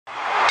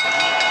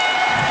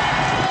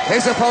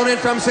His opponent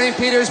from St.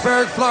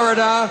 Petersburg,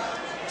 Florida,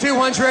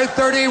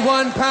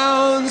 231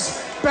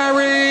 pounds,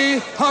 Barry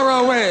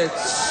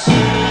Horowitz.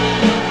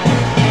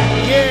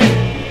 Yeah,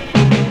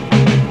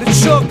 the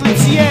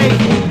chocolatier,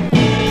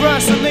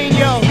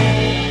 Brasileño.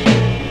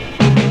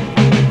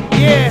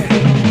 Yeah,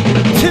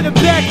 to the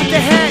back with the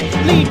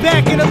hat, lean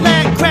back in the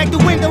lap, crack the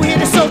window, hear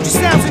the soldier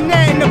sounds and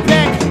that in the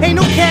back. Ain't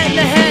no cat in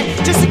the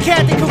hat, just a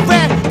cat that can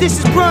rap. This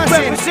is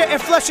Bronson, representing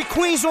Flushing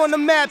Queens on the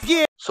map,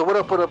 yeah. So what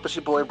up, it's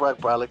your boy Brock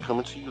Brolick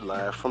coming to you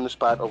live from the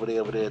spot over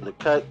there in the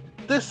cut.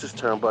 This is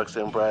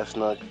Turnbucks and Brass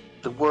Nut,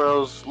 the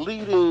world's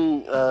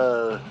leading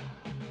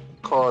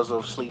cause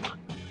of sleep.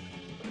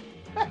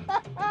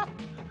 I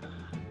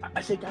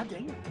say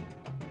goddamn.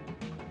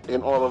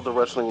 In all of the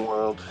wrestling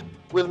world.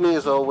 With me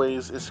as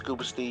always is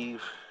Scuba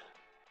Steve.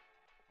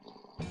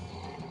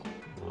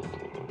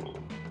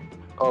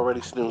 Already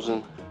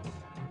snoozing.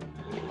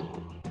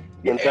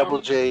 And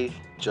Double J,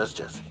 Just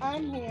Jesse.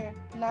 I'm here,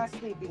 not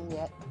sleeping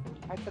yet.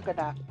 I took a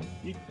nap.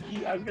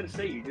 I was gonna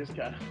say you just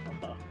got.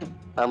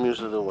 I'm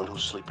usually the one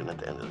who's sleeping at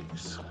the end of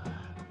these.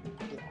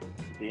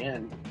 At the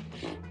end.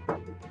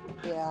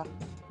 Yeah,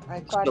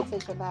 I try to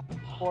take a nap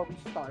before we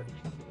start.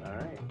 All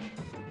right,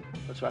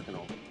 let's rock and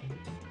roll.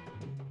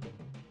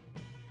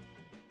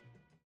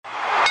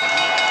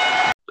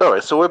 All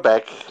right, so we're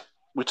back.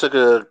 We took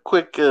a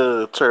quick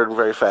turn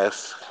very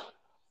fast,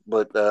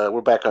 but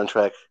we're back on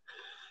track.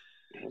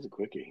 That was a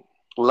quickie.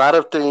 A lot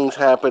of things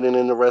happening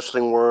in the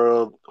wrestling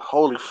world.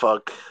 Holy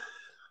fuck.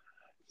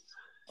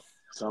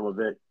 Some of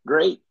it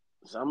great.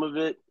 Some of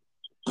it.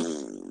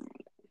 No,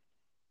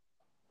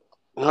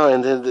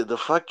 and then the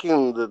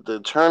fucking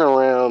the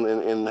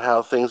turnaround and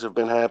how things have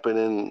been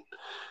happening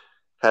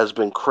has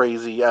been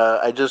crazy.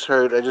 I just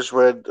read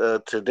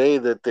today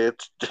that they're,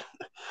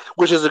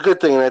 which is a good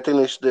thing, and I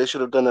think they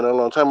should have done that a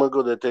long time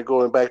ago, that they're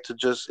going back to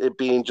just it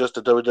being just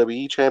the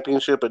WWE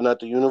Championship and not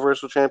the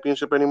Universal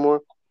Championship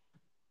anymore.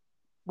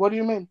 What do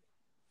you mean?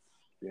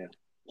 Yeah.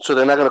 So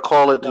they're not going to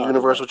call it the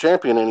Universal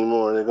Champion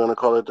anymore. They're going to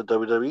call it the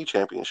WWE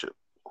Championship.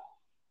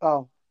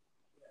 Oh.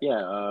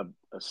 Yeah,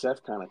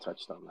 Seth kind of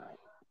touched on that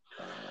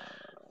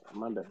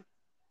Monday.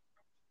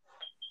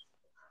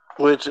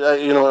 Which,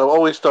 I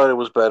always thought it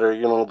was better.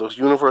 Those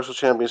Universal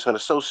Champions are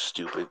so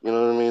stupid. You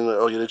know what I mean?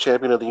 Oh, you're the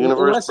champion of the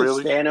universe, unless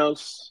really? It's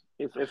Thanos.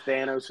 If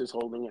Thanos is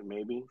holding it,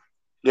 maybe.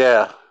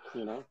 Yeah.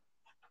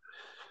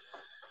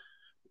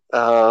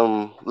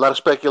 A lot of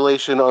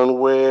speculation on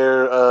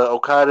where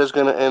Okada's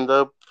going to end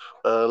up.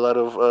 A lot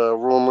of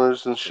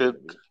rumors and shit.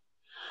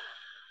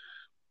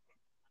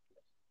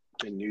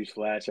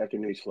 Newsflash after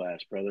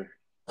newsflash, brother.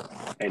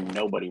 And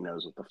nobody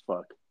knows what the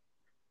fuck.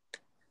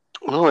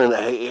 No, and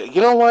you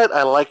know what?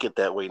 I like it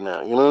that way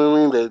now. You know what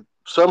I mean? That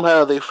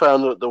somehow they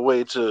found the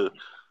way to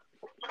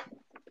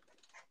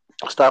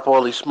stop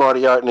all these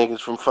smarty art niggas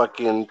from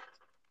fucking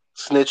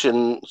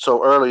snitching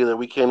so early that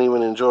we can't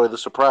even enjoy the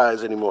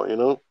surprise anymore,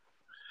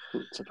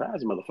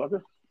 Surprise,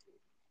 motherfucker.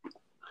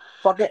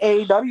 Fucking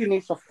AEW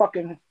needs to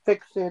fucking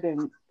fix it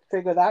and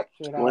figure that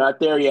shit out. We're not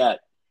there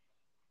yet.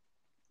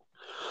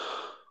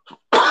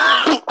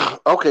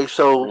 Okay,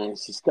 so man,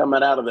 she's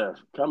coming out of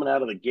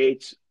the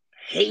gates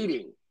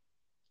hating.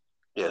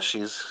 Yeah,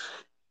 she's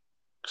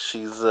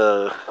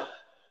dude.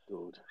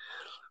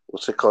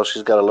 What's it called?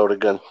 She's got a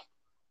loaded gun.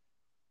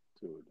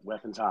 Dude,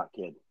 weapons hot,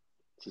 kid.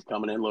 She's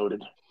coming in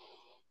loaded.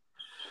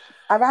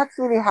 I've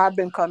actually have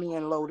been coming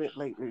in loaded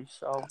lately,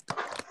 so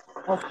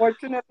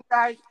unfortunately,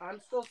 guys, I'm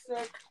still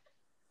sick,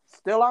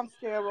 still on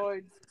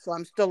steroids, so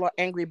I'm still an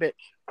angry bitch.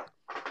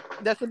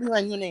 That should be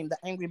my new name, the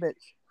angry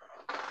bitch.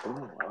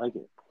 Oh, I like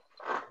it.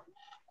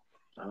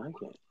 All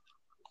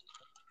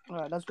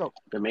right, let's go.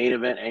 The main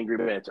event, Angry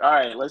Bitch. All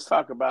right, let's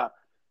talk about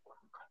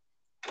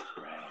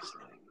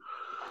wrestling.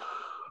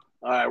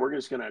 All right, we're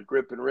just going to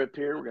grip and rip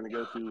here. We're going to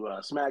go through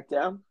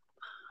SmackDown,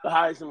 the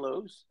highs and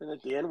lows, and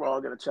at the end, we're all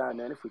going to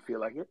chime in if we feel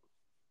like it.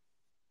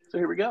 So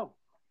here we go.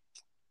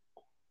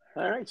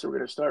 All right, so we're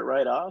going to start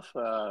right off.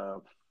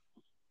 I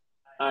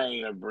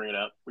ain't going to bring it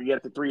up. We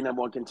get the 3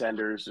 number 1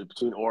 contenders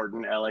between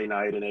Orton, LA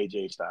Knight, and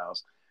AJ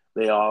Styles.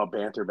 They all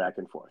banter back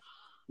and forth.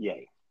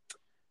 Yay.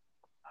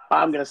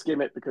 I'm going to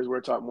skim it because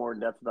we're talking more in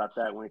depth about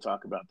that when we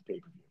talk about the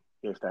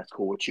pay-per-view, if that's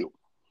cool with you.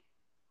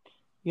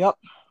 Yep.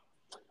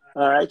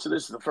 All right, so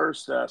this is the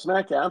first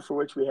SmackDown for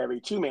which we have a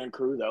 2-man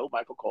crew, though.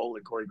 Michael Cole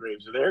and Corey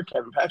Graves are there.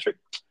 Kevin Patrick,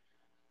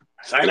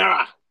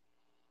 sayonara.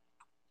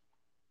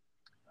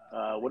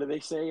 What do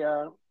they say,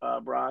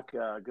 Brock?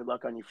 Good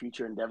luck on your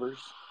future endeavors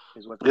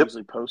is what they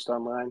usually post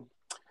online.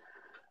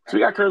 So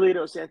we got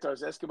Carlito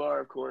Santos Escobar,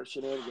 of course,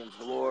 shenanigans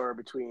galore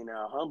between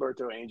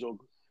Humberto Angel.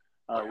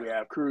 We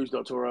have Cruz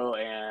Del Toro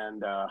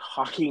and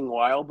Joaquin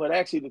Wild. But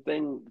actually, the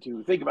thing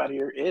to think about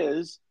here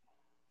is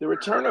the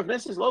return of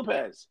Mrs.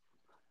 Lopez,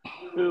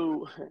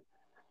 who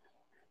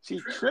she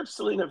trips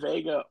Selena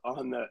Vega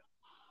on the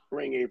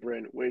ring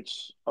apron,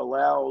 which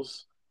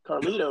allows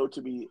Carlito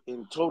to be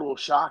in total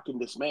shock and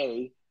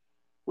dismay,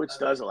 which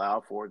does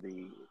allow for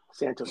the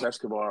Santos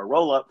Escobar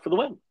roll-up for the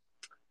win.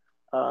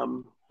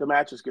 The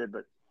match is good,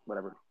 but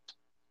whatever.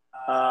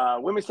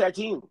 Women's tag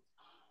team.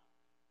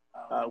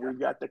 We've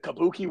got the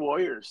Kabuki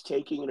Warriors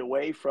taking it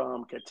away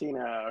from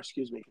Katana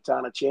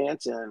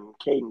Chance and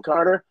Caden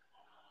Carter.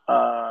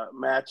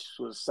 Match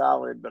was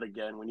solid, but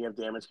again, when you have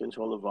damage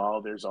control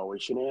involved, there's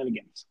always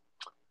shenanigans.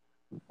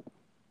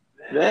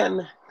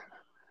 Then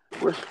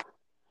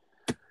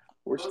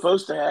we're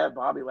supposed to have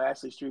Bobby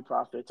Lashley, Street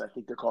Profits. I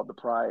think they're called the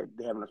Pride.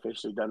 They haven't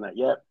officially done that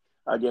yet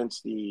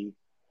against the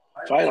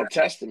Final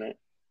Testament,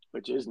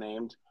 which is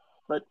named,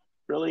 but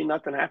really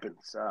nothing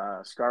happens.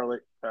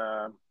 Scarlett,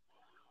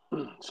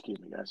 excuse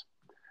me, guys.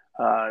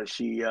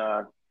 She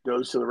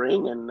goes to the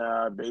ring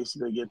and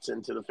basically gets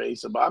into the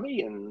face of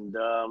Bobby, and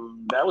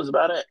that was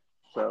about it.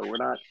 So we're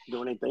not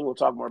doing anything. We'll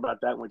talk more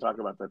about that when we talk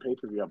about the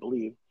pay-per-view, I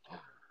believe.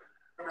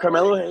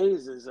 Carmelo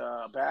Hayes is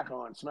back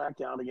on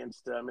SmackDown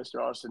against Mr.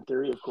 Austin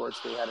Theory. Of course,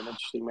 they had an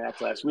interesting match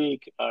last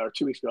week, or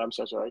 2 weeks ago. I'm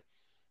so sorry.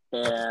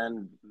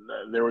 And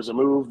there was a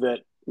move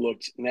that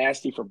looked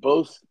nasty for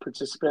both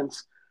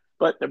participants,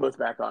 but they're both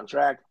back on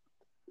track.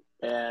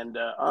 And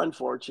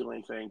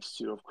unfortunately, thanks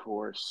to, of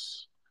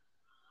course,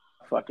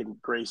 fucking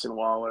Grayson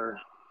Waller,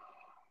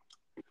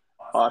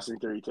 Austin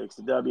Theory takes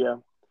the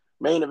W.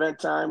 Main event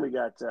time, we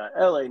got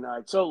LA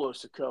Knight, Solo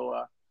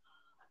Sikoa.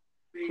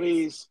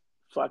 Please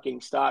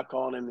fucking stop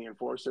calling him the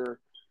Enforcer.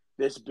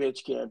 This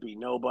bitch can't be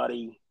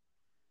nobody.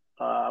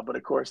 But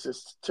of course,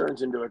 this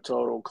turns into a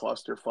total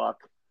clusterfuck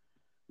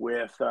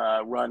with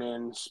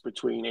run-ins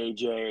between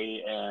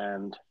AJ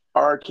and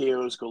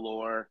RKO's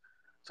galore.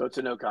 So it's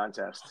a no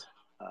contest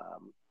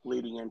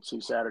leading into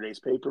Saturday's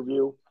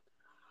pay-per-view.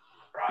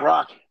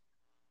 Rock,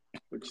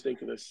 what'd you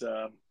think of this,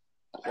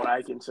 what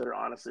I consider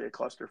honestly a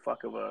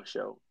clusterfuck of a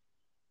show?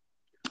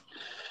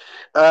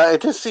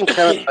 It just seemed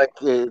kind of like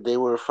they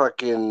were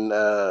fucking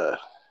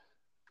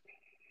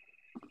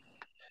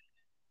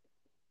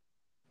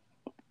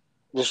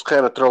just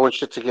kind of throwing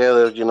shit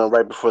together,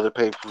 right before the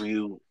pay per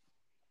view.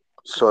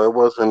 So it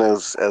wasn't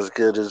as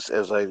good as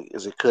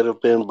it could have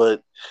been.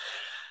 But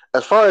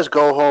as far as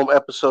go home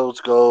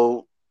episodes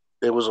go,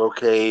 it was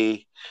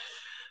okay.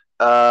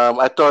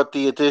 I thought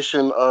the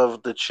addition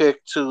of the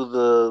chick to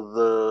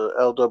the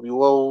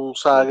LWO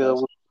saga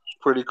was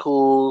pretty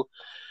cool.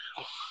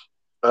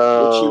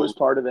 Which she was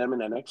part of them in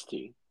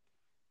NXT,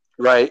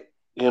 right?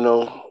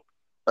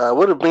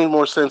 Would have made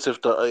more sense if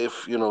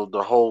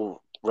the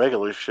whole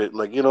regular shit,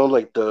 like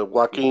the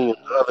Joaquin and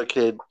the other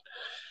kid,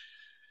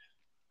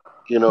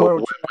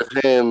 went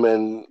with him,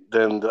 and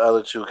then the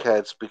other two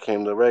cats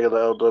became the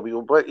regular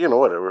LW. But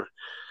whatever.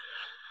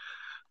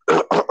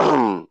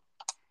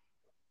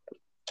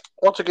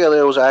 Altogether,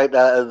 it was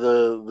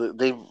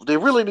they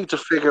really need to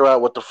figure out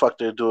what the fuck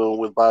they're doing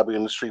with Bobby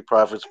and the Street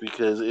Profits,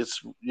 because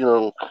it's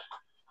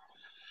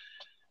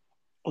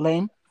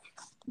lame,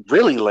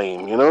 really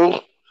lame,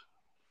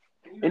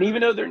 And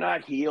even though they're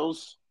not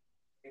heels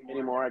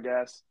anymore, I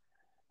guess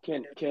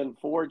can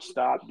Ford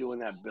stop doing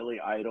that Billy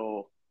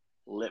Idol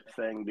lip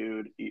thing,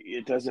 dude?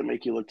 It doesn't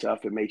make you look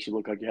tough. It makes you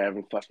look like you're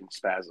having fucking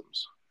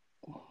spasms.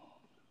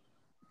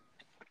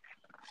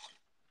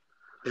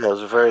 Yeah, it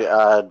was a very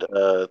odd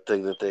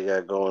thing that they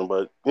got going,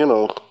 but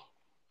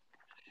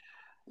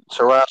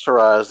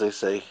Sarah, as they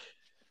say.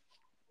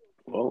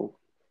 Well,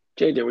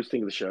 JJ, what you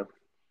think of the show?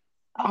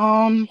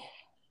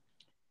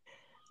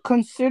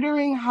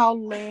 Considering how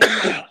lame,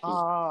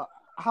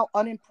 how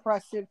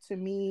unimpressive to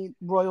me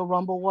Royal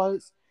Rumble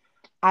was,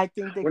 I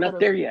think we're not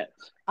there yet.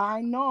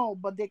 I know,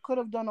 but they could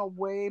have done a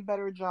way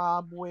better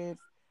job with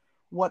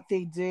what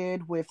they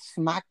did with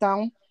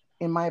SmackDown,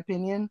 in my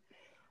opinion.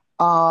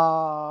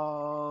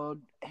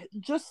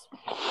 Just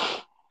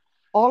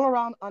all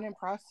around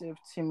unimpressive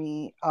to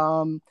me.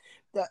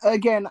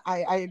 Again,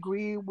 I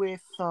agree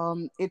with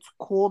it's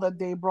cool that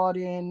they brought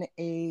in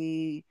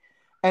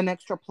an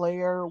extra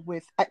player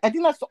with I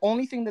think that's the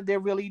only thing that they're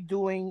really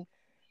doing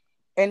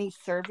any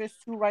service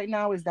to right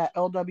now is that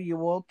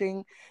LWO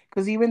thing,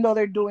 because even though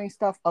they're doing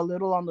stuff a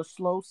little on the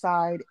slow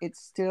side, it's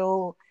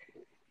still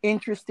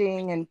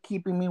interesting and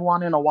keeping me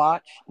wanting to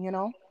watch,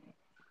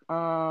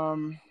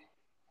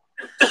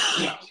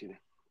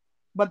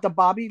 but the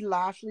Bobby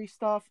Lashley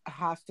stuff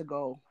has to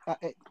go.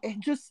 It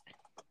just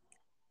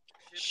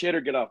shit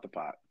or get off the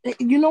pot.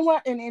 You know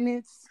what?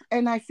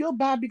 And I feel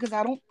bad because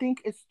I don't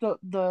think it's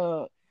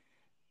the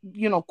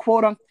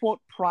quote unquote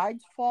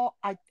Pride's fault.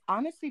 I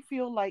honestly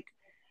feel like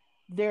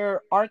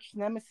their arch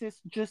nemesis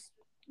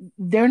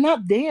they're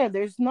not there.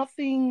 There's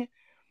nothing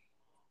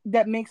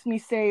that makes me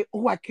say,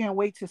 oh, I can't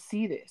wait to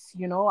see this.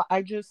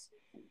 I just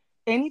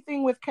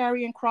anything with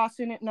Karrion Kross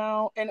in it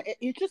now, and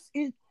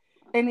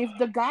and if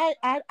the guy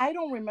I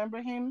don't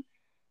remember him,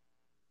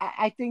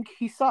 I think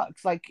he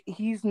sucks. Like,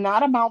 he's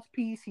not a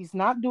mouthpiece. He's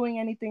not doing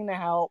anything to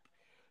help.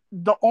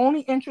 The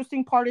only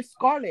interesting part is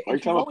Scarlett. Are you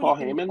talking about Paul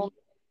Heyman?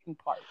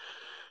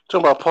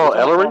 Talking about Paul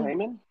Ellering? Paul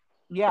Heyman?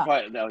 Yeah.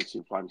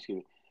 Excuse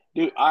me.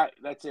 Dude,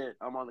 that's it.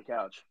 I'm on the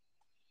couch.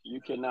 You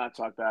cannot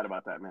talk bad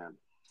about that man.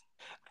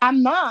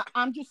 I'm not.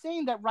 I'm just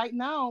saying that right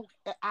now,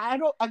 I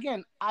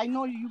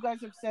know you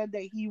guys have said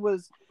that he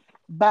was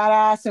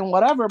badass and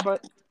whatever,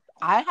 but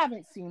I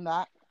haven't seen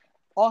that.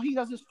 All he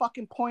does is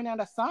fucking point at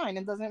a sign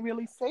and doesn't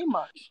really say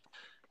much.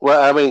 Well,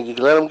 I mean, you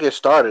let him get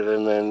started,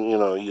 and then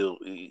you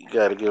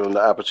got to give him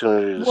the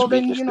opportunity to Well,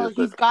 speak then and shit.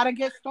 he's got to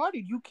get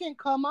started. You can't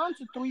come on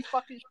to three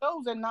fucking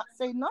shows and not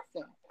say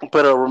nothing.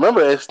 But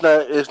remember, it's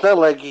not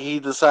like he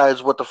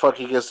decides what the fuck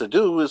he gets to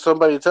do. If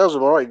somebody tells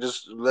him, all right,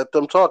 just let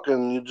them talk,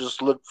 and you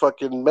just look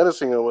fucking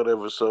menacing or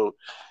whatever. So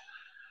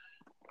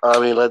I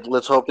mean,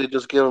 let's hope they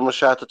just give him a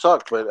shot to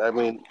talk. But I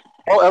mean,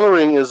 Paul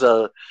Ellering is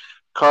a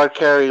card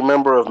carrying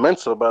member of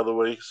Mensa, by the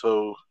way.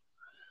 So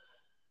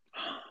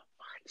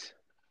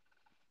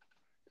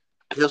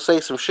he'll say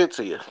some shit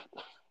to you.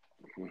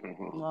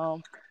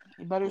 Well,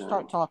 you better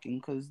start talking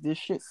because this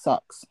shit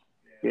sucks.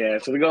 Yeah,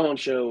 so the go home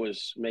show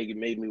was made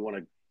me want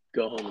to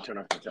go home and turn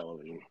off the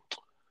television.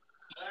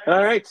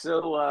 All right,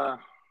 so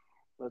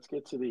let's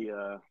get to the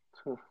oh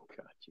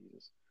God,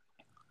 Jesus.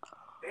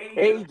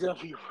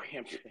 AEW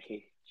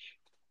Rampage.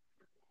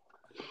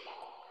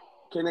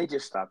 Can they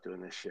just stop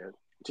doing this shit?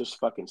 Just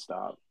fucking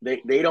stop.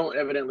 They don't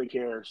evidently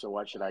care, so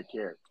why should I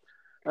care?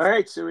 All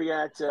right, so we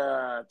got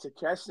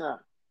Takeshna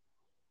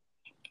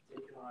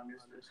taking on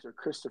Mr.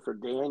 Christopher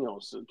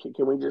Daniels. So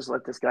can we just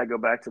let this guy go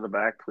back to the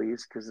back,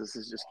 please? Because this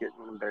is just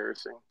getting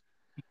embarrassing.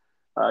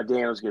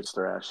 Daniels gets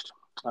thrashed.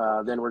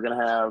 Then we're going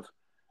to have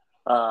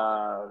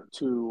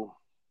to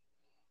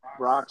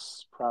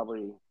Brock's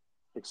probably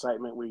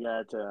excitement. We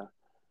got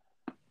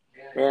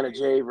Anna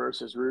Jay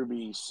versus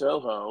Ruby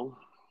Soho.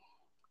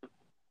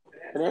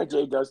 And Anna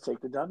Jay does take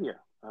the W.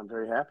 I'm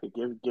very happy.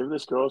 Give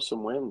this girl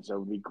some wins. That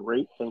would be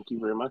great. Thank you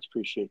very much.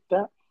 Appreciate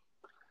that.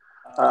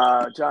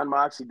 John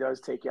Moxley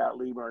does take out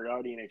Lee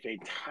Moriarty in a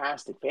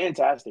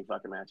fantastic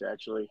fucking match,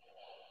 actually.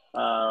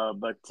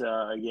 But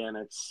again,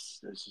 this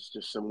is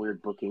just some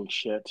weird booking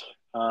shit.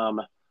 Then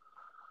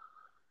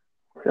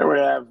we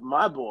have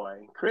my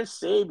boy, Chris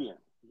Sabian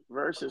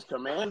versus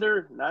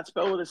Commander, not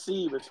spelled with a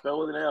C, but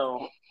spelled with an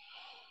L,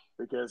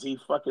 because he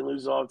fucking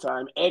loses all the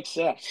time,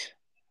 except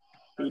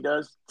he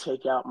does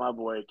take out my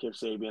boy, Kip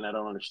Sabian. I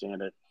don't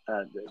understand it.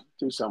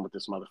 Do something with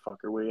this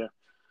motherfucker, will you?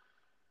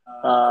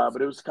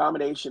 But it was a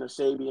combination of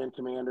Sabian,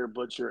 Commander,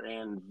 Butcher,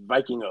 and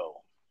Vikingo.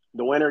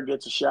 The winner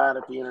gets a shot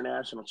at the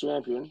International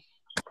Champion.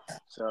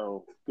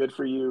 So good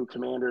for you,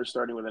 Commander,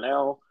 starting with an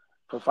L,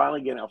 for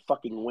finally getting a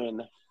fucking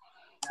win.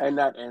 And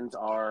that ends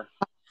our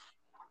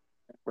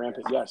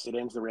Rampage. Yes, it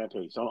ends the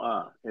Rampage.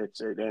 So,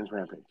 it ends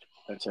Rampage.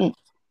 That's it.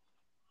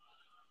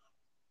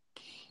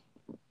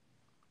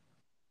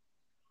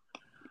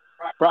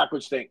 Brock,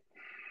 what you think?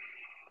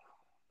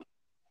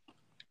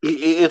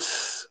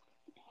 It's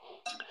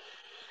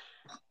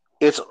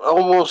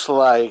almost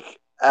like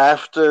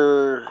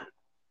after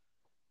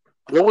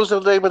what was the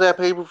name of that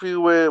pay per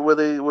view where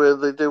they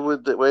did where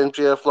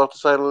MJF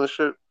lost the title and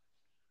shit.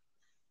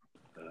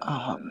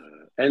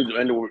 End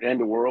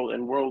the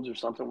worlds or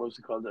something. What was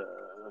it called?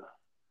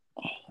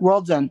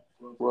 World's End.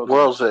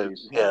 World's End.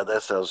 Yeah,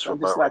 that sounds I'm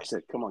about dyslexic.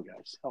 right. Come on,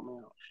 guys, help me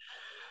out.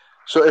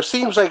 So it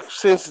seems like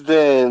since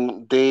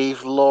then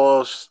they've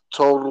lost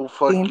total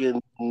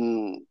fucking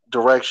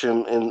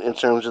direction in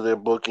terms of their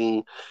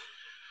booking.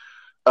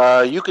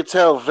 You could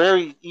tell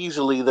very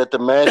easily that the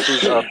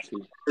matches are.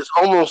 It's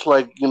almost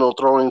like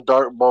throwing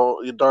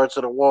darts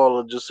at a wall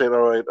and just saying,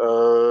 "All right,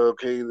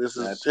 okay, this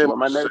is That's him." what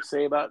my notes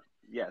say about.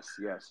 Yes,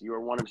 you are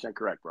 100%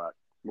 correct, Brock.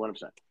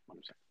 100%.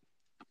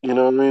 You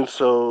know what I mean?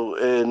 So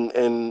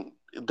and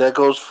that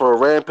goes for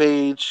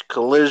Rampage,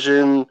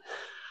 Collision,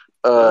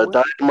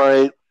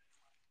 Dynamite.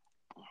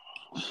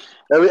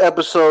 Every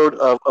episode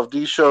of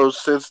these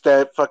shows since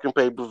that fucking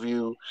pay per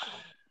view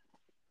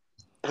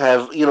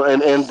have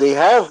and they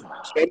have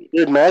some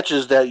good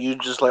matches that you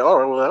just like.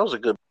 Oh, well, that was a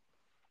good.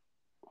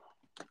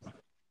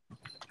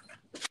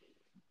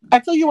 I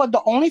tell you what,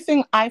 the only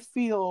thing I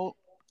feel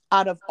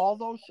out of all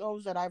those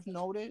shows that I've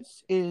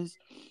noticed is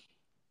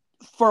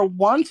for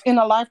once in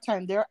a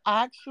lifetime, they're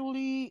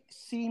actually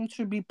seem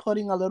to be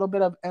putting a little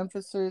bit of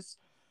emphasis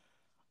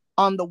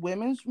on the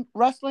women's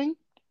wrestling.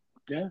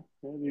 Yeah,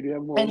 you do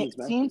have more. And it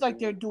seems like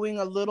they're doing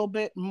a little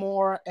bit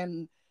more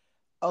and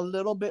a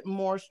little bit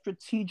more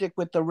strategic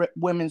with the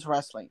women's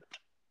wrestling.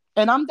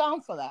 And I'm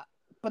down for that.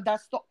 But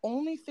that's the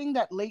only thing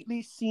that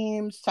lately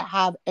seems to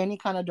have any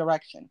kind of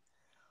direction.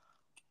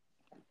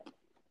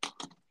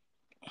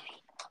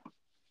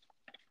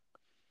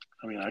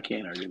 I mean, I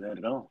can't argue that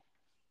at all,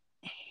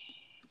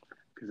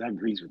 because I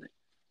agrees with it.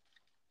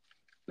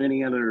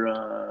 Any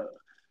other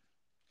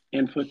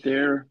input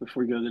there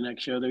before we go to the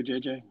next show there,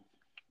 JJ?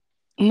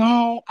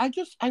 No, I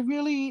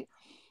really,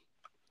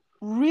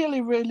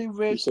 really, really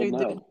wish they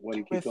did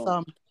with Kip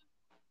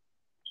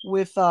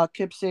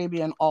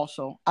Sabian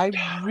also. I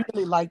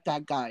really like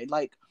that guy.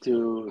 Like,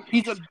 dude,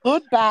 he's a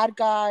good bad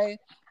guy.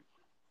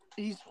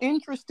 He's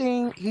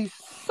interesting. He's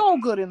so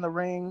good in the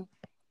ring.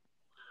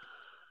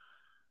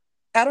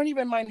 I don't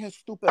even mind his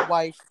stupid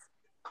wife.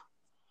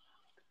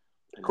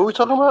 Who are we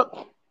talking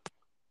about?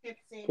 Kip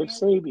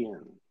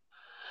Sabian.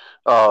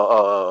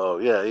 Oh,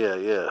 yeah.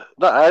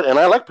 No,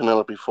 I like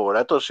Penelope Ford.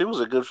 I thought she was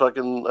a good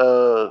fucking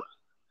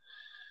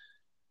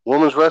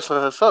women's wrestler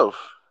herself.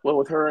 Well,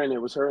 with her and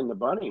it was her and the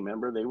Bunny.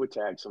 Remember, they would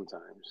tag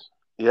sometimes.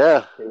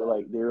 Yeah, they were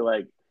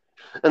like.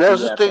 And that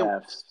was the thing.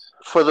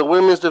 for the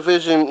women's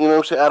division, you know what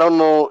I'm saying? I don't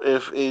know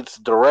if it's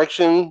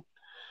direction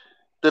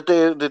that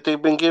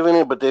they've been giving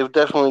it, but they've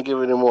definitely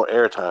given it more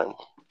airtime.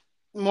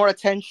 More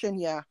attention,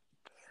 yeah.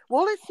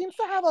 Well, it seems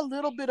to have a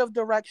little bit of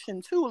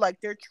direction too. Like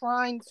they're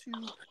trying to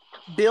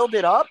build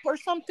it up or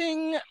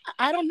something.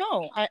 I don't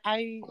know. I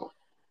don't know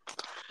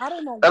I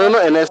don't what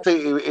know, and they're that's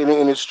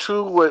and it's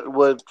true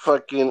what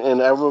fucking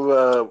and I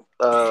remember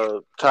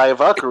Ty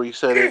Valkyrie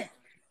said it.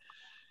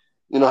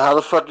 You know, how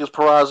the fuck is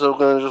Perazzo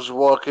gonna just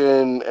walk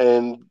in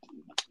and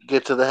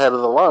get to the head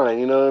of the line?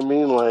 You know what I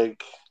mean?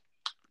 Like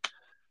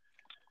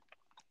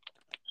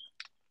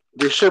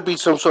there should be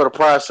some sort of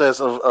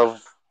process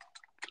of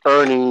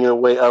earning your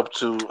way up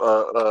to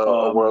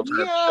a world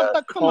title Yeah, shot.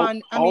 but come Hold,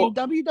 on. I mean, hold,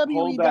 WWE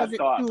hold does that it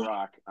thought, too.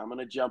 Brock. I'm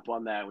gonna jump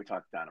on that. We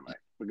talked Dynamite,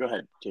 but go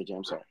ahead, JJ.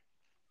 I'm sorry.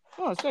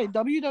 Oh, say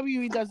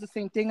WWE does the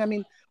same thing. I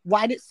mean,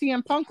 why did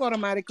CM Punk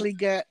automatically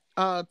get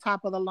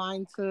top of the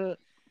line to?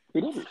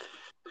 He didn't.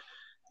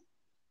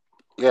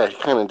 Yeah, he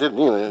kind of didn't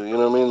either. You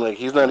know what I mean? Like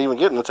he's not even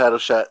getting the title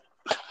shot.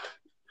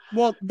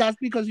 Well, that's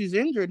because he's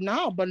injured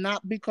now, but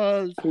not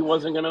because. He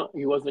wasn't gonna.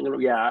 He wasn't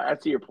gonna. Yeah, I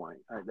see your point.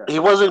 He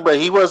wasn't, but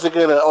he wasn't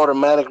gonna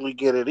automatically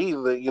get it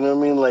either. You know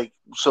what I mean? Like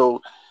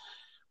so,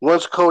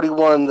 once Cody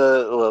won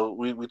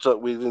we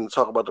didn't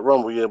talk about the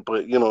Rumble yet,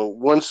 but you know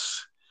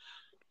once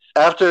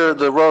after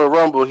the Royal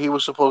Rumble, he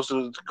was supposed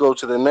to go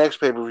to the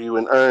next pay per view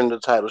and earn the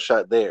title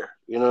shot there.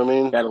 You know what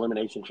I mean? That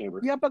Elimination Chamber.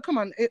 Yeah, but come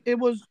on, it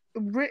was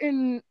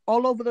written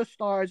all over the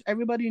stars.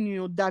 Everybody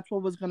knew that's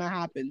what was gonna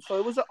happen, so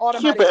it was an Yeah,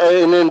 automatic. but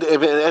and then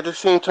at the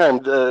same time,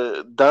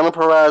 Donna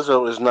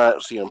Perazzo is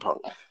not CM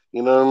Punk.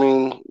 You know what I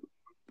mean?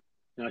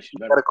 No, she's You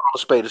better. gotta call a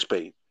spade a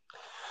spade.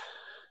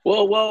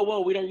 Whoa, whoa,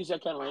 whoa! We don't use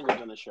that kind of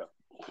language on the show.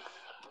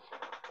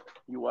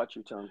 You watch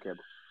your tone, kid.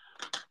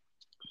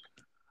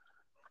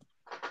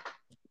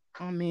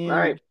 I mean, All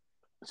right.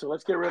 So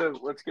let's get rid of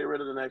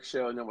the next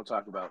show, and then we'll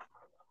talk about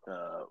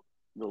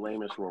the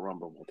lamest Royal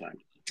Rumble of all time.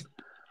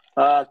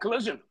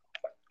 Collision.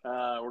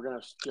 We're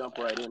gonna jump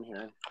right in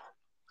here.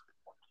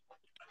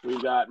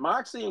 We've got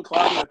Moxley and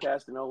Claudio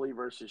Castagnoli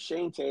versus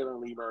Shane Taylor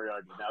and Lee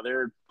Moriarty. Now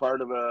they're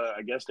part of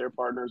I guess they're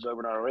partners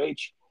over in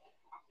ROH,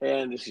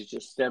 and this is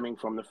just stemming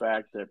from the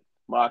fact that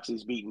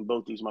Moxley's beaten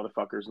both these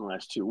motherfuckers in the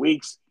last 2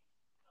 weeks.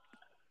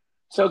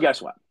 So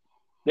guess what?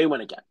 They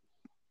win again.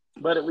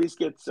 But at least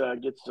gets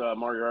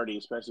Moriarty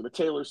especially. But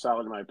Taylor's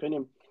solid in my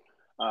opinion.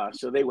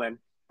 So they win.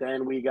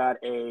 Then we got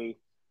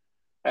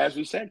as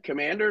we said,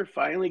 Commander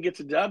finally gets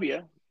a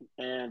W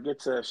and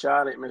gets a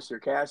shot at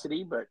Mr.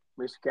 Cassidy. But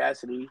Mr.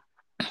 Cassidy,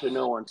 to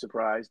no one's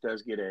surprise,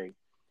 does get a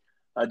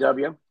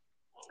W.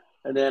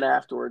 And then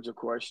afterwards, of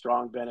course,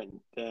 Strong Bennett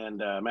and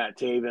Matt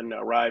Taven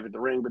arrive at the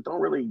ring, but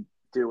don't really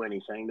do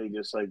anything. They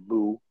just like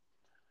boo.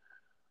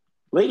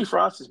 Lady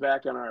Frost is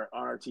back on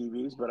our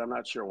TVs, but I'm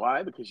not sure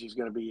why, because she's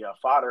going to be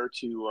fodder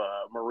to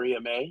Maria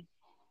May,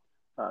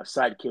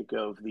 sidekick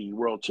of the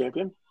world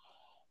champion.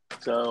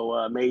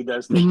 So May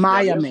does take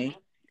Maya W. May,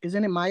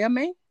 isn't it Maya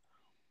May?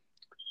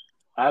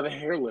 I have a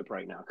hair lip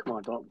right now. Come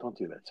on, don't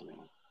do that to me.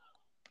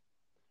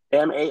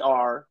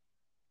 Mariah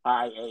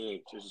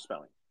is the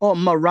spelling. Oh,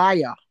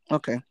 Mariah.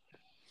 Okay.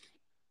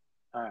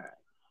 All right.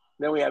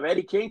 Then we have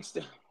Eddie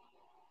Kingston.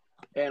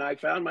 And I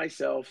found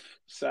myself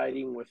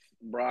siding with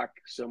Brock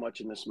so much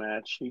in this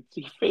match.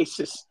 He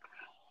faces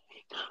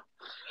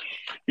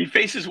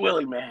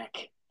Willie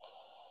Mack.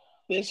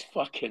 This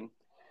fucking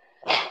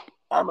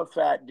I'm a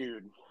fat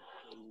dude,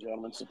 ladies and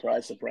gentlemen.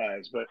 Surprise,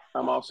 surprise. But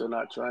I'm also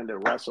not trying to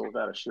wrestle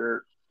without a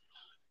shirt.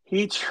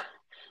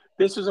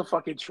 This was a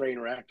fucking train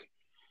wreck.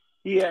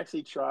 He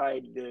actually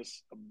tried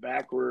this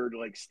backward,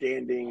 like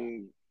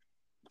standing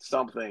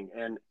something,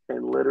 and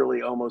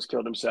literally almost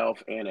killed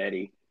himself and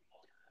Eddie.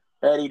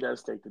 Eddie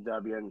does take the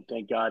W, and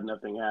thank God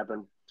nothing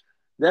happened.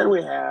 Then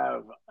we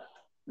have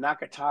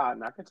Nagata,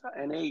 Nagata,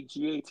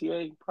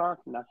 Brock,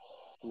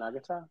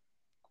 Nagata,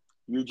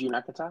 Yuji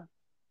Nagata.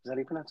 Is that how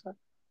you pronounce that?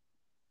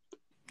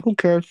 Who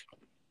cares?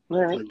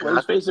 All right. Well,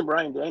 he's facing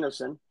Bryan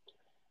Danielson,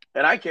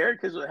 and I cared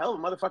because it was a hell of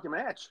a motherfucking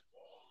match.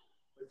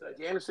 But,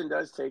 Danielson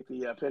does take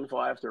the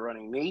pinfall after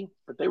running knee,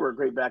 but they were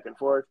great back and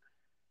forth.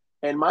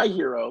 And my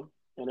hero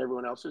and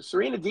everyone else is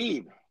Serena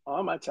Deeb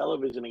on my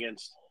television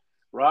against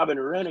Robin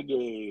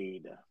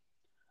Renegade.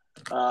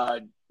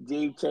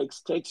 Deeb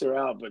takes her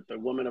out, but the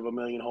woman of a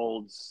million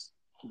holds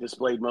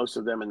displayed most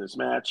of them in this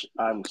match.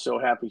 I'm so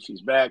happy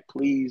she's back.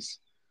 Please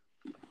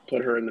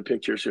put her in the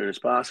picture as soon as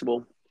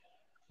possible.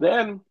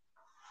 Then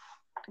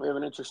we have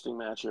an interesting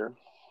match here,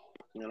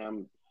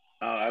 and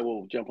I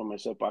will jump on my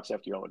soapbox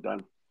after y'all are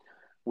done.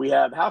 We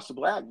have House of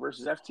Black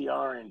versus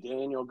FTR and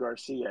Daniel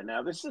Garcia.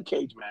 Now, this is a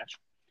cage match.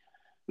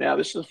 Now,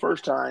 this is the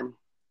first time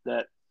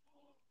that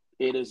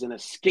it is an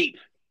escape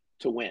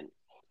to win.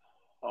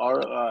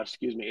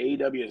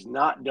 AEW has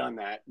not done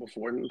that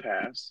before in the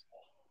past.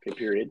 Okay,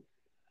 period.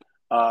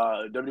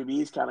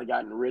 WWE's kind of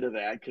gotten rid of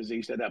that because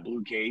they said that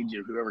blue cage,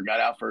 if whoever got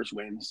out first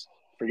wins.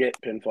 Forget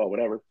pinfall,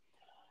 whatever.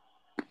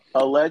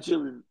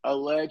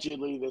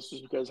 Allegedly, this was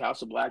because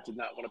House of Black did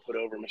not want to put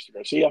over Mr.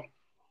 Garcia.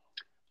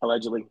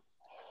 Allegedly.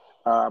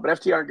 But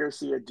FTR and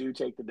Garcia do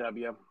take the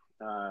W.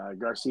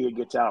 Garcia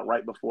gets out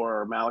right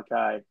before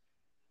Malachi.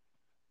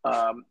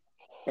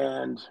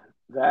 And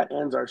that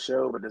ends our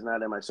show, but does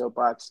not end my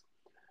soapbox.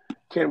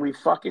 Can we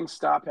fucking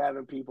stop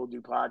having people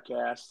do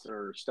podcasts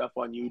or stuff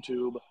on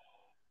YouTube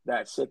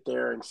that sit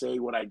there and say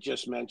what I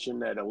just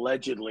mentioned, that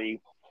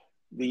allegedly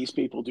these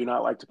people do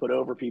not like to put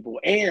over people,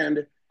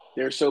 and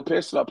they're so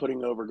pissed about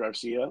putting over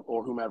Garcia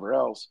or whomever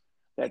else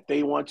that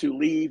they want to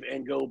leave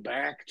and go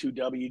back to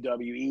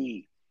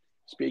WWE,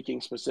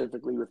 speaking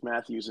specifically with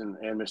Matthews and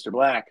Mr.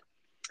 Black,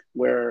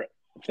 where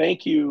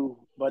thank you,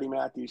 Buddy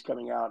Matthews,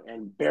 coming out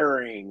and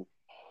burying,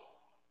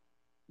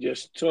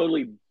 just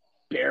totally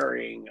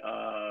burying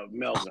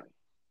Melzer.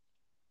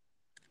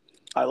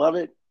 I love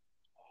it.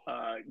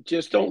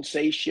 Just don't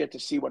say shit to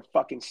see what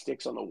fucking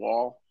sticks on the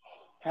wall.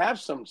 Have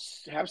some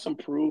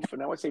proof,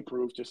 and I would say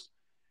proof, just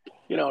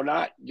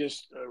not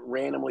just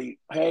randomly.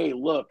 Hey,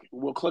 look,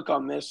 we'll click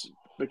on this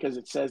because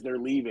it says they're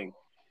leaving.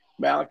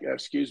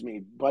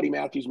 Buddy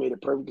Matthews made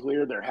it perfectly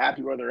clear they're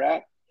happy where they're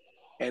at,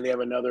 and they have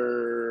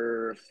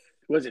another.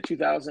 What is it,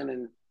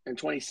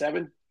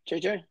 2027,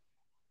 JJ?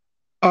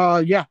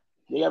 Yeah.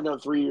 They have another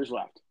 3 years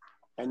left,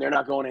 and they're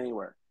not going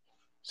anywhere.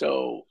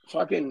 So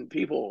fucking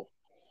people,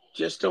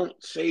 just don't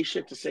say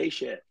shit to say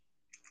shit,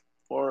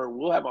 or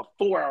we'll have a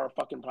 4-hour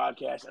fucking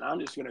podcast, and I'm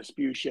just gonna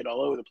spew shit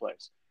all over the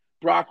place.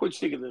 Brock, what do you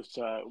think of this?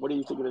 What do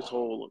you think of this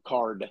whole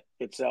card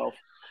itself?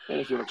 And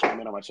if you want to chime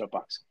in on my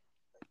soapbox.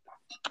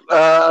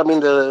 I mean,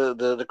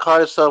 the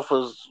card itself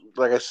was,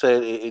 like I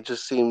said, it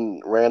just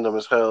seemed random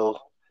as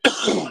hell.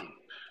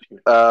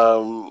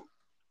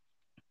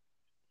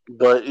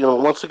 But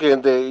once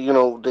again, they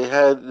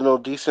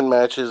had decent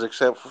matches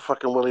except for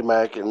fucking Willie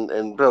Mack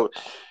and bro.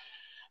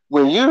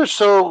 When you're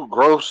so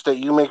gross that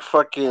you make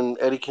fucking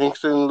Eddie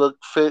Kingston look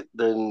fit,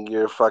 then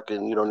you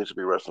don't need to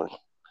be wrestling.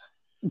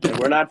 And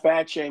we're not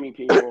fat shaming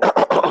people.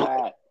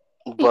 Fat.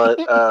 But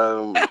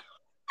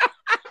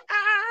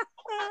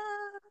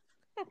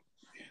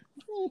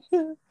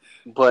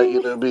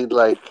be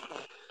like,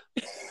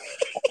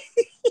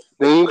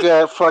 then you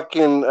got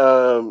fucking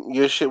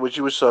your shit, what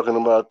you was talking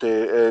about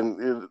there,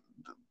 and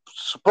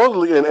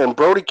supposedly, and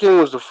Brody King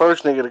was the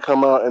first nigga to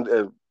come out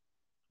and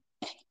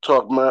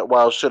talk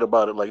wild shit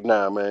about it. Like,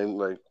 nah, man,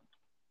 like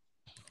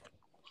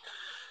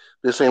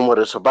this ain't what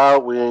it's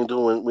about. We ain't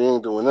doing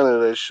none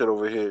of that shit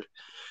over here.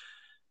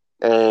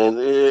 And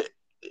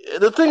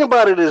the thing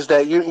about it is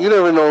that you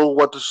never know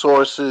what the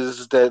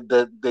sources that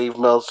Dave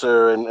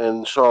Meltzer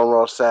and Sean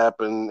Ross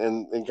Sapp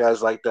and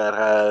guys like that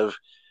have.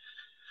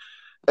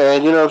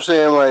 And you know what I'm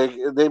saying? Like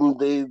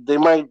they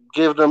might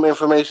give them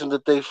information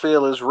that they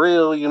feel is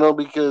real,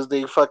 because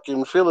they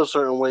fucking feel a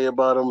certain way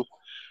about them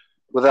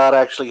without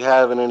actually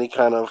having any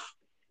kind of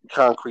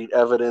concrete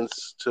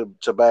evidence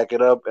to back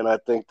it up. And I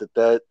think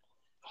that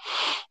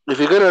if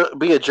you're gonna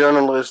be a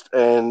journalist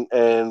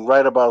and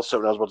write about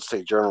something, I was about to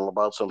say journal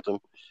about something,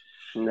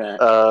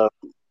 Nah.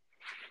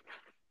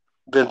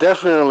 then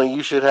definitely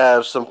you should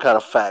have some kind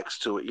of facts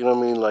to it. You know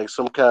what I mean? Like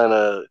some kind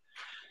of,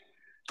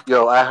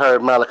 I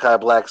heard Malachi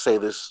Black say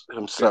this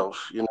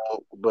himself,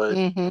 but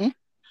it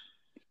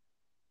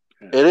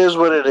is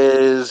what it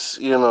is.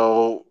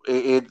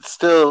 It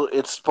still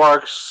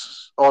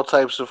sparks all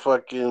types of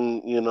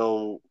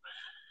fucking,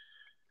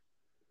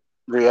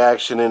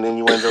 reaction and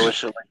innuendo and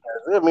shit like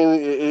that. I mean,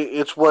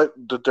 it's what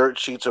the dirt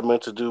sheets are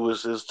meant to do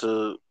is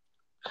to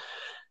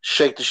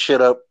shake the shit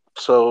up.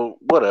 So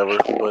whatever,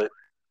 but.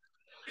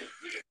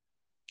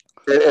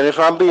 And if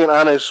I'm being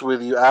honest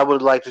with you, I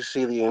would like to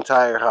see the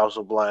entire House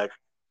of Black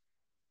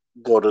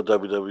go to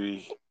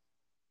WWE.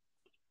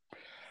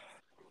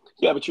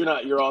 Yeah, but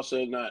you're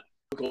also not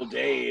Uncle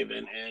Dave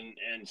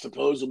and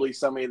supposedly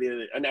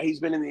somebody now he's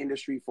been in the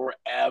industry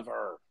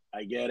forever.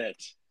 I get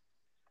it.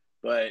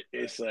 But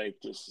it's like,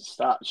 just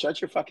stop,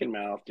 shut your fucking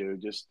mouth,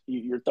 dude. Just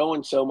you're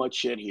throwing so much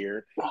shit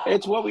here.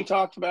 It's what we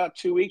talked about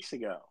 2 weeks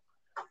ago,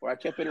 where I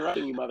kept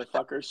interrupting you,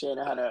 motherfucker, saying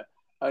I had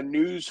a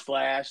news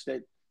flash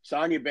that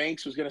Sonya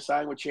Banks was going to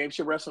sign with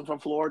Championship Wrestling from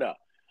Florida,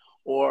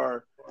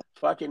 or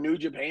fucking New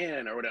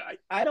Japan, or whatever.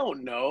 I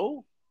don't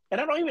know, and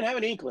I don't even have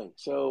an inkling.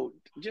 So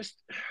just,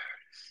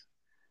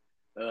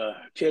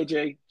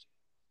 JJ,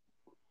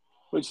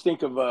 what do you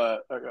think of?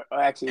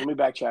 Actually, let me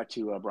backtrack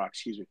to Brock.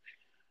 Excuse me.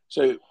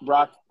 So,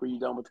 Brock, were you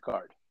done with the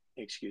card?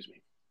 Excuse me.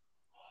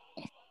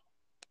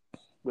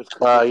 Yeah.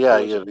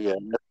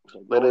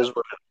 That is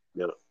what.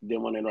 Yeah.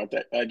 Didn't want to interrupt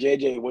that.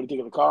 JJ, what do you think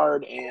of the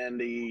card and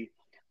the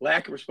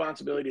lack of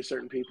responsibility of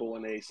certain people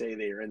when they say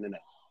they are in the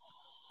net?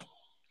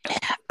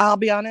 I'll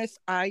be honest,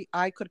 I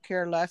could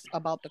care less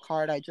about the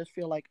card. I just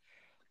feel like,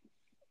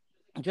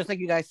 just like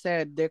you guys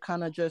said, they're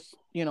kind of just,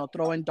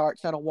 throwing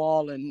darts at a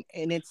wall, and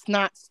it's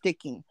not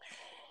sticking.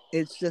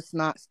 It's just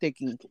not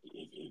sticking.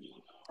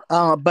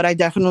 But I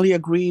definitely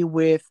agree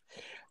with,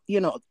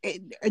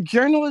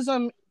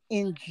 journalism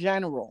in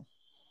general,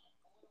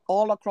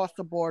 all across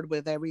the board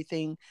with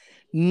everything,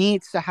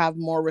 needs to have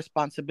more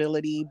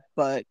responsibility.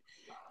 But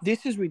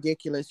this is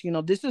ridiculous.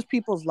 This is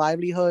people's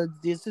livelihoods.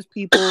 This is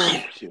people's,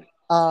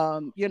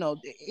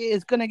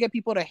 it's going to get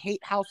people to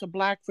hate House of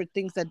Black for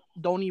things that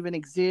don't even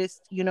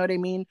exist. You know what I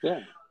mean? Yeah.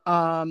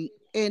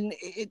 And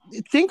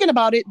thinking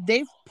about it,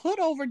 they've put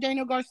over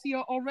Daniel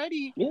Garcia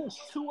already Yes.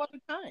 2 other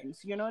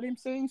times. You know what I'm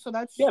saying? So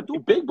that's Yeah,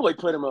 stupid. Big Boy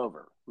put him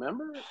over.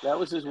 Remember? That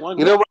was his one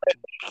You know win. what I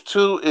think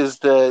too is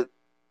that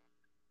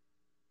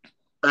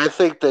I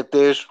think that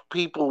there's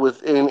people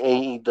within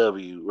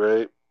AEW,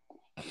 right,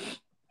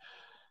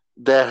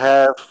 that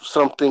have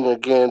something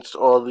against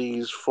all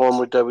these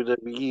former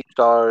WWE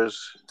stars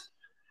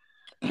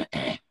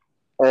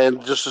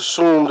and just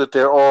assume that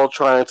they're all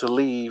trying to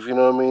leave. You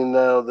know what I mean?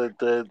 Now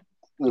that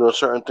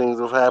certain things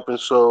have happened,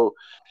 so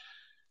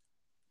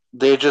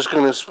they're just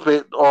gonna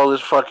spit all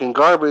this fucking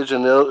garbage,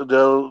 and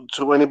they'll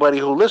to anybody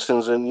who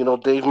listens. And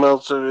Dave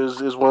Meltzer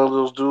is one of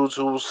those dudes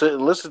who will sit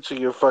and listen to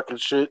your fucking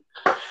shit,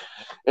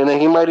 and then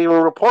he might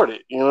even report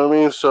it. You know what I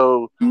mean?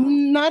 So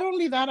Not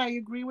only that, I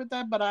agree with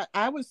that, but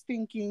I was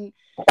thinking,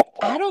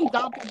 I don't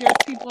doubt that there's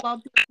people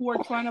out there who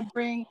are trying to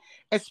bring,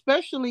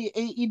 especially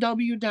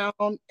AEW down,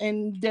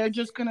 and they're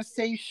just gonna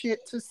say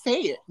shit to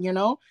say it.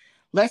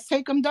 Let's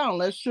take them down.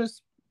 Let's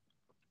just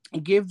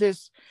give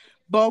this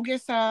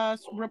bogus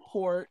ass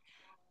report,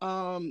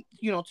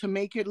 to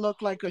make it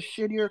look like a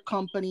shittier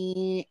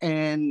company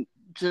and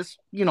just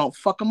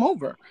fuck them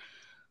over.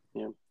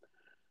 Yeah.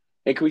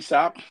 Hey, can we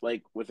stop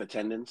with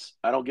attendance?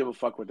 I don't give a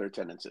fuck what their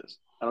attendance is.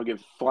 I don't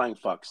give flying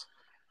fucks.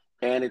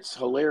 And it's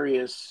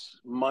hilarious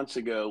months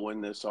ago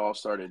when this all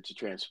started to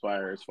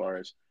transpire as far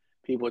as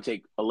people would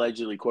take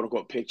allegedly quote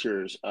unquote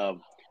pictures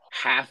of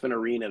half an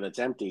arena that's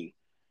empty.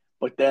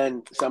 But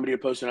then somebody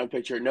would post another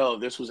picture. No,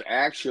 this was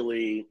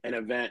actually an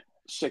event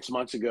 6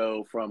 months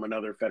ago from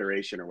another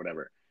federation or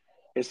whatever.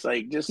 It's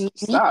like, just Mhm.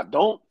 stop.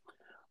 Don't.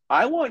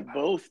 I want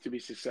both to be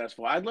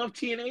successful. I'd love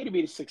TNA to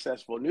be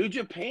successful. New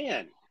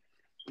Japan,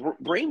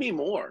 bring me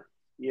more.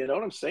 You know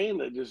what I'm saying?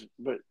 That just,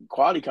 but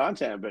quality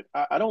content. But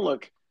I don't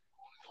look.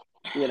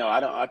 I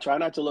don't. I try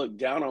not to look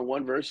down on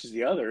one versus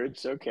the other.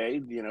 It's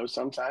okay.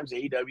 Sometimes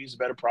AEW is a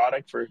better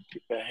product for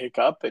a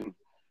hiccup, and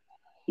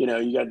you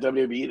got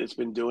WWE that's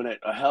been doing it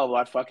a hell of a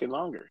lot fucking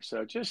longer.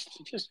 So just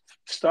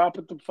stop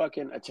with the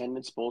fucking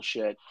attendance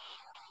bullshit.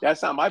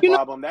 That's not my You know,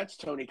 problem. That's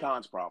Tony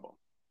Khan's problem.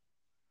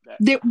 what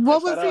That's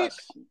not was it?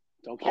 us.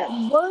 Don't care.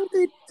 Weren't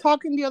they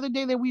talking the other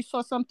day that we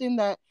saw something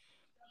that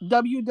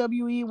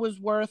WWE was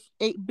worth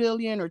 8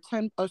 billion or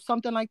 10 or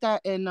something like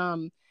that, and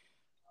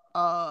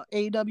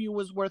AEW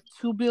was worth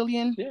 2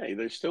 billion? Yeah,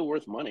 they're still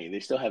worth money. They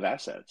still have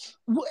assets.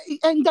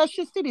 And that's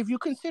just it. If you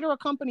consider a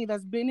company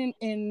that's been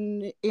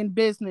in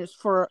business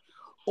for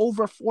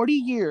over 40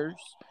 years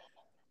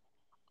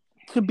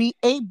to be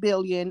 8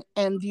 billion,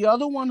 and the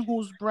other one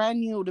who's brand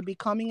new to be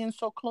coming in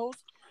so close,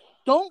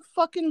 don't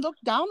fucking look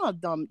down on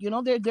them.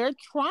 They're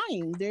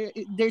trying.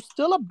 They're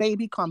still a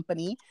baby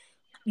company.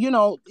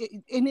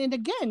 And then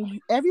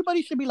again,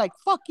 everybody should be like,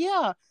 fuck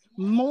yeah,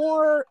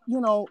 more.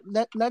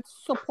 Let's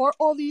support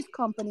all these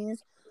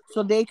companies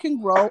so they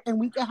can grow and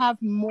we can have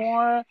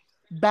more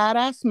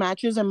badass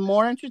matches and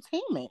more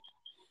entertainment.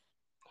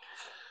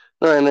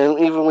 right, and then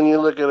even when you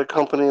look at a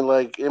company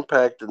like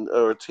Impact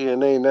or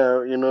TNA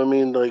now, you know what I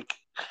mean? Like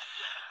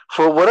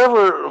for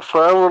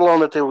however long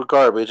that they were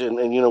garbage, and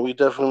we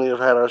definitely have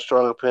had our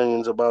strong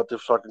opinions about the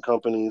fucking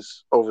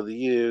companies over the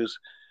years.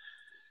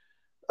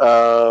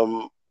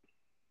 Um,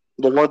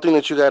 the one thing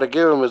that you got to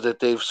give them is that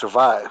they've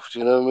survived.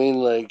 You know what I mean?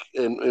 Like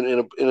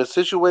in a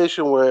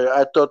situation where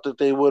I thought that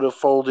they would have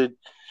folded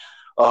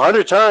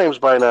 100 times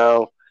by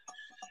now,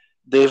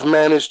 they've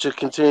managed to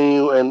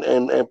continue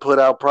and put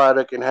out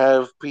product and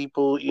have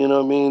people. You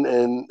know what I mean?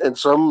 And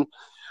some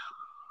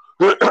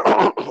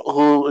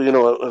who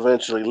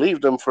eventually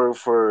leave them for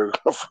for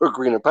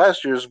greener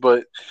pastures,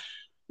 but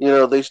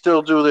they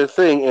still do their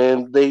thing.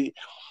 And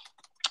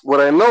what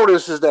I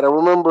noticed is that I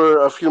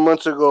remember a few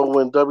months ago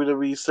when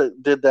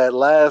WWE did that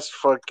last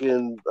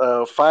fucking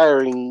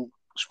firing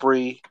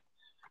spree.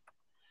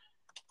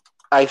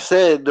 I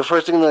said the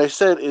first thing that I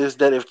said is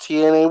that if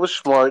TNA was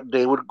smart,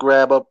 they would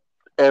grab up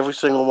every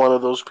single one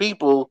of those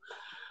people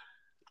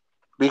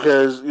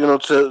because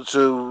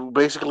to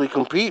basically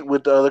compete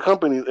with the other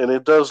companies, and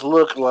it does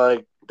look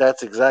like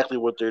that's exactly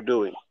what they're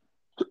doing.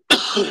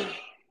 I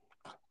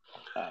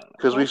don't know.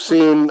 Because we've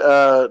seen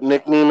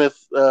Nick Nemeth,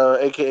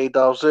 aka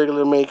Dolph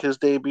Ziggler, make his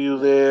debut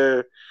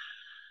there.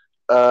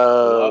 They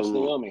lost Um,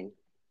 Naomi.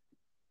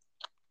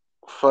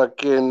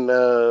 fucking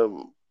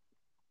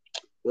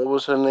what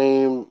was her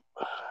name?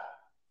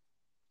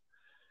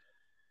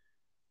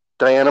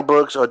 Diana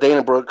Brooks or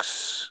Dana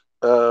Brooks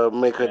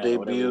make her Yeah, whatever they're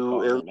debut.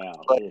 calling her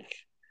now. Like Ugh.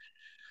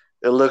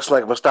 it looks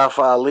like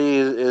Mustafa Ali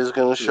is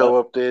going to show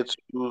Yep. up there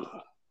too.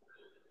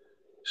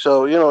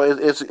 So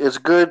it's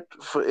good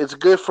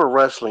for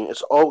wrestling.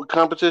 It's all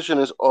competition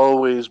is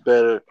always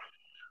better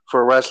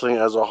for wrestling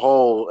as a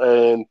whole,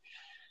 and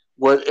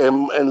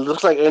it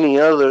looks like any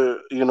other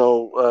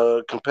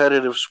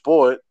competitive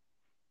sport,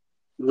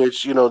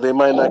 which they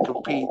might not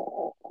compete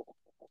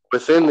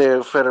within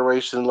their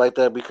federation like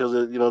that because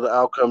the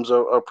outcomes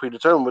are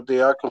predetermined, but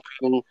they are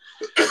competing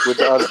with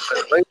the other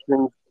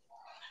federations.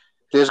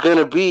 there's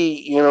gonna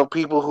be,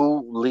 people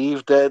who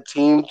leave that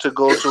team to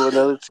go to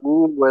another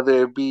team,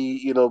 whether it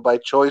be, by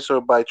choice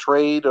or by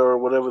trade or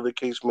whatever the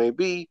case may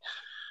be.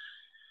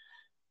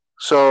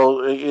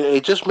 So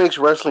it just makes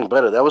wrestling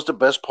better. That was the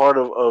best part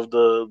of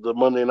the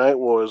Monday Night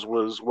Wars,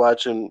 was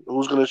watching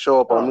who's gonna show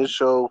up on Oh, this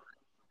show,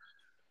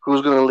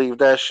 who's gonna leave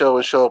that show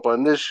and show up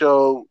on this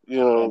show.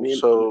 I mean,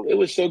 So it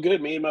was so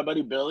good. Me and my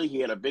buddy Billy, he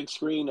had a big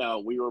screen.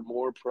 We were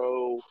more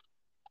pro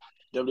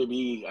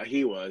WWE.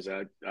 He was.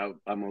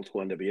 I'm old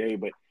school NWA,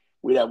 but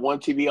we'd have one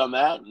TV on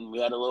that, and we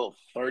had a little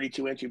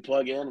 32-inch you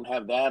plug in and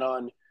have that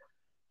on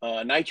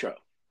Nitro.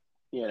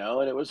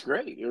 And it was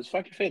great. It was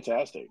fucking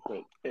fantastic.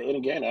 But and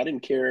again, I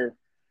didn't care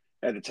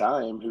at the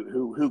time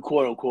who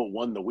quote unquote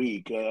won the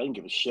week. I didn't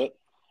give a shit.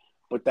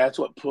 But that's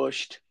what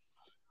pushed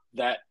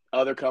that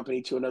other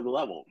company to another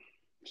level.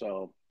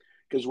 So,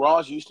 because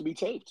Raws used to be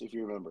taped, if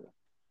you remember,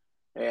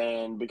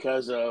 and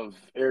because of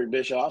Eric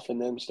Bischoff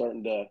and them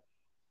starting to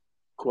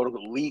quote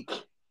unquote leak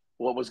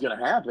what was going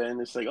to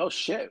happen, it's like, oh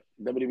shit,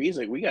 WWE's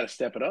like, we got to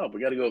step it up. We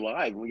got to go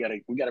live. We got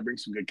to bring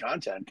some good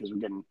content because we're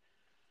getting,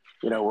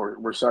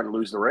 we're starting to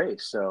lose the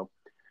race. So,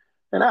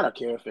 and I don't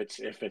care if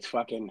it's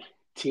fucking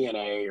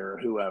TNA or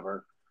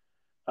whoever.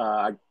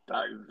 That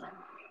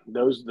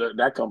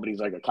company's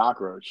like a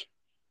cockroach.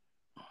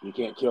 You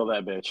can't kill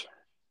that bitch.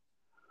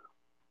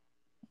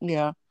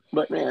 Yeah.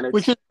 But man, I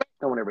want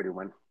everybody to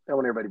win. I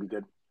want everybody to be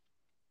good.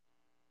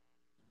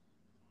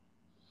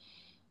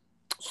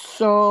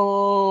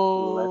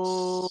 So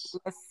let's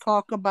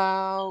talk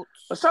about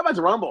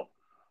the Rumble.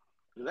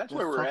 That's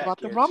where we're talk at, about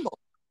kids. the Rumble.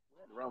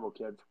 We're at the Rumble,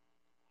 kids.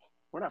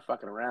 We're not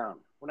fucking around.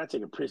 We're not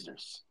taking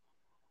prisoners.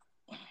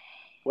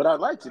 What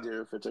I'd like to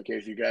do, if it's okay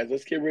with you guys,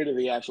 let's get rid of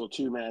the actual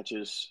 2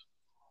 matches,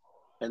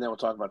 and then we'll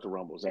talk about the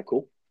Rumble. Is that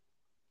cool?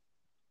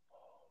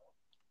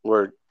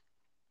 word.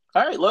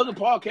 All right, Logan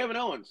Paul, Kevin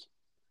Owens.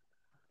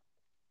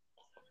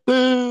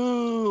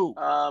 Boo!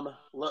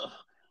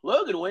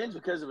 Logan wins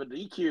because of a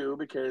DQ,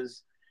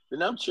 because the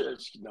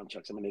nunchucks,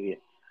 I'm an idiot.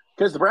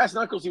 Because the brass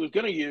knuckles he was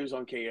going to use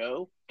on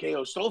KO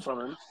stole from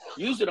him,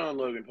 used it on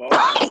Logan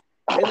Paul,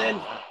 and then,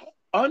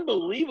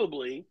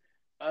 unbelievably,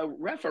 a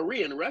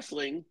referee in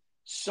wrestling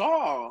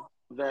saw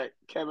that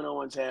Kevin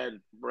Owens had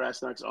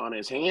brass knucks on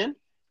his hand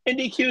and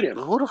DQ'd him.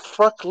 Who the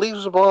fuck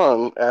leaves them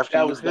on after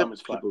That you was hit dumb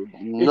as fuck. people?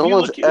 No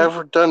one's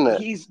ever done that.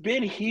 He's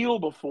been heel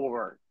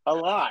before a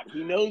lot.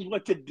 He knows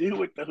what to do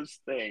with those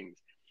things.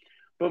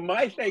 But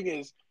my thing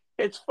is,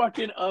 it's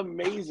fucking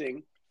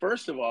amazing,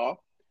 first of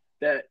all,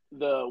 that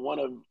one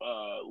of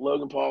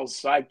Logan Paul's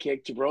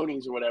sidekick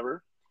jabronis or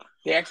whatever,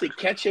 they actually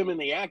catch him in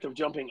the act of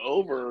jumping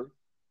over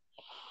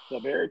the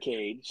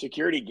barricade.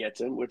 Security gets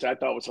him, which I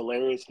thought was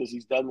hilarious because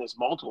he's done this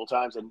multiple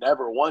times and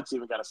never once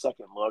even got a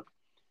second look.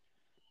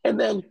 And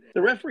then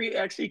the referee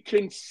actually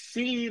can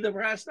see the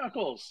brass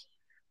knuckles.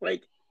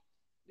 Like,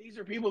 these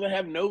are people that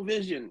have no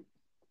vision.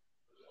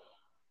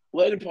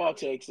 Logan Paul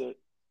takes it.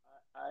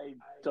 I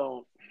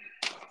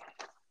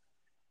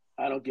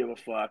don't give a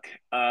fuck.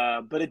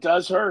 But it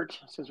does hurt,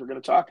 since we're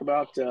going to talk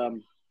about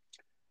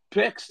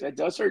picks. It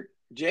does hurt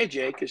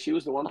JJ because she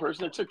was the one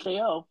person that took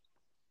KO.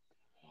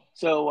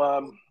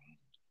 So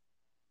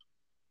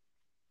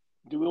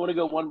do we want to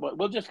go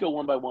we'll just go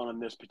one by one on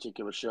this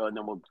particular show, and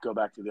then we'll go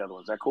back to the other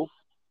ones. Is that cool?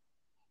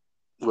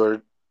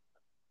 Word.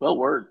 Well,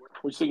 word.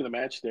 What do you think of the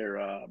match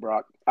there,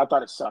 Brock? I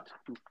thought it sucked.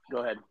 Go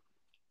ahead.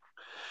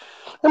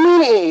 I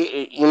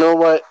mean, you know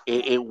what?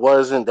 It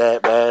wasn't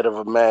that bad of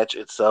a match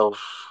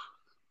itself.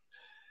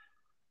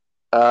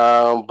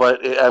 But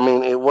I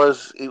mean, it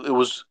was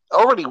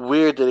already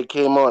weird that it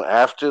came on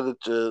after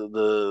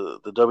the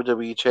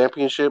WWE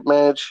Championship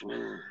match.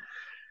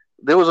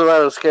 There was a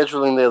lot of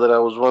scheduling there that I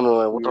was wondering,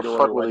 like, what the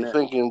fuck were they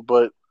thinking?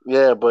 But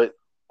yeah,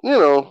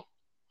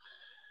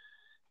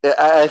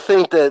 I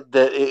think that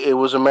it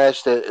was a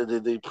match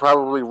that they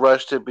probably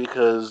rushed it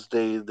because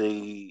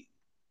they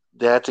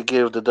had to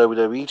give the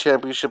WWE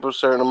Championship a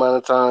certain amount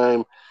of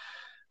time,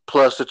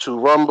 plus the 2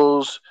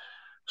 Rumbles.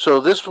 So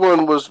this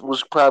one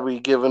was probably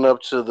given up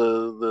to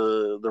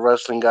the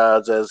wrestling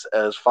gods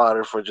as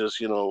fodder for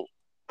just,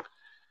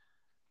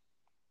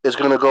 it's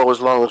gonna go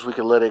as long as we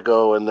can let it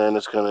go, and then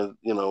it's gonna,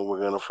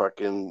 we're gonna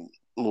fucking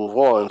move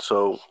on.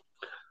 So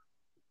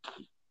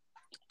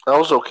I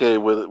was okay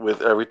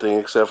with everything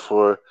except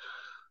for,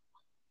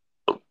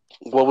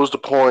 what was the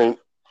point?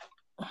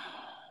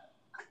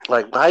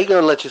 Like, how you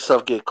gonna let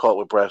yourself get caught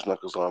with brass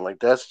knuckles on? Like,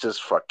 that's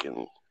just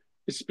fucking.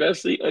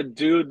 Especially a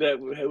dude that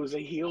was a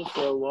heel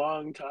for a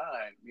long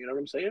time. You know what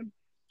I'm saying?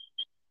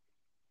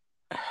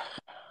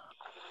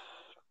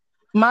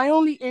 My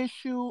only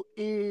issue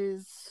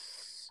is,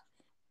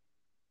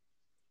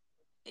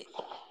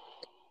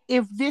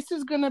 if this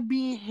is going to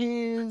be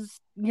his,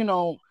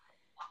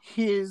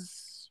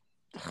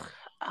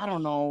 I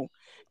don't know.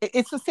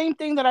 It's the same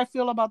thing that I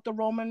feel about the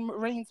Roman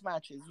Reigns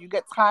matches. You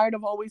get tired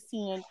of always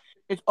seeing,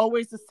 it's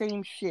always the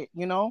same shit,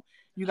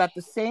 You got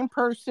the same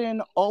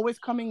person always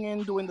coming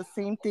in doing the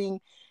same thing.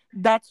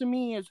 That to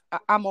me is,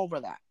 I'm over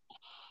that.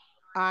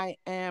 I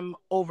am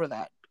over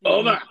that.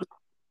 Over.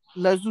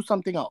 Let's do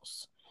something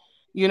else.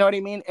 You know what I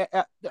mean?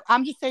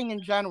 I'm just saying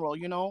in general,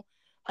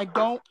 I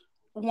don't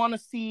want to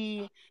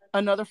see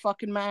another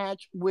fucking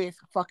match with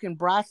fucking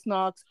brass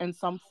knucks and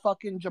some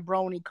fucking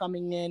jabroni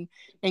coming in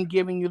and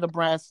giving you the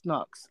brass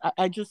knucks.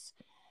 I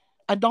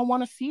don't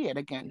want to see it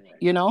again,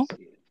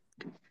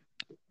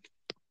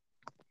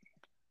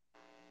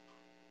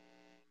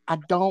 I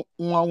don't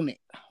want it.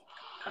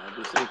 I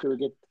just think we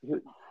get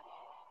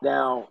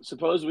now.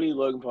 Supposedly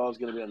Logan Paul is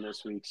going to be on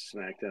this week's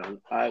SmackDown.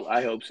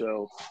 I hope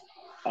so.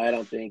 I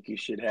don't think you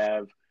should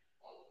have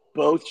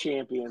both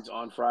champions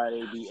on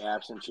Friday be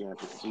absent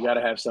champions. You got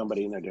to have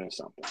somebody in there doing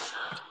something.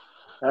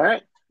 All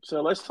right.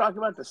 So let's talk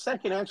about the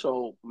second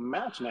actual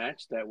match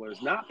that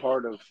was not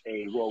part of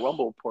a Royal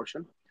Rumble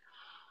portion.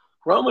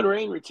 Roman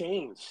Reigns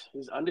retains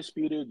his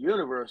undisputed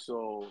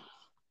Universal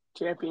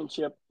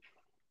Championship.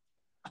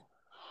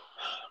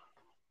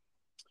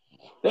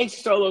 Thanks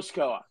to Solo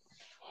Sikoa.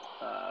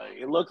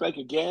 It looked like,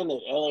 again,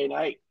 that LA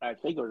Knight, I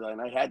think it was LA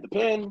Knight, had the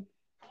pin.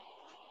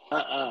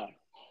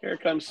 Here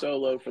comes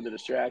Solo for the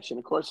distraction.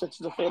 Of course, it's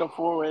the fatal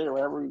four-way or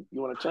whatever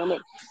you want to term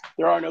it.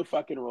 There are no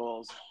fucking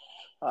rules.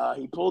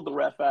 He pulled the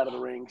ref out of the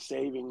ring,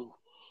 saving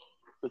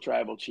the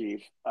tribal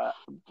chief.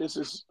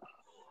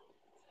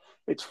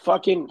 It's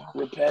fucking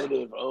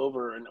repetitive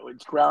over, and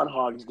it's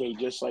Groundhog's Day,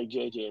 just like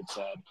JJ had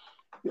said.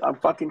 I'm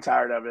fucking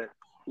tired of it.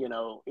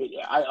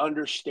 I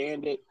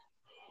understand it,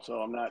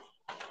 so I'm not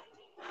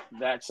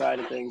that side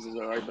of things is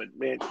all right. But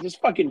man, just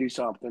fucking do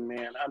something,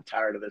 man. I'm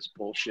tired of this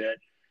bullshit.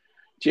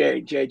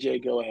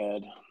 JJ, go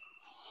ahead.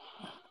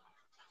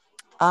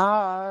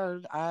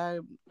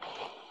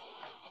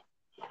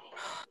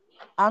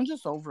 I'm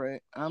just over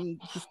it. I'm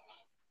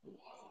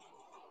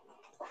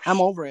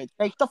over it.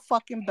 Take the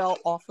fucking belt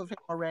off of him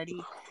already.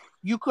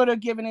 You could have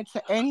given it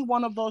to any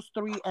one of those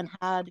three and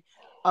had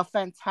a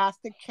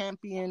fantastic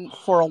champion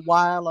for a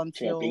while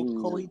until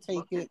Cody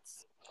takes it.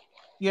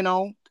 I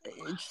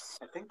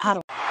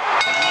don't.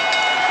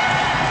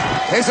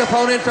 His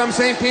opponent from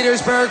St.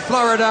 Petersburg,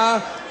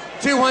 Florida,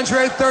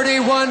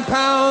 231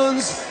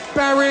 pounds,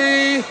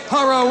 Barry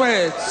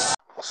Horowitz.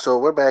 So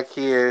we're back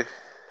here,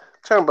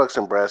 Turnbucks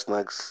and Brass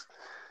Knucks.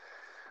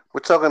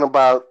 We're talking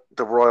about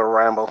the Royal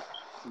Rumble.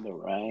 The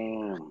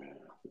Rumble.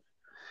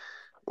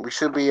 We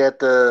should be at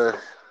the.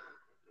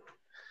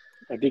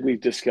 I think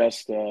we've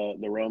discussed the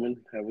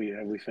Roman. Have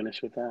we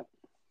finished with that?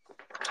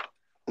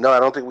 No,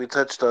 I don't think we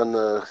touched on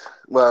the.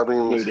 Well, I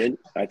mean, no, we didn't.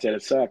 I said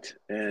it sucked,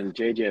 and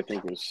JJ I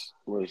think was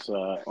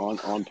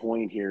on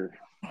point here,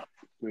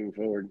 moving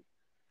forward.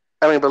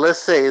 I mean, but let's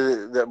say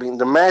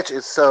the match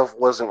itself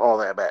wasn't all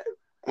that bad.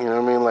 You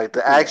know what I mean? Like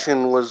the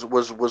action was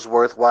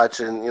worth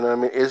watching. You know what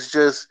I mean? It's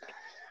just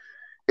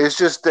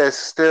that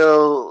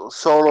still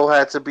Solo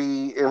had to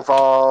be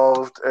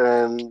involved,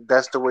 and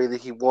that's the way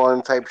that he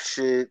won, type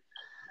shit.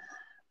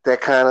 That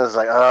kind of is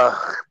like,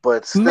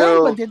 but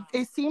still. Man, but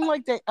it seemed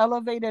like they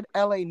elevated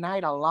LA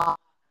Knight a lot.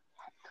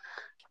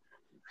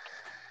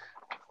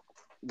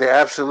 They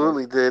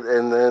absolutely did,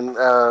 and then.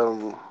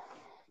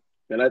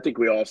 And I think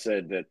we all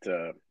said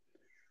that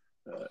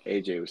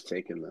AJ was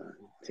taking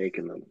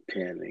the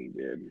pin. He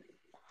did.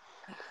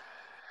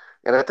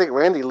 And I think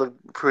Randy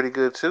looked pretty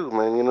good too,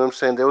 man. You know what I'm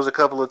saying? There was a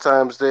couple of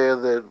times there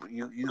that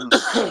you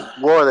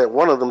swore that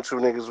one of them two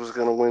niggas was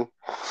gonna win.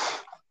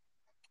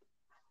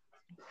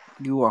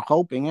 You were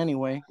hoping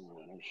anyway.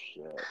 Oh,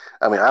 shit.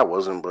 I mean, I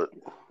wasn't, but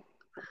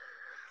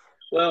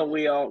well,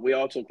 we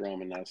all took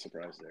Roman. Not a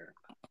surprise there.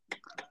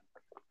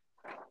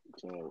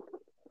 So,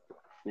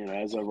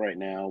 as of right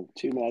now,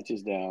 2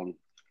 matches down.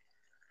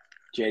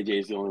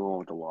 JJ's the only one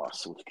with the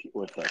loss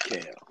with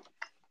KO.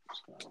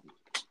 So,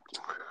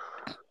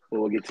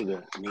 we'll get to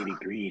the nitty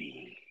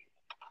gritty.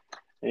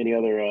 Any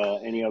other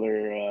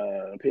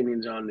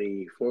opinions on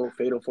the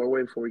fatal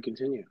four-way before we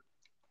continue?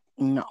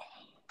 No.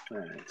 All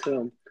right.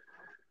 So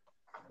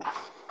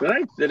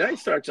the night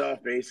starts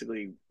off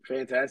basically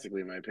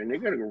fantastically, in my opinion. They're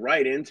going to go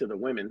right into the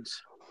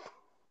women's.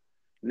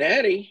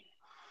 Natty,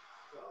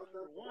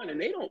 one, and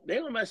they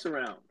don't mess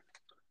around.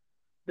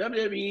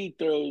 WWE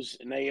throws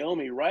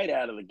Naomi right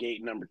out of the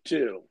gate, number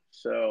 2.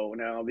 So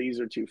now these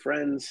are two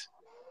friends.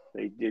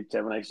 They did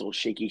have a nice little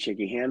shaky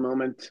hand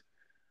moment.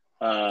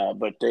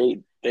 But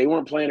they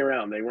weren't playing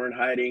around. They weren't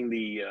hiding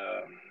the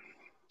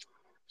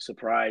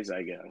surprise,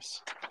 I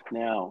guess.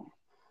 Now,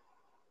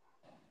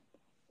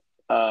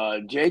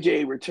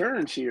 JJ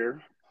returns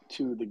here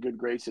to the good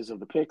graces of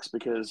the picks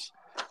because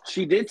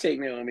she did take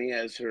Naomi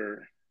as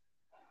her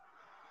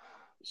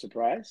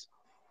surprise,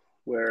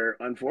 where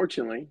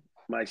unfortunately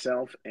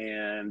myself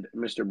and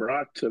Mr.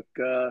 Brock took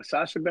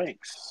Sasha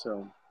Banks.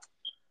 So,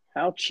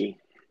 ouchie.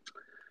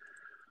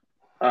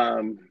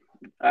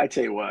 I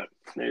tell you what,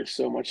 there's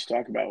so much to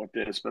talk about with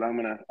this, but I'm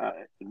going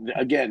to,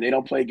 again, they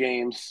don't play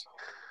games.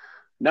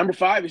 Number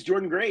 5 is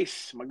Jordan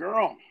Grace, my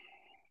girl.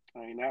 I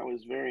mean, that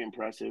was very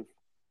impressive.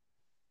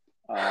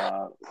 And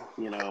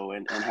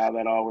how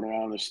that all went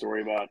around, the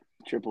story about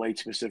Triple H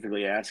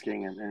specifically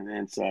asking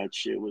and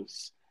such. It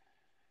was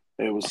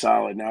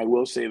solid. Now, I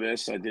will say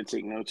this. I did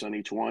take notes on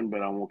each one,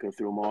 but I won't go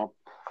through them all.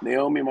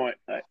 Naomi,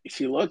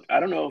 she looked, I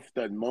don't know if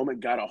the moment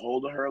got a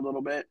hold of her a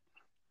little bit,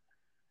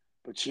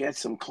 but she had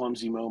some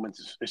clumsy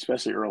moments,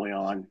 especially early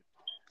on.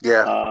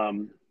 Yeah.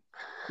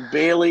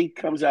 Bailey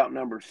comes out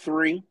number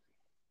 3.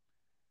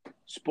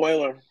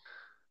 Spoiler,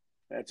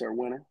 that's our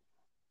winner.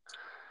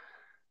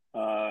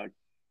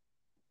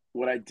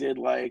 What I did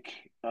like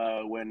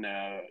when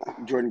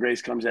Jordan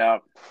Grace comes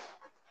out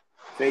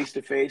face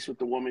to face with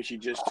the woman she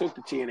just took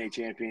the TNA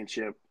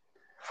championship,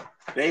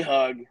 they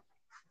hug, and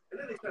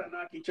then they start to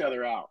knock each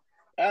other out.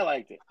 I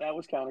liked it. That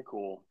was kind of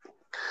cool.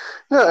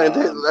 No, and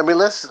then, I mean,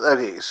 let's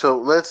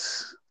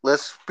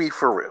be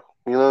for real.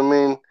 You know what I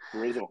mean?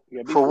 Rizzo,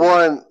 For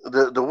one,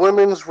 the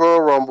women's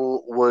Royal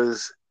Rumble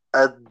was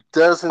a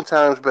dozen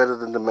times better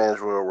than the men's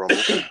Royal Rumble.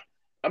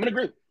 I'm gonna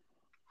agree.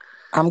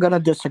 I'm gonna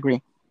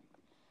disagree.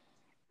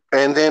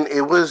 And then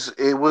it was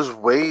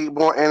way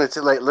more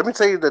entertaining. Like, let me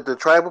tell you that the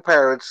Tribal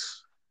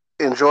Parrots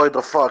enjoyed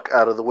the fuck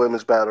out of the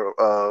women's battle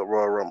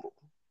Royal Rumble.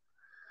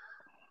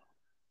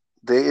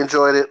 They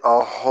enjoyed it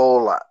a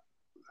whole lot.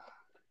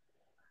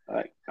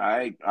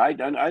 I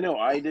know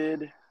I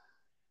did.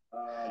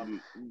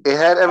 It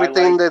had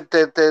everything that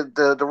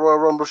the Royal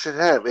Rumble should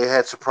have. It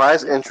had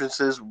surprise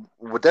entrances,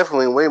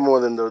 definitely way more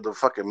than the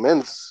fucking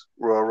men's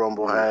Royal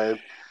Rumble had.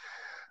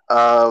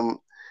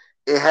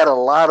 It had a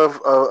lot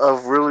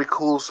of really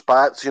cool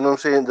spots. You know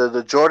what I'm saying?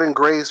 The Jordan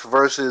Grace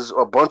versus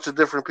a bunch of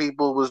different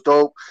people was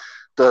dope.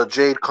 The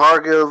Jade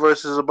Cargill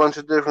versus a bunch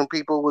of different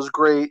people was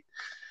great.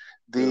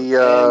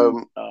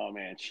 Oh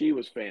man, she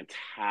was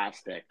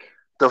fantastic.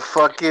 The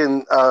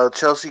fucking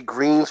Chelsea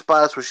Green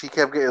spots where she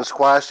kept getting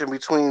squashed in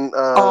between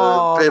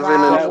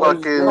Piven and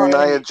fucking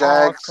Nia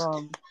Jax.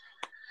 Awesome.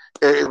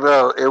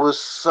 It was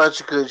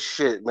such good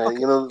shit, man. Okay.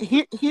 You know,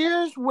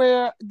 here's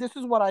where this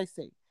is what I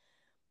say.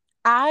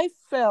 I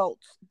felt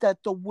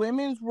that the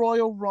women's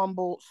Royal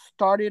Rumble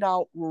started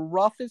out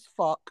rough as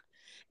fuck.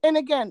 And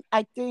again,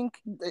 I think,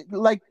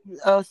 like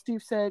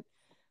Steve said,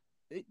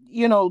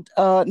 you know,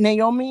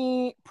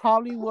 Naomi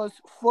probably was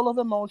full of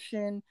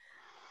emotion.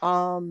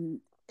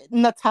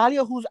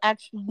 Natalia, who's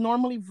actually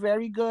normally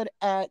very good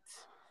at,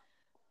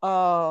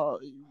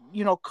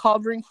 you know,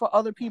 covering for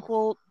other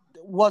people,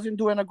 wasn't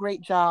doing a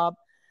great job.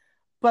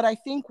 But I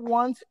think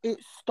once it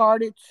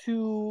started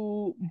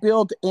to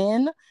build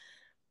in,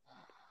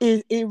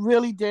 it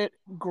really did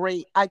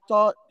great. I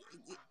thought,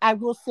 I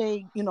will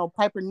say, you know,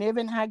 Piper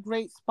Niven had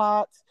great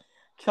spots.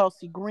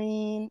 Chelsea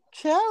Green.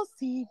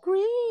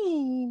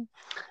 And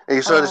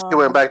you saw that she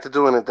went back to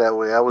doing it that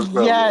way. I was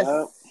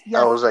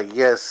I was like,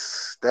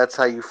 yes, that's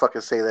how you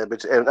fucking say that,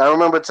 bitch. And I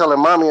remember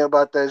telling mommy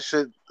about that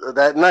shit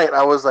that night.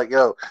 I was like,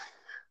 yo,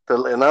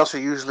 the announcer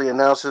usually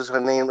announces her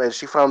name, and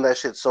she found that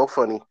shit so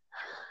funny.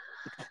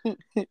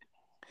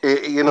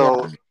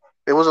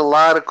 It was a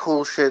lot of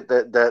cool shit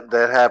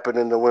that happened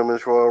in the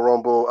women's Royal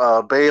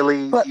Rumble.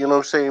 Bailey, you know what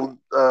I'm saying?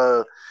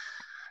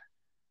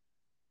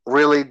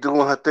 Really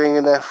doing her thing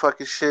in that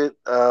fucking shit.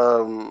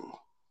 No,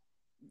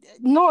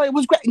 it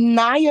was great.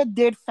 Nia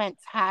did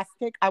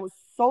fantastic. I was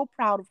so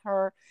proud of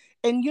her.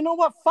 And you know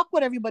what? Fuck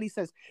what everybody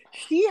says.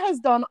 She has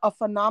done a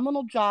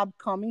phenomenal job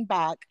coming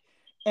back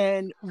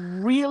and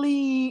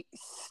really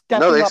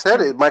stepping up. No, they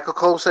said it. Michael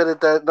Cole said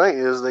it that night.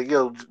 It was like,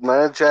 yo,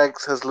 Nia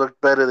Jax has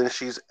looked better than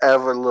she's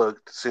ever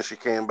looked since she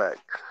came back.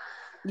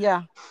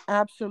 Yeah,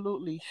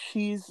 absolutely.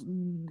 She's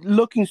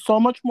looking so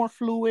much more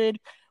fluid,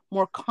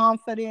 more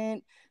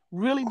confident,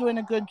 really doing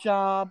a good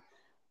job.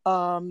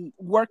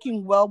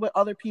 Working well with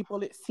other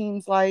people, it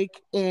seems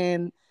like.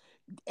 And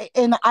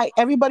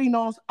everybody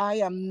knows I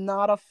am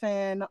not a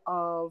fan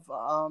of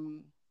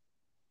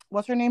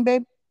what's her name,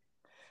 babe?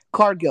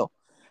 Cargill.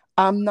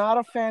 I'm not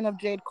a fan of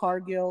Jade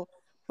Cargill,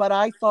 but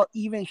I thought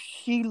even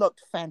she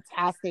looked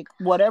fantastic.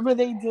 Whatever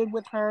they did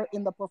with her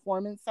in the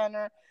performance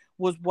center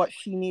was what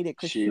she needed,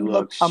 because she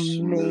looked amazing.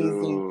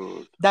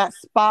 Smooth. That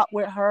spot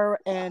with her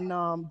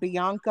and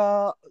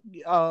Bianca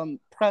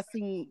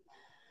pressing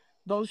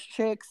those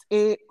chicks,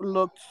 it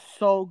looked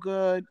so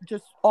good.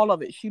 Just all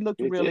of it. She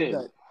looked really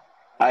good.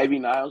 Ivy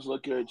Niles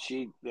looked good.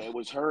 It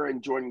was her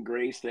and Jordan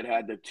Grace that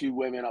had the two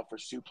women up for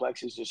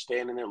suplexes, just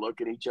standing there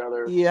looking at each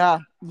other. Yeah.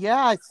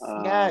 Yes.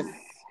 Yes.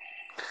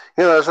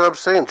 You know, that's what I'm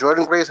saying.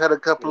 Jordan Grace had a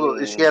couple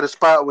of. She had a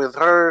spot with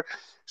her.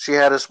 She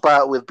had a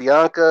spot with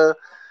Bianca.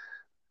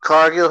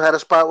 Cargill had a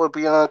spot with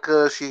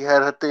Bianca. She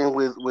had her thing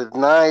with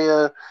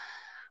Nia.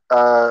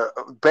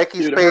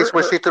 Becky's face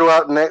when she threw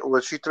out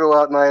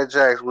Nia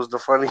Jax was the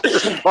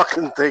funniest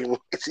fucking thing.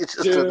 She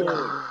just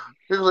was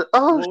like,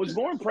 oh. What was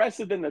more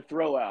impressive than the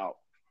throw out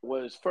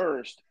was,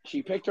 first,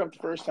 she picked her up the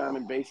first time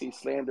and basically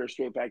slammed her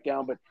straight back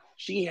down, but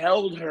she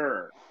held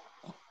her.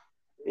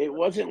 It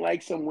wasn't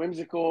like some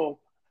whimsical,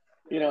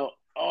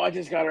 I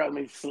just got her out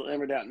and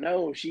slam her down.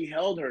 No, she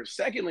held her.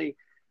 Secondly,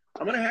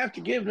 I'm going to have to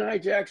give Nia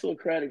Jax a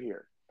little credit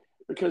here,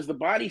 because the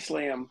body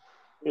slam,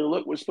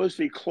 was supposed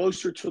to be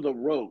closer to the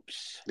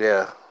ropes.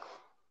 Yeah.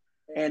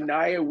 And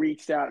Nia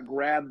reached out,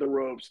 grabbed the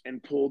ropes,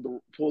 and pulled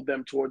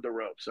them toward the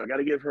ropes. So I got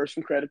to give her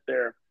some credit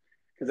there,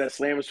 because that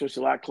slam was supposed to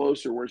be a lot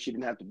closer where she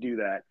didn't have to do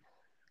that.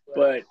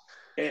 But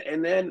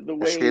and then the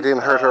way she didn't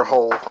hurt her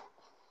hole.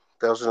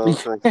 That was another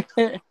thing.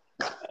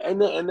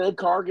 And then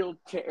Cargill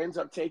ends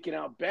up taking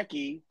out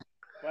Becky,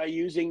 by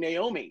using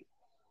Naomi.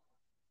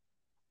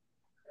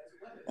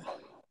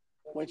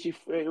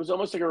 It was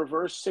almost like a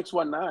reverse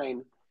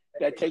 619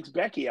 that takes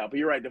Becky out. But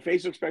you're right, the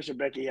facial expression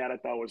Becky had, I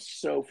thought was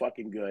so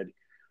fucking good.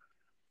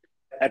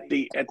 At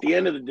the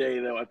end of the day,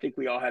 though, I think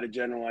we all had a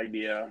general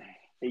idea,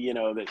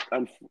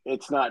 that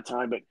it's not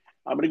time. But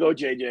I'm going to go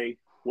JJ.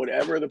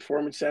 Whatever the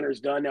Performance Center has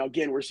done. Now,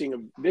 again, we're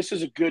seeing this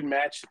is a good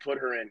match to put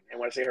her in.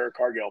 And when I say her,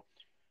 Cargill,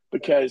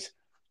 because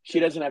she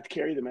doesn't have to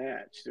carry the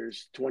match.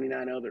 There's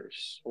 29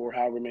 others or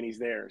however many's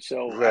there.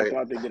 So I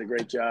thought they did a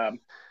great job.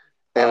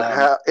 And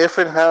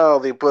how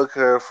they book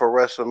her for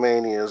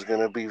WrestleMania is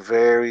going to be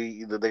they're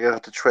going to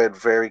have to tread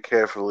very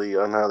carefully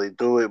on how they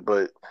do it,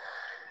 but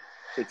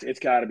it's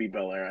got to be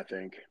Belair, I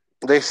think.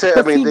 They said,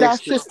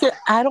 that's just it.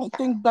 I don't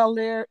think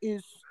Belair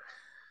is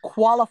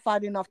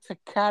qualified enough to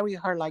carry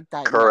her like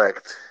that.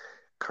 Correct.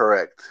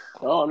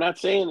 Oh, I'm not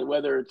saying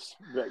whether it's,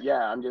 but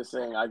yeah, I'm just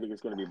saying I think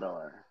it's going to be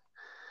Belair.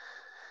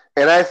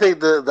 And I think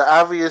the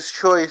obvious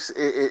choice,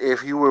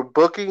 if you were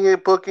booking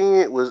it,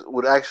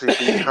 would actually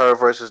be her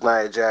versus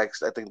Nia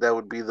Jax. I think that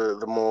would be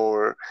the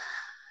more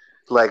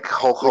like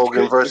Hulk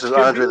Hogan versus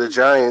Andre the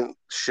Giant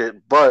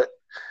shit. But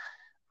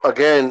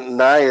again,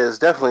 Nia is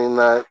definitely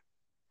not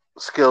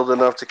skilled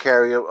enough to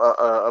carry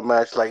a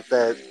match like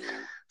that.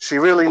 She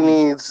really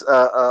needs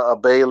a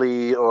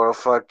Bailey or a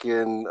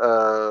fucking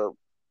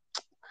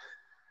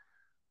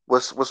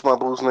what's my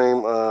boo's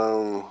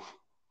name?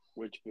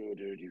 Which boo,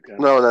 dude?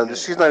 No,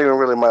 she's not even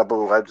really my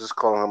boo. I'm just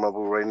calling her my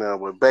boo right now.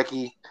 But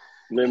Becky,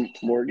 Liv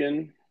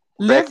Morgan.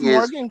 Liv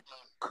Morgan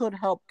could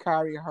help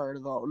carry her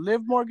though.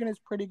 Liv Morgan is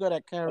pretty good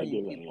at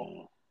carrying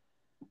people.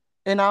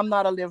 And I'm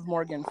not a Liv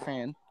Morgan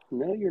fan.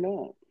 No, you're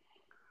not.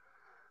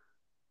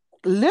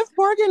 Liv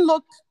Morgan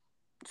looked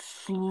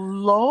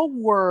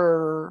slower.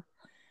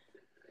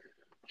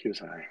 She was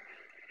high.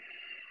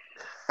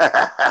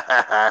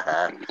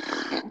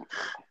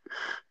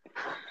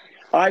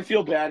 I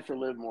feel bad for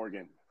Liv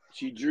Morgan.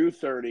 She drew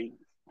 30.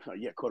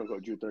 Quote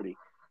unquote drew 30.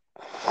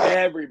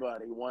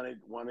 Everybody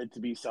wanted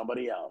to be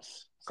somebody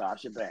else.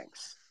 Sasha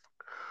Banks.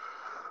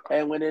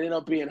 And when it ended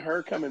up being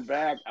her coming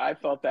back, I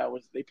felt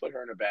they put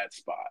her in a bad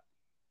spot.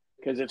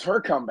 Because it's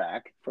her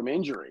comeback from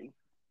injury.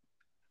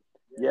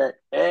 Yet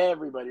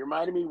everybody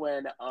reminded me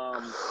when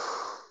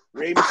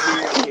Rey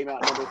Mysterio came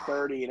out number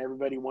 30 and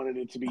everybody wanted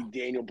it to be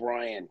Daniel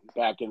Bryan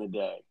back in the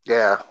day.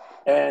 Yeah.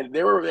 And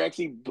they were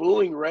actually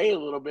booing Rey a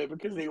little bit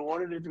because they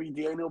wanted it to be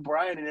Daniel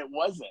Bryan and it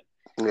wasn't.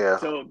 Yeah.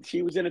 So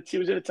she was in a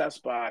tough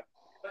spot.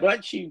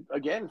 But she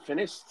again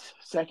finished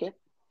second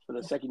for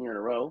the second year in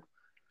a row.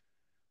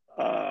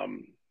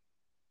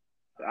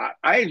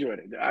 I enjoyed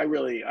it.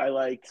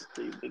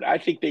 I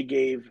think they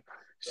gave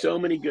so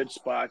many good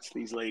spots,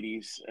 these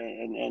ladies,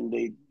 and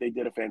they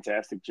did a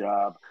fantastic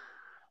job.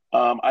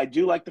 I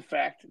do like the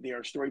fact they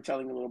are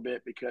storytelling a little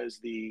bit because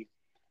the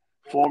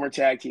former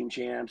tag team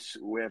champs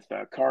with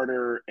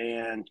Carter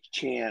and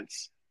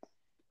Chance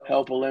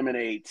help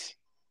eliminate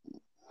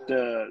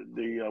the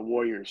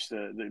Warriors,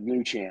 the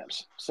new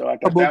champs. So I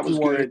thought that was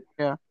good.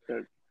 Yeah.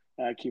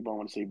 I keep on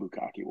wanting to say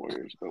Bukkake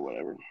Warriors, but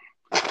whatever.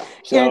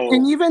 So,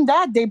 and even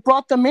that, they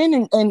brought them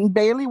in, and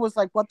Bailey was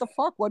like, "What the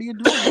fuck? What are you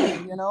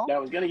doing?" You know. I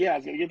was gonna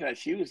get that.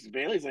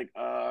 Bailey's like,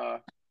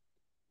 "What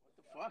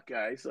the fuck,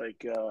 guys?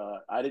 Like,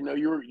 I didn't know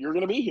you were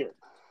gonna be here."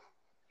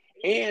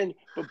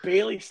 But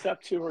Bailey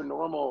stuck to her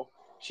normal.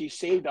 She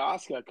saved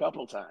Asuka a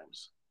couple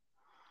times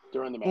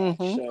during the match.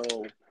 Mm-hmm.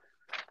 So,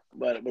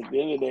 but at the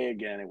end of the day,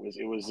 again, it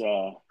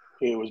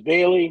was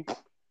Bailey,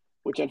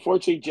 which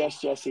unfortunately,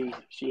 Jesse,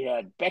 she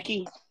had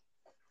Becky.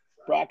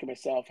 Brock and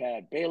myself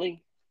had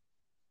Bailey.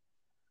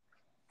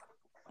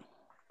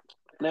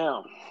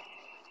 Now,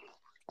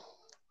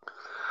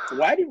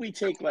 why did we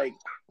take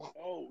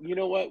you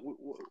know what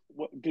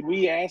did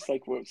we ask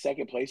what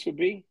second place would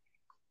be?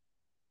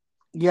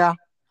 Yeah.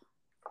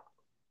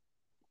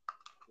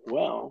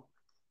 Well,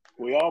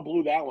 we all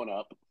blew that one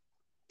up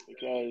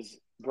because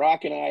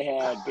Brock and I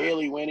had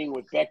Bailey winning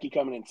with Becky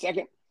coming in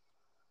second.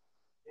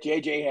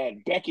 JJ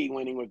had Becky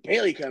winning with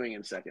Bailey coming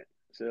in second.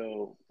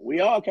 So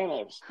we all kind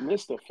of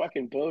missed the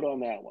fucking boat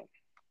on that one.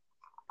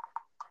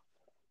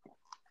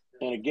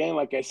 And again,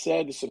 like I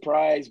said, the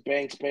surprise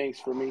Banks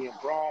for me and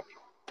Brock.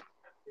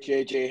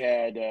 JJ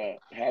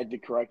had the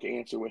correct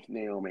answer with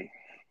Naomi,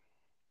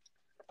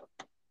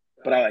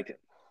 but I liked it.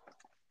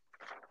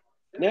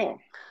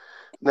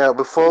 Now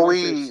before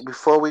we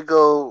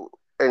go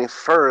any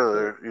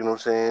further, you know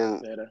what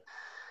I'm saying?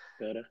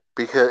 Better.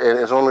 Because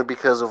it's only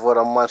because of what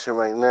I'm watching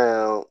right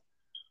now.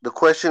 The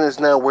question is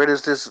now, where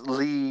does this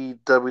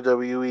lead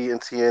WWE and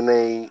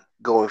TNA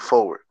going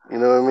forward? You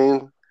know what I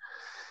mean?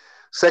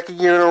 Second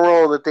year in a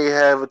row that they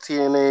have the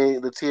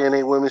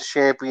TNA Women's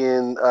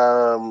Champion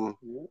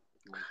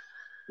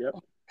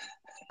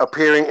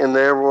appearing in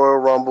their Royal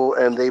Rumble,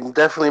 and they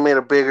definitely made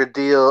a bigger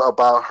deal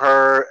about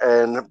her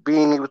and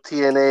being with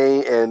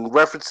TNA and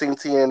referencing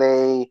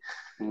TNA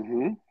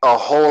a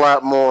whole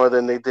lot more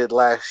than they did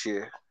last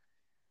year.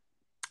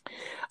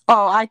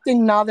 Oh, I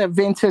think now that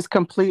Vince is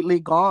completely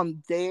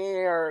gone,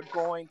 they're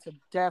going to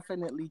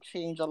definitely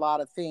change a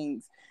lot of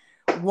things.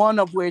 One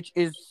of which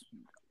is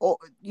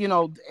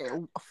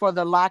for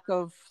the lack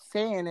of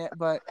saying it,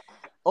 but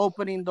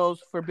opening those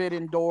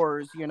forbidden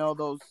doors,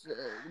 those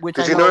which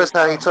Did I you know. notice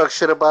how he talked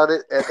shit about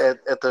it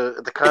at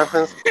the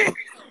conference?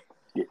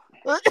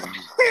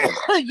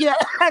 Yeah,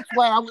 that's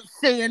why I was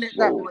saying it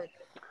that Whoa. way.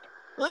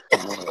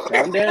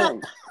 Calm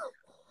down.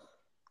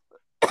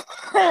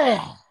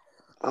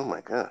 Oh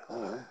my god!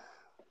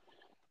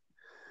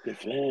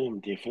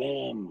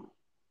 Deflam.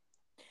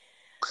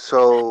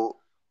 So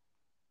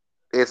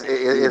it's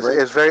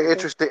very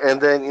interesting.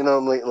 And then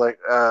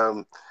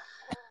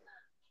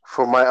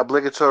for my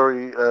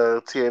obligatory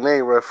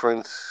TNA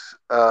reference,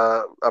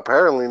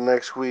 apparently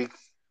next week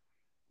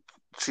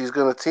she's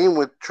gonna team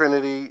with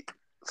Trinity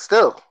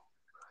still.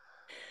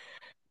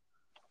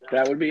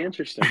 That would be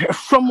interesting.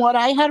 From what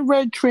I had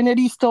read,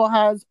 Trinity still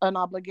has an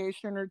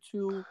obligation or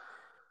two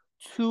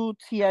to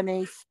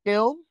TNA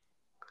still.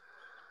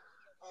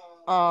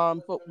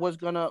 But was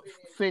gonna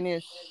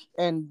finish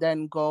and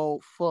then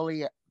go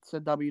fully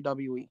to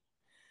WWE.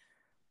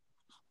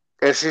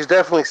 And she's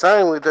definitely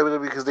signed with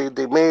WWE because they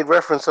made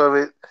reference of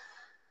it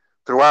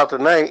throughout the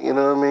night. You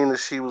know what I mean? That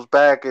she was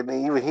back, and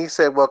even he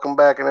said welcome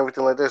back and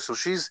everything like that. So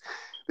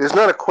there's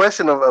not a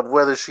question of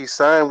whether she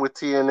signed with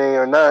TNA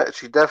or not.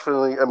 She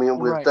definitely, I mean,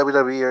 with Right.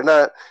 WWE or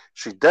not,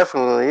 she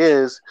definitely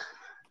is.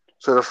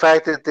 So the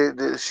fact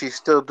that she's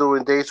still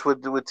doing dates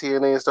with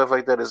TNA and stuff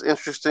like that is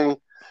interesting.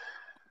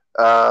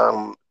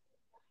 Um,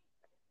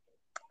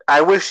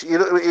 I wish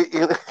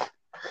the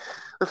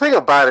thing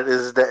about it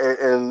is that,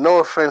 and no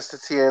offense to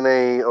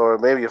TNA or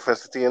maybe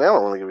offense to TNA, I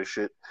don't really give a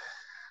shit.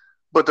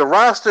 But the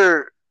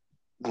roster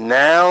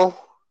now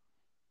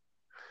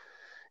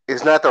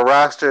is not the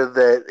roster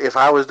that if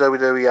I was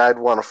WWE I'd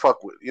want to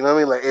fuck with. You know what I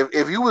mean? Like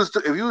if you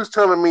was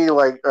telling me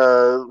like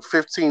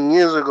 15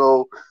 years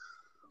ago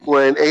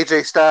when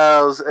AJ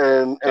Styles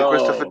and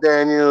Christopher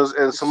Daniels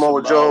and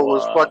Samoa Joe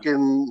was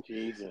fucking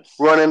Jesus.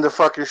 running the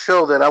fucking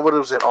show, then I would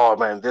have said, "Oh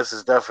man, this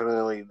is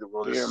definitely this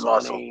Your is money.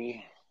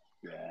 awesome."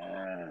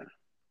 Yeah.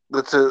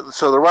 But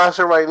so the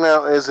roster right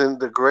now isn't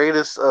the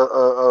greatest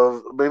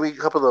of maybe a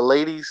couple of the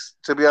ladies.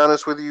 To be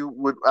honest with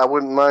you, I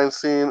wouldn't mind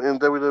seeing in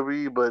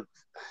WWE, but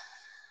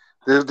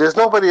there's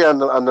nobody on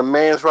the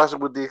men's roster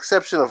with the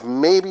exception of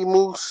maybe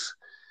Moose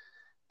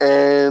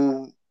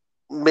and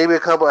maybe a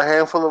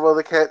handful of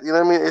other cats. You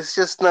know what I mean? It's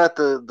just not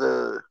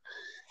the.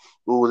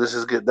 Ooh, this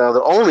is good. Now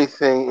the only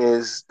thing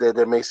is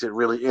that makes it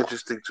really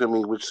interesting to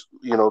me, which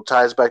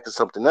ties back to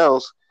something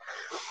else,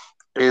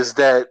 is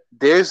that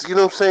there's what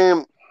I'm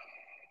saying.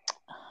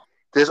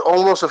 There's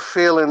almost a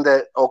feeling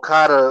that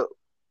Okada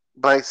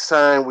might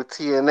sign with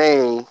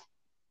TNA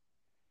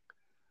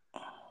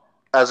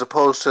as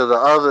opposed to the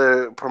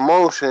other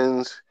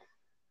promotions.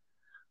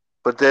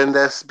 But then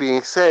that's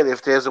being said,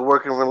 if there's a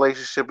working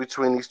relationship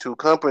between these two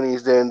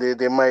companies, then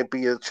there might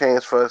be a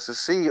chance for us to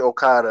see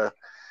Okada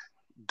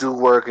do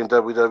work in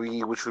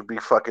WWE, which would be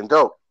fucking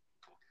dope.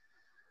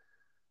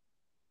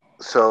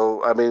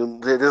 So I mean,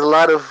 there's a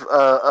lot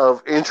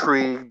of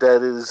intrigue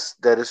that is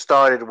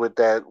started with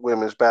that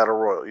women's battle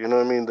royal. You know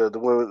what I mean? The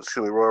women's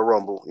Royal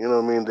Rumble. You know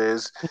what I mean?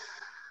 There's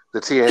the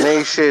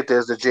TNA shit.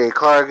 There's the Jay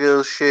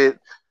Cargill shit.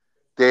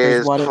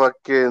 There's what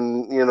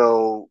fucking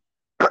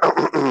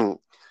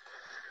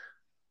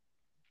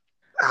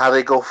how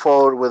they go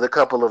forward with a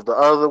couple of the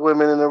other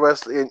women in the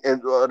wrestling.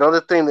 And another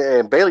thing that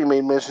and Bailey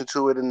made mention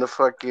to it in the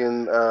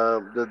fucking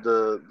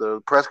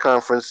the press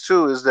conference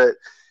too is that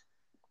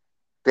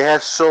they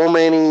have so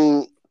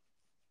many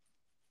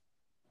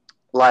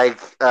like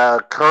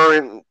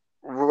current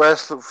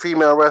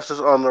female wrestlers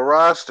on the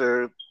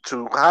roster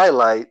to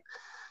highlight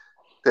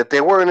that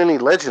there weren't any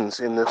legends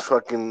in this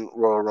fucking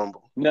Royal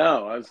Rumble.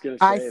 No, I was gonna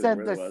say I there said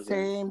really the wasn't.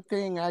 same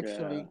thing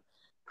actually. Yeah.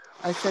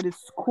 I said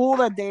it's cool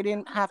that they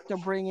didn't have to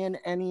bring in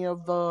any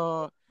of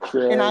the,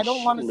 Trish, and I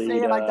don't want to say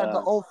it like that, the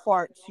Lita. old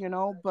farts,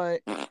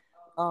 but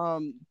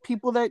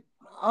people that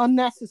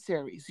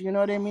unnecessaries, you know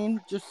what I mean?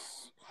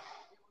 Just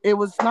it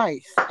was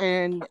nice.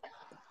 And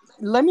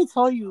let me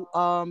tell you,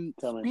 Tell me.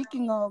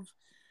 speaking of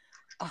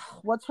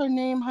what's her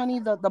name, honey?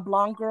 The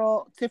blonde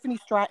girl, Tiffany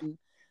Stratton.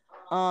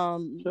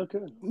 So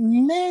good.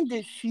 Man,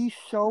 did she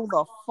show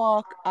the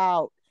fuck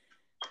out.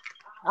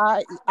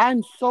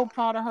 I'm so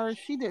proud of her.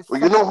 She did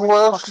Well, you such a know who great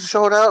else fucking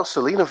showed out?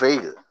 Selena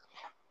Vega.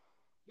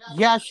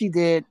 Yeah, she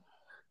did.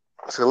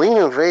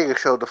 Selena Vega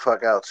showed the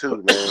fuck out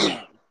too,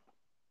 man.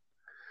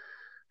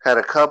 Had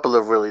a couple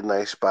of really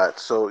nice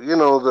spots. So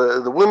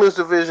the women's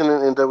division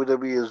in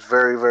WWE is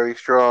very very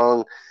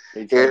strong.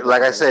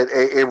 Like I said,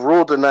 it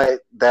ruled the night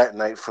that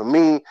night for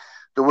me.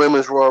 The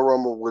women's Royal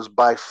Rumble was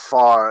by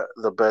far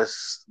the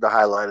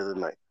highlight of the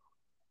night.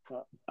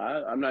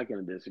 I'm not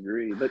going to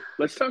disagree, but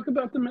let's talk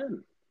about the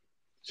men,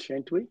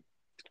 shan't we?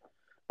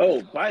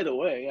 Oh, by the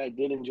way, I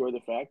did enjoy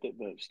the fact that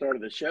the start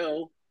of the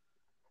show,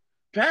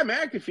 Pat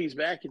McAfee's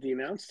back at the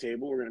announce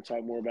table. We're going to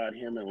talk more about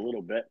him in a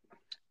little bit.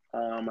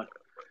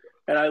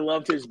 And I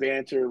loved his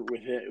banter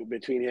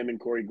between him and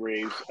Corey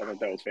Graves. I thought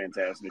that was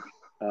fantastic.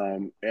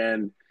 And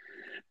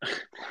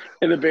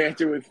the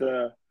banter with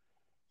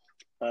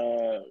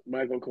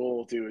Michael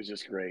Cole too is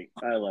just great.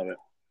 I love it.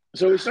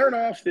 So we start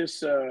off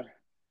this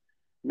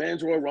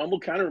Men's Royal Rumble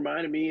kind of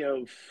reminded me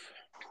of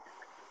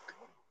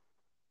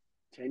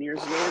 10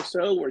 years ago or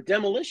so, where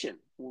Demolition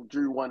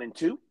drew 1 and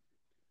 2.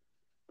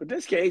 But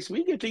this case,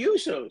 we get the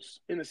Usos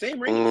in the same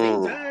ring at the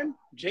same time,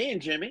 Jay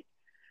and Jimmy.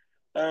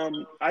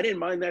 I didn't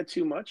mind that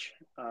too much.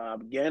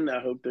 Again, I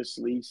hope this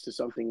leads to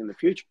something in the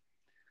future.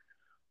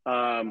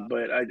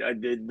 But I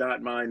did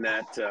not mind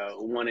that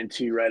 1 and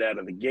 2 right out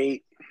of the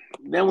gate.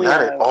 Then we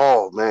Not have, at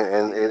all,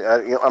 man.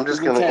 And I'm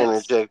just going to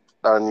intense. interject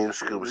on you,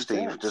 Scuba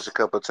Steve, just a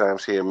couple of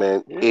times here,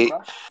 man. Yeah,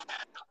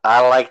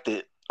 I liked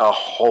it a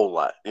whole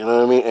lot. You know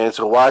what I mean? And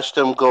to watch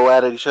them go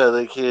at each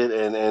other, kid,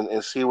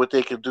 and see what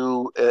they could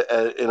do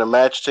in a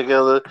match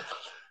together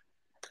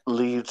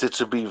leads it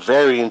to be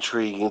very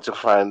intriguing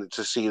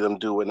to see them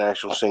do an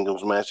actual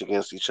singles match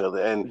against each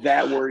other. And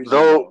that worries me.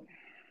 though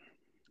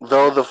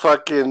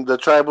the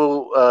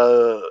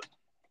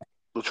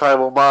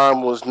tribal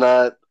mom was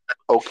not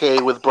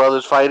okay with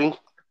brothers fighting.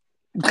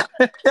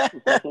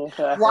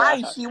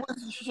 Why? She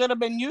should have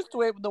been used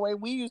to it the way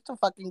we used to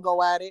fucking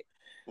go at it.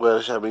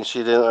 Well, I mean,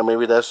 she didn't.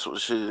 Maybe that's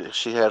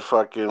she had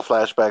fucking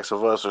flashbacks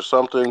of us or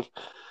something.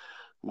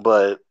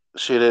 But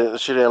she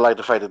didn't like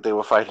the fact that they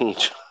were fighting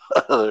each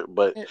other.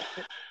 But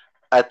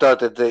I thought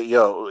that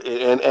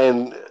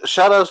and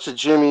shout outs to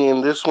Jimmy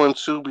in this one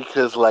too,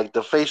 because like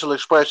the facial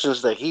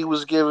expressions that he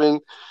was giving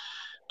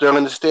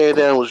during the stare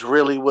down was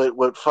really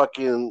what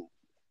fucking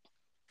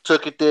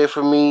took it there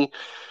for me.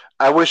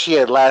 I wish he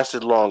had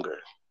lasted longer.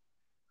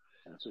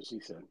 That's what she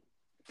said.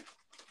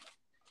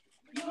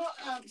 You know,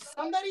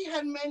 somebody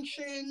had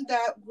mentioned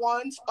that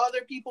once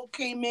other people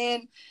came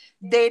in,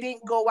 they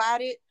didn't go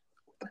at it,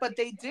 but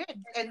they did.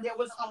 And there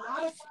was a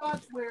lot of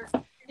spots where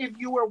if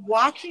you were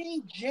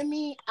watching,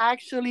 Jimmy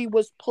actually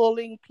was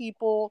pulling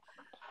people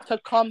to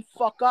come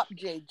fuck up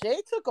Jay.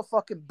 Jay took a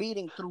fucking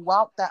beating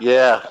throughout that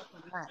Yeah.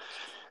 match.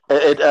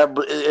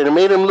 It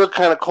made him look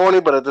kind of corny,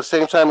 but at the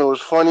same time it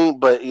was funny.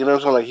 But you know what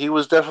I'm saying? Like he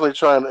was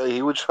definitely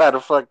he would try to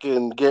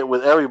fucking get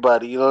with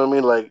everybody. You know what I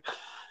mean? Like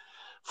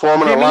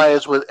form an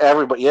alliance with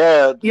everybody.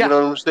 Yeah, you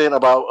know what I'm saying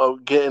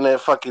about getting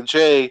that fucking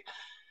Jay,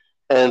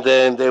 and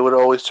then they would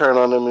always turn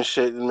on him and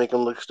shit and make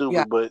him look stupid.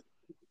 Yeah. But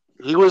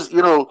he was,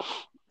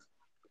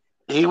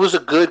 he was a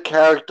good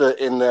character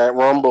in that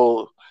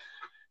Rumble,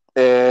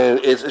 and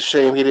it's a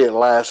shame he didn't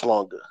last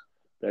longer.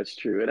 That's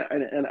true,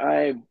 and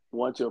I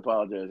want to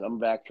apologize. I'm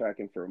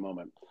backtracking for a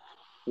moment.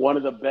 One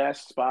of the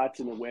best spots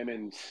in the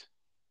women's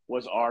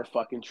was Our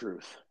Fucking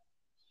Truth.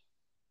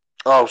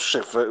 Oh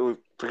shit! We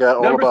forgot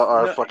all about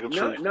Our Fucking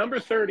Truth. Number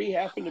 30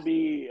 happened to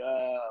be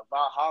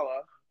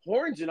Valhalla.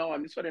 Horns and all.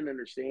 I'm just trying to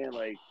understand.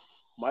 Like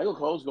Michael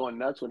Cole's going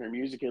nuts when her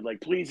music hit.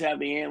 Like, please have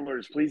the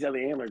antlers. Please have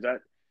the antlers.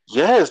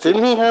 Yes,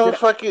 didn't he have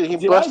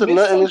he busted a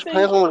nut in his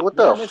pants? I'm like, what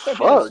the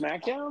fuck?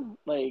 SmackDown?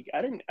 Like,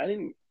 I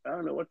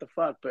don't know what the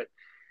fuck, but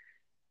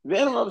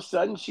then all of a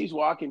sudden she's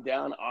walking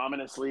down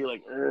ominously,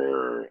 like,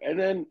 and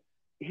then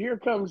here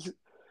comes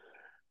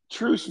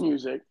Truce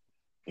music.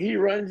 He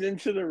runs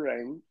into the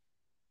ring,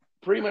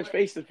 pretty much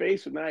face to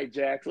face with Nia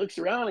Jax, looks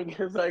around and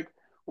goes like,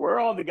 where are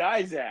all the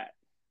guys at?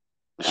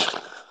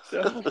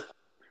 So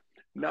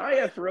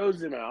Nia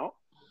throws him out.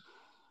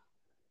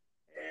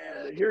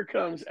 And here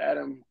comes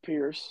Adam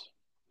Pearce.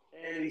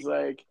 And he's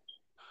like,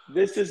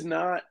 this is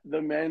not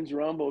the men's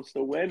Rumble, it's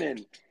the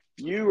women.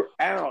 You're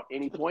out.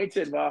 And he points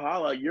at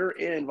Valhalla. You're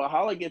in.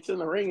 Valhalla gets in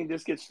the ring and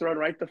just gets thrown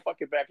right the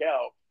fucking back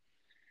out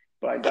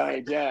by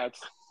Nia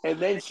Jax. And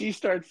then she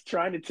starts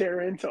trying to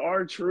tear into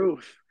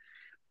R-Truth.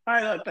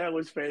 I thought that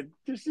was fantastic.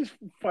 Just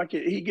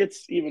fucking, he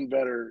gets even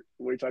better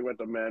when we talk about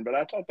the men, but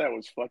I thought that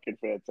was fucking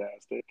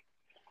fantastic.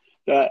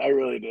 I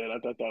really did. I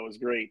thought that was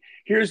great.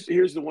 Here's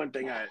the one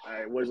thing I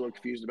was a little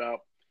confused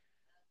about.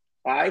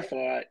 I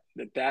thought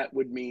that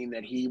would mean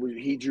that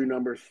he drew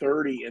number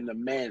 30 in the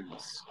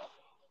men's,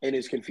 and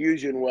his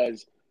confusion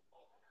was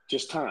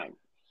just time,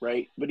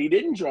 right? But he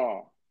didn't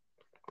draw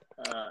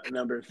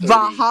number 30.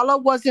 Valhalla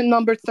wasn't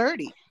number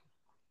 30.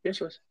 Yes,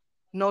 she was.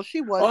 No,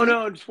 she wasn't. Oh,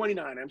 no,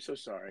 29. I'm so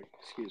sorry.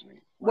 Excuse me.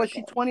 Was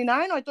she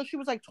 29? I thought she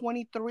was like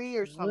 23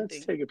 or something.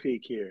 Let's take a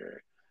peek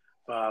here.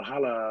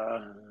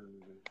 Valhalla.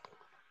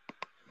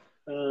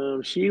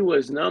 She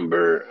was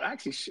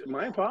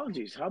my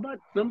apologies. How about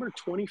number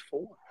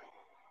 24?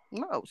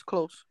 No, it was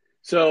close.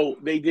 So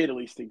they did at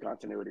least in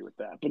continuity with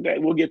that.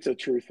 But we'll get to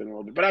truth in a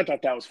little bit. But I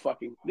thought that was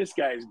this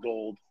guy is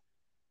gold,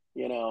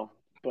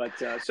 But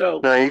so.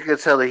 No, you can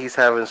tell that he's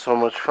having so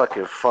much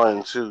fucking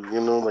fun too.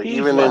 Like he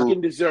even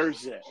fucking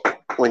deserves it.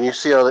 When you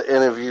see all the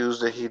interviews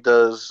that he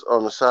does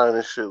on the side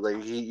and shit,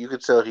 like you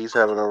could tell he's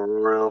having a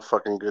real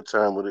fucking good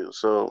time with it.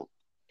 So.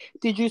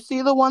 Did you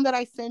see the one that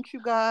I sent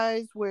you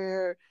guys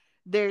where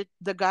the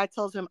guy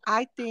tells him,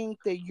 I think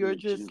that you're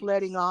just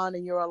letting on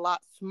and you're a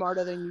lot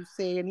smarter than you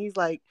say. And he's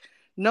like,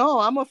 no,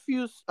 I'm a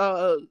few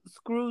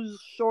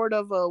screws short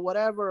of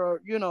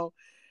whatever. Or,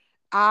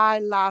 I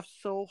laughed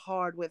so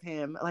hard with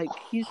him. Like,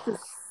 he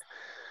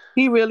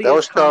really that is.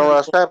 Was Sean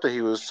Ross Sapp that he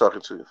was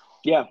talking to.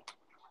 Yeah.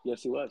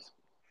 Yes, he was.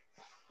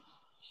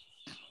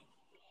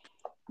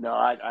 No,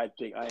 I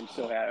think I'm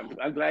so happy.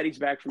 I'm glad he's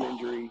back from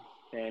injury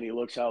and he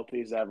looks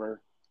healthy as ever.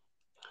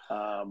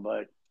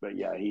 But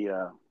yeah, he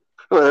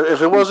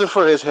If it wasn't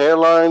for his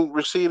hairline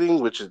receding,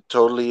 which it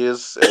totally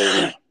is,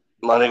 and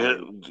my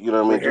nigga, you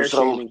know what I for mean, do hair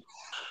something.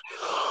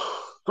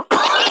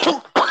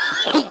 shaming.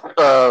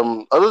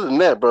 Other than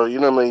that, bro, you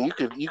know what I mean,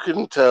 you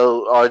couldn't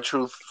tell our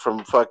truth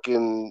from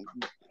fucking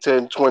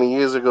 10, 20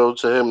 years ago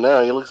to him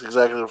now. He looks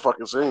exactly the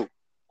fucking same.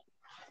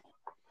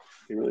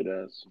 He really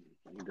does.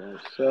 He does.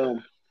 So,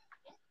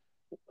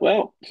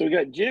 well, so we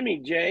got Jimmy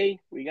J,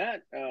 we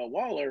got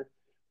Waller,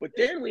 but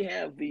then we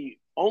have the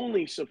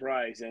only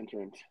surprise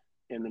entrant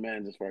in the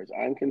men's, as far as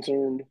I'm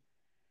concerned.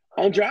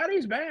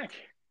 Andrade's back,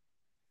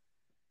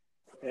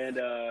 and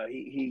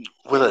he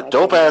With came a out there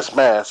dope ass nice.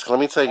 mask. Let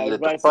me tell I you was that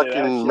the about to say that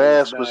fucking shit was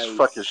mask was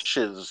fucking nice.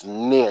 shit is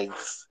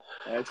nice.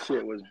 That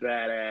shit was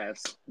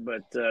badass.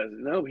 But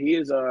no, he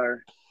is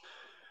our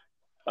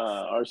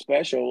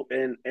special,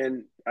 and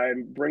I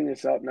bring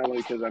this up not only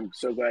because I'm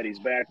so glad he's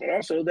back, but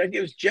also that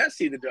gives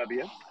Jesse the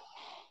W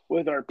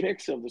with our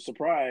picks of the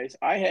surprise.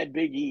 I had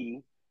Big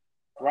E,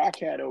 Rock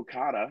had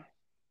Okada,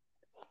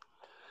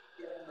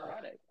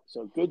 Friday.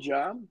 So good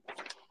job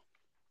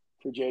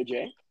for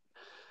JJ.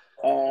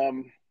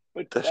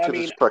 But That I shit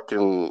is mean,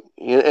 fucking,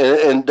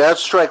 and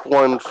that's strike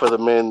one for the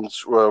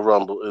men's Royal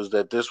Rumble is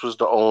that this was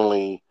the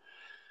only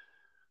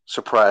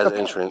surprise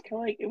entrant.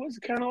 it was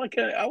kind of like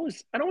I don't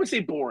want to say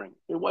boring.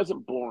 It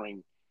wasn't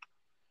boring.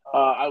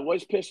 I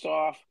was pissed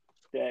off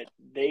that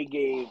they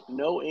gave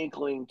no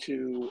inkling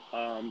to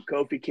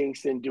Kofi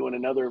Kingston doing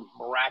another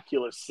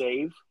miraculous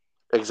save,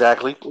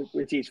 Exactly.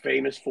 which he's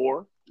famous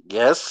for.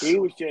 Yes. He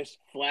was just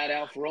flat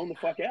out thrown the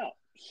fuck out.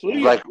 See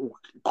ya. Like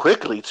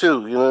quickly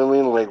too. You know what I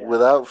mean? Like Yeah.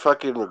 without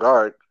fucking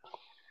regard.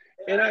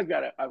 And I've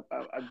got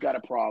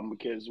a problem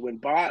because when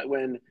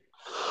Karrion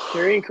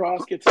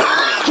Kross gets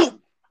eliminated,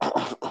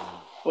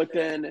 but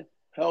then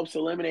helps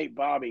eliminate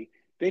Bobby,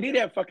 they need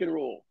that fucking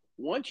rule.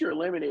 Once you're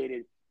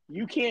eliminated,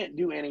 you can't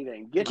do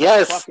anything. Get the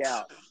Yes. fuck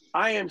out.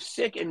 I am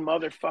sick and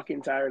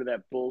motherfucking tired of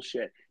that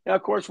bullshit. Now,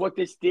 of course, what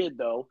this did,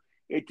 though,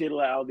 it did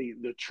allow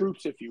the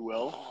troops, if you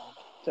will,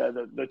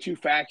 to the two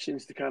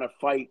factions to kind of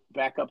fight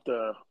back up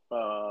the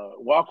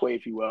walkway,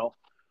 if you will.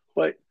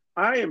 But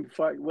I am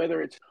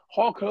whether it's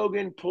Hulk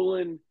Hogan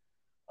pulling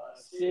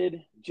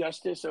Sid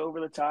Justice over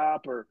the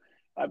top, or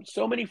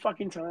so many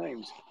fucking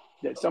times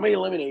that somebody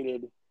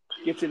eliminated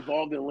gets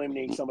involved in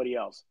eliminating somebody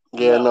else.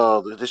 Yeah,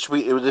 No. no. They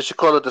should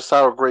call it the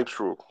sour grapes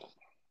rule.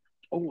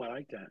 Oh, I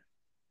like that.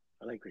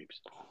 I like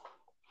grapes.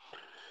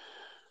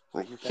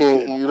 Like you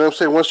can't, you know what I'm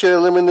saying? Once you're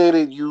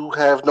eliminated, you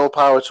have no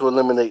power to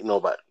eliminate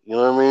nobody. You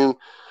know what I mean?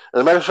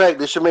 As a matter of fact,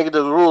 they should make it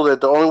the rule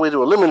that the only way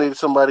to eliminate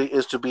somebody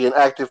is to be an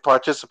active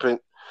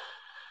participant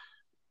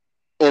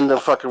in the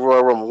fucking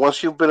Royal Rumble.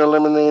 Once you've been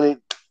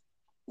eliminated,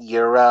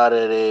 you're out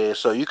of there.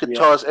 So you could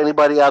toss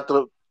anybody out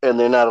and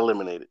they're not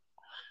eliminated.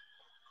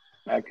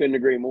 I couldn't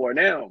agree more.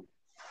 Now,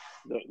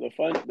 the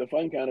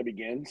fun kind of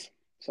begins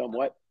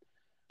somewhat.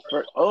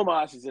 For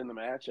Omos is in the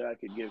match. I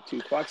could give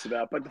two fucks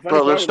about, but the funny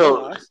part with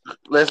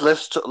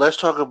Omos, let's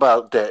talk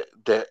about that.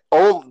 The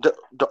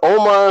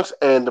Omos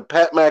and the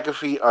Pat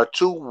McAfee are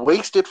two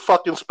wasted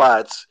fucking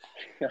spots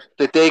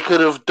that they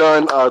could have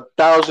done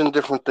 1,000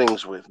 different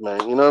things with,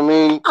 man. You know what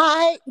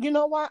I mean? You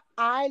know what?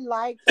 I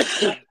like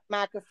the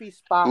Pat McAfee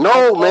spot.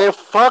 No, man,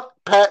 fuck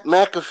Pat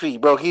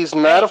McAfee, bro. He's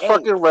not a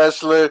fucking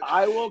wrestler.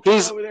 I will come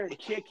over there and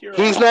kick your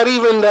He's ass. not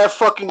even that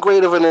fucking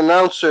great of an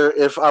announcer,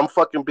 if I'm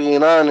fucking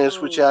being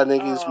honest with y'all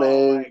niggas, man.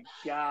 Oh my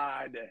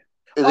god.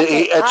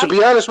 To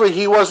be honest with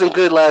you, he wasn't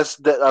good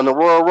on the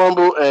Royal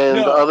Rumble, and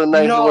the other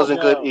night he wasn't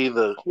good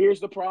either.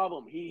 Here's the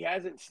problem: he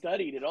hasn't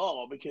studied at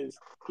all because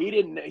he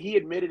didn't. He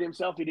admitted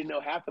himself he didn't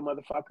know half the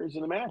motherfuckers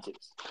in the matches.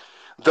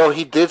 Though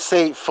he did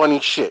say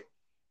funny shit.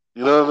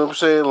 You know what I'm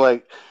saying?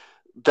 Like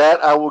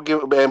that, I will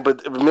give, man.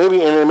 But maybe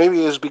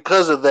it's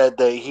because of that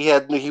day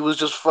he was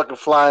just fucking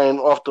flying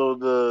off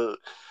the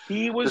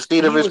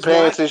seat of his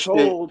pants and shit.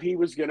 Told he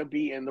was gonna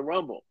be in the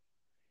Rumble.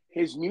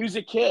 His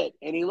music hit,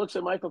 and he looks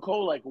at Michael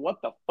Cole like, "What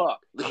the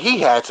fuck?" He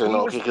had to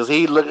know because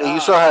he looked.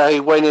 You saw how he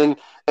went in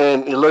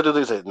and he looked at it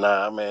and said,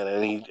 "Nah, man,"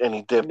 and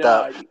he dipped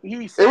out.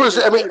 It was.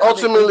 I mean,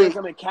 ultimately,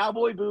 I'm in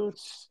cowboy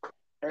boots,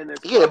 and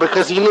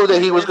because he knew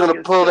that he was going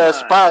to pull that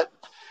spot.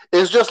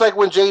 It's just like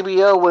when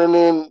JBL went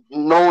in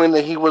knowing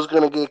that he was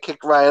going to get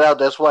kicked right out.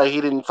 That's why he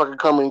didn't fucking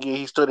come and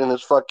he stood in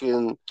his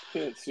fucking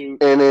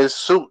suit. In his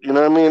suit. You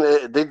know what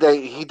I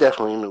mean? He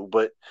definitely knew,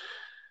 but.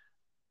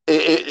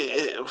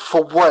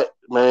 For what,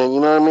 man? You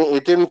know what I mean?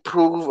 It didn't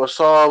prove or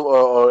solve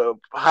or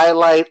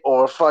highlight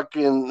or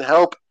fucking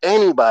help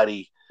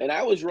anybody. And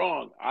I was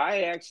wrong.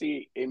 I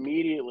actually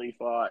immediately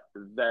thought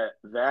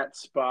that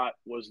spot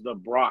was the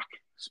Brock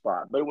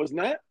spot, but it was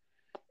not.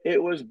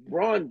 It was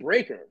Braun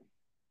Breaker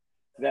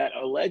that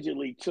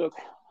allegedly took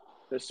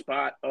the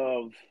spot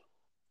of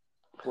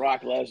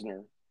Brock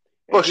Lesnar.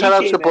 Well, shout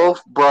out to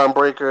both Braun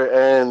Breaker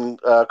and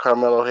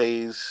Carmelo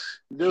Hayes.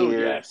 Dude,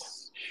 yes.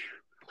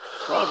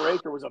 Braun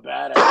Breaker was a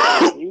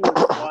badass. He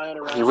was flying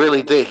around. He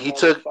really did. He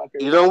took,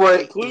 you know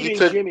what? Including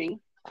Jimmy.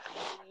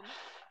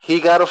 He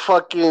got a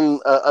fucking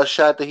a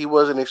shot that he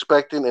wasn't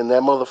expecting, and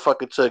that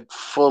motherfucker took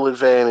full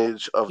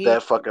advantage of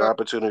that fucking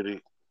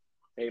opportunity.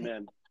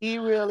 Amen. He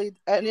really,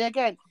 and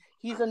again,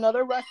 he's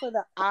another wrestler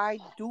that I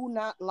do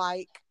not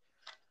like.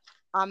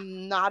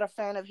 I'm not a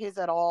fan of his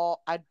at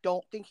all. I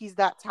don't think he's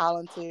that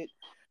talented.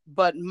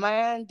 But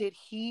man, did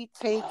he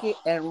take it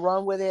and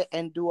run with it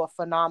and do a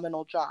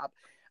phenomenal job.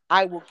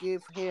 I will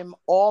give him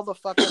all the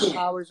fucking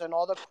flowers and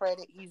all the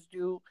credit he's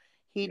due.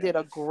 He did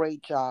a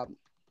great job.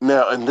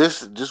 Now, and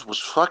this was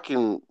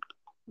fucking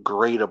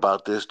great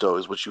about this though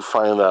is what you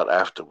find out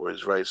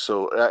afterwards, right?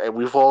 So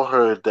we've all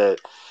heard that.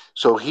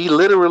 So he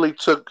literally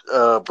took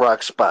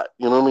Brock's spot.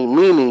 You know what I mean?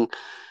 Meaning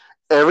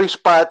every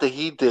spot that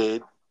he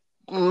did,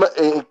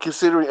 and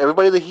considering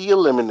everybody that he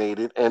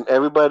eliminated and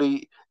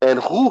everybody and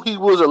who he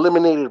was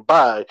eliminated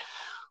by,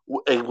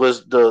 it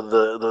was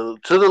the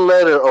to the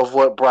letter of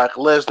what Brock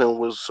Lesnar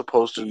was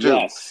supposed to do.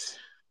 Yes.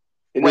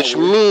 Which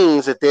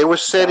means that they were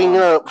setting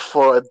up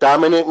for a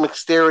Dominic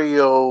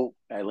Mysterio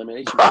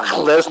Brock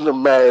Lesnar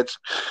match.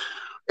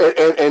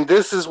 And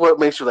this is what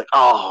makes you like,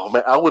 oh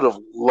man, I would have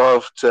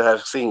loved to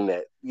have seen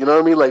that. You know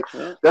what I mean? Like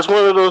that's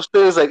one of those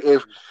things. Like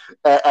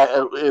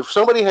if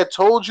somebody had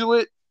told you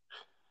it,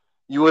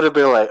 you would have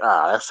been like,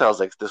 that sounds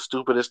like the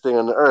stupidest thing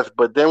on the earth.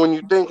 But then when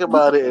you think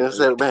about it and it's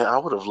like, man, I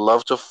would have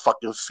loved to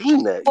fucking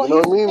seen that. You know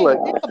what I mean? Like,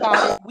 think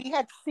about it. We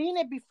had seen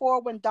it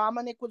before when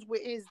Dominic was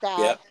with his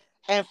dad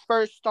and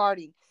first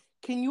starting.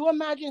 Can you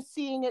imagine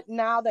seeing it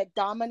now that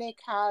Dominic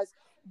has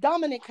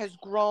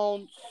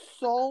grown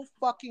so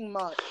fucking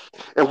much?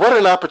 And what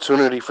an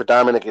opportunity for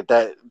Dominic at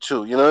that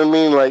too. You know what I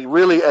mean? Like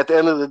really, at the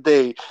end of the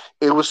day,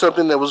 it was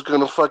something that was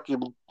gonna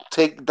fucking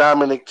take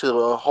Dominic to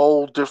a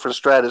whole different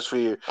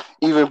stratosphere,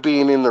 even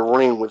being in the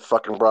ring with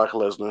fucking Brock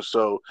Lesnar.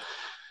 So,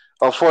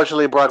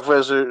 unfortunately, Brock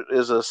Lesnar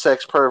is a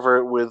sex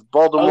pervert with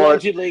Baltimore.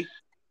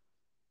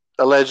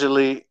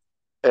 Allegedly,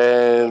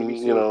 and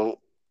you know,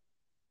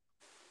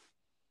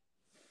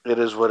 it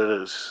is what it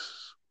is.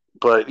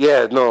 But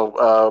yeah,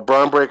 no,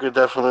 Braun Breaker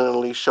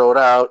definitely showed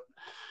out.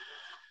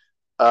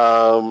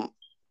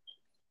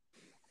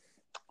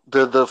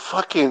 The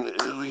fucking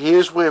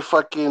here's where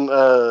fucking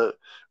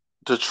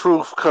the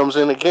truth comes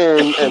in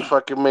again and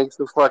fucking makes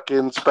the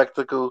fucking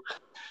spectacle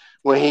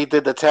when he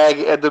did the tag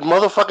and the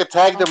motherfucker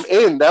tagged him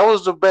in. That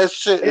was the best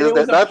shit. Is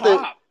that not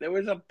pop. There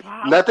was a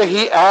pop. Not that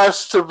he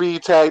asked to be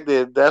tagged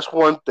in. That's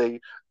one thing,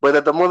 but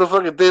that the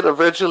motherfucker did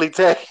eventually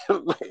tag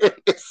him.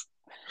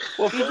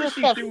 Well, he just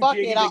said, "Fuck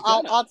it,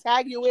 I'll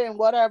tag you in,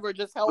 whatever.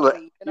 Just help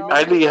me." You know?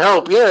 I need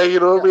help. Yeah, you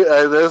know what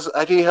I mean.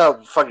 I need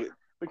help. Fuck it.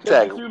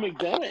 Because he threw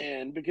McDonough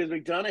in because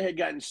McDonough had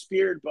gotten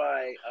speared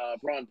by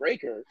Braun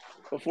Breaker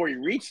before he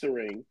reached the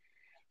ring.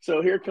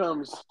 So here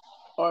comes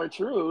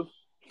R-Truth,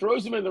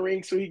 throws him in the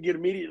ring so he can get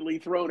immediately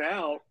thrown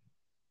out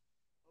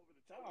over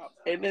the top.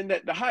 And then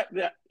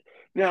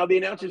now the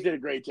announcers did a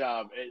great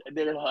job.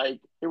 They're like,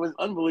 it was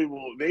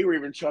unbelievable. They were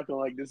even chuckling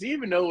like, does he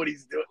even know what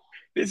he's doing?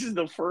 This is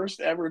the first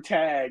ever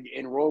tag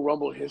in Royal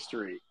Rumble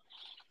history.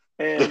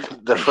 And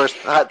the first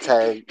hot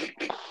tag.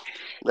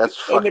 That's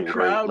fucking and the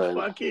crowd great,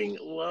 fucking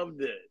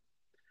loved it.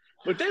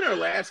 But then our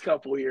last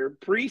couple here,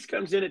 Priest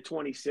comes in at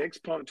 26,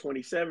 Punk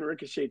 27,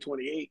 Ricochet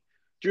 28,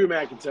 Drew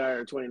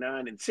McIntyre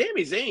 29, and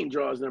Sami Zayn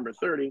draws number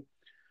 30.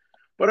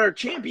 But our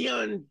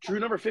champion drew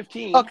number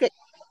 15. Okay,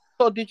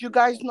 so did you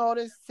guys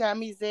notice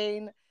Sami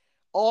Zayn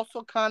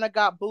also kind of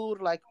got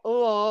booed? Like,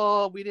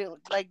 oh, we didn't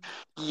like.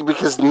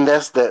 Because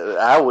that's that.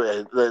 I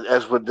would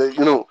as with the,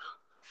 you know.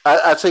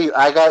 I tell you,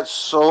 I got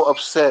so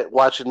upset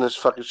watching this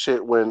fucking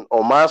shit when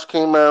Omos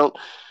came out,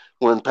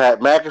 when Pat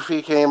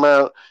McAfee came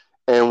out,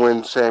 and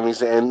when Sami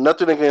Zayn. And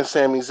nothing against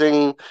Sami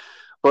Zayn,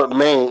 but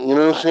man, you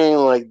know what I'm saying?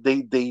 Like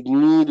they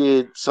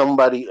needed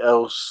somebody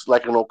else,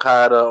 like an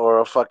Okada or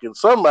a fucking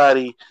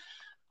somebody,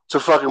 to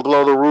fucking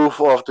blow the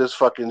roof off this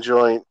fucking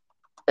joint,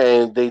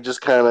 and they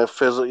just kind of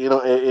fizzled. You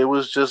know, it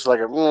was just like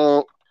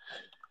a.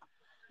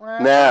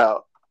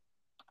 Now,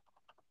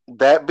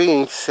 that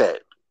being said.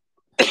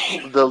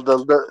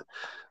 The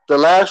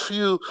last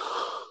few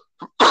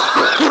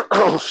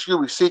excuse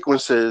me,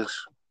 sequences.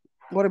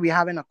 What are we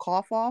having a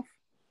cough off?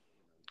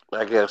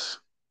 I guess.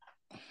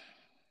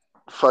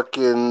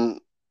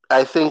 Fucking,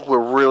 I think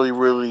we're really,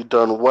 really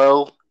done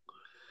well,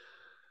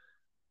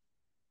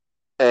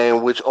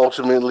 and which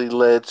ultimately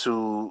led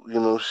to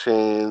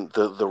saying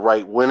the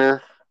right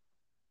winner,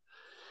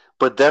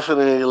 but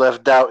definitely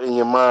left doubt in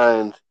your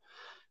mind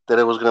that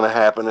it was going to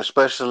happen,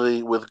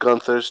 especially with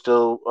Gunther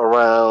still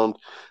around,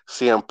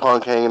 CM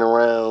Punk hanging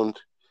around.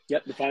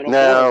 Yep, the final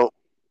now, four.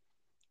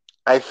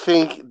 I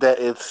think that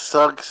it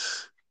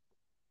sucks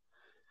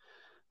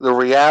the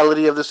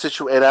reality of the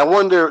situation, and I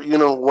wonder,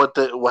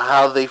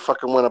 how they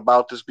fucking went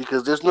about this,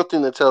 because there's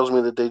nothing that tells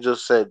me that they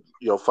just said,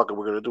 fuck it,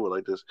 we're going to do it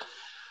like this.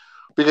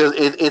 Because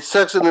it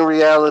sucks in the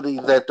reality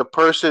that the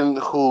person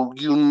who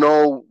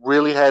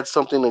really had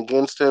something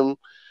against him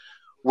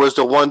was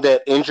the one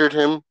that injured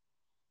him.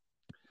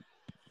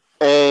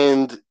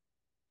 And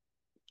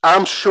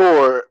I'm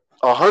sure,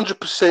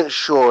 100%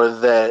 sure,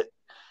 that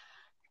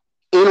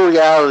in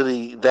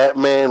reality, that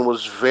man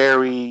was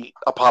very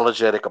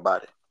apologetic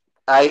about it.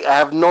 I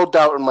have no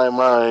doubt in my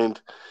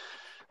mind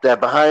that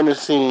behind the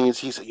scenes,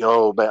 he said,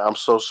 "Yo, man, I'm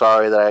so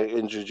sorry that I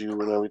injured you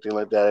and everything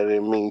like that. I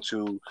didn't mean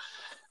to."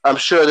 I'm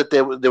sure that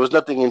there was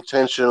nothing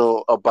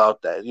intentional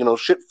about that. You know,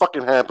 shit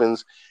fucking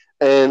happens.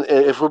 And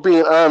if we're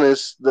being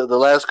honest, the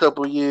last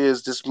couple of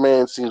years, this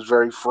man seems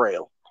very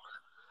frail.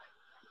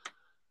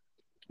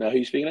 Now, who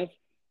you speaking of?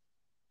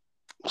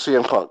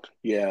 CM Punk.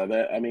 Yeah,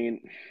 that I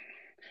mean,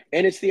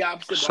 and it's the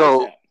opposite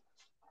So bicep.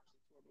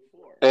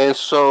 Before. and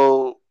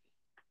so,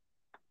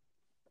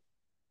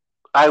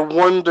 I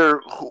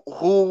wonder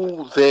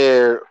who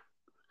there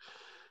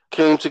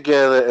came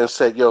together and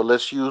said, "Yo,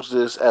 let's use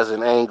this as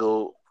an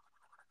angle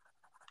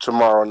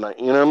tomorrow night."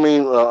 You know what I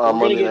mean? On We're gonna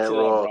Monday get Night to that,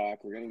 Raw. Brock.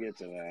 We're gonna get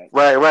to that.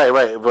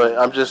 Right. But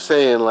I'm just Uh,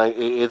 saying, like,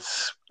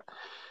 it's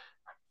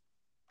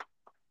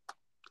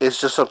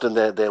just something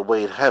that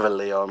weighed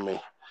heavily on me.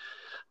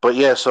 But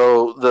yeah,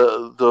 so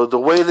the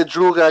way that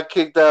Drew got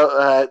kicked out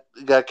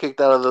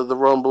of the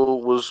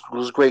Rumble was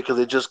great because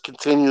it just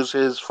continues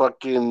his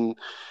fucking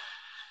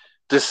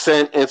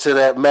descent into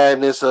that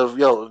madness of,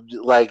 yo,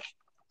 like,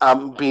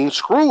 I'm being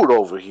screwed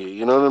over here.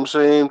 You know what I'm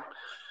saying?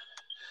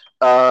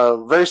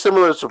 Very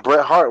similar to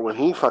Bret Hart when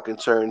he fucking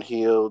turned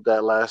heel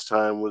that last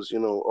time, was,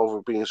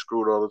 over being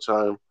screwed all the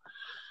time.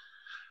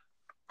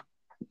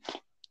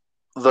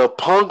 The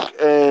Punk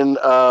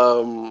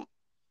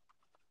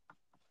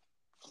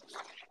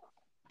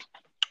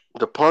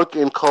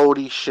and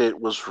Cody shit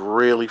was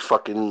really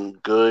fucking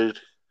good,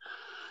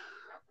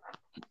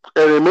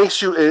 and it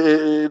makes you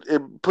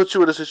it puts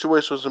you in a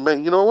situation where,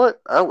 man, you know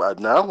what? I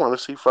now want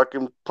to see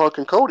fucking Punk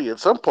and Cody at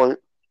some point.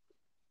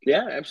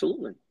 yeah,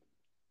 absolutely.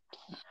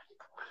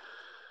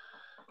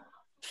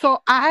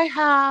 So I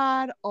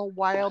had a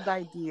wild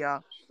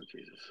idea. Oh,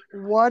 Jesus.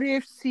 What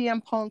if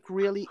CM Punk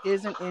really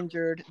isn't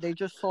injured? They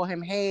just told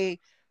him, "Hey,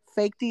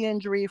 fake the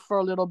injury for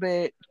a little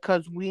bit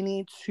because we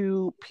need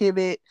to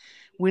pivot.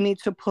 We need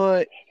to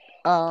put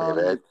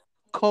Pivot.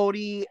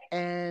 Cody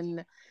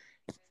and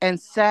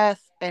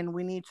Seth, and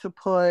we need to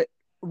put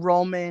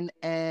Roman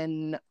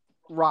and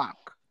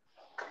Rock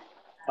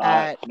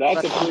at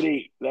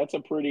WrestleMania." That's a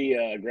pretty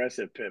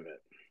aggressive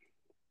pivot,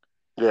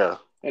 Yeah,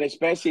 and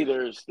especially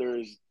there's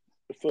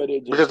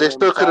footage of because they him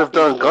still could have talking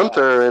done to the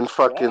Gunther refs. and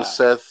fucking Yeah,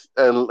 Seth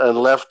and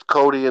left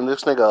Cody and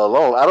this nigga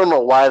alone. I don't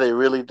know why they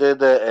really did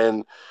that,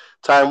 and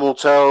time will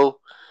tell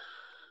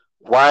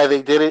why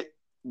they did it.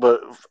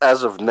 But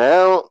as of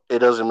now, it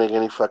doesn't make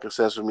any fucking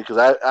sense to me, because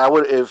I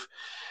would, if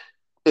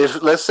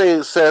let's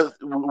say Seth,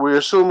 we're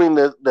assuming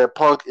that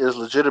Punk is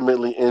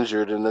legitimately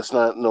injured and it's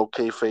not no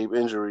kayfabe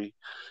injury,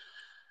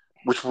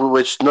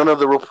 which none of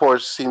the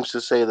reports seems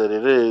to say that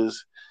it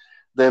is.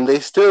 Then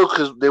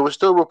because there were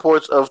still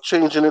reports of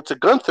changing it to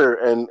Gunther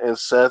and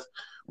Seth,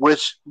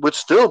 which would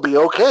still be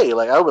okay.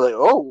 Like, I would be like,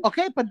 oh,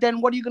 Okay, but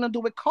then what are you gonna do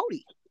with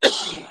Cody?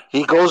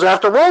 he goes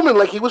after Roman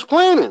like he was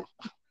planning.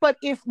 But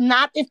if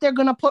not, if they're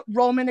gonna put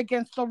Roman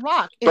against The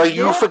Rock, if But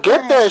you their forget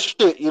plan, that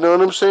shit. You know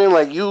what I'm saying?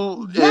 Like,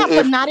 yeah,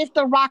 but not if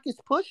The Rock is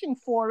pushing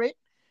for it.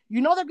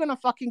 You know they're gonna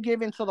fucking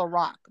give in to The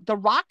Rock. The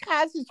Rock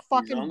has his he's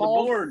fucking on the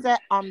balls board.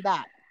 set on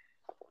that.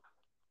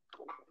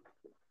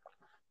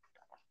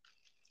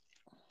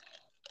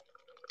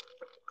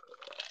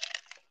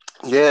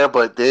 yeah,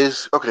 but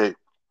okay.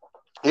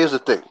 Here's the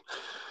thing: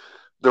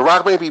 The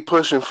Rock may be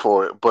pushing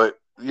for it, but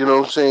you know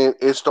what I'm saying?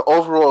 It's the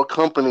overall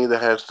company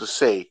that has to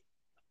say.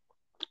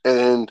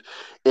 And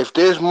if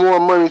there's more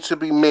money to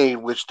be made,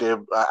 which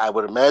I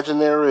would imagine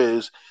there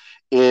is,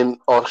 in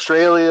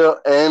Australia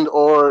and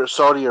or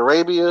Saudi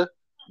Arabia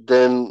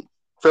than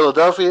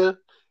Philadelphia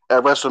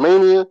at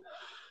WrestleMania,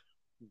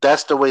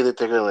 that's the way that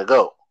they're gonna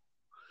go.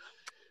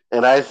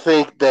 And I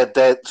think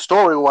that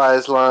story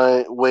wise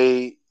line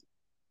way,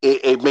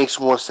 it makes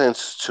more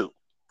sense too.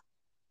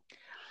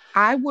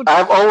 I would.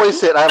 I've always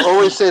said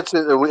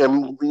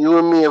and you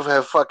and me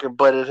have fucking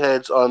butted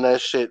heads on that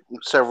shit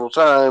several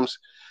times.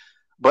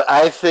 But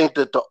I think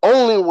that the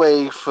only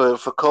way for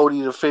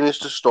Cody to finish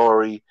the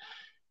story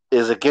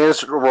is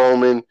against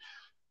Roman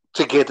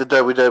to get the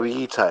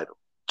WWE title.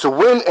 To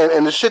win,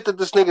 and the shit that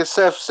this nigga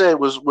Seth said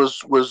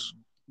was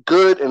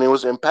good, and it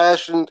was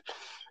impassioned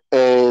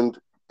and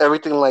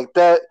everything like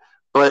that,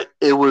 but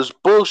it was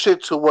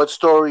bullshit to what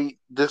story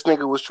this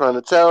nigga was trying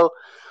to tell,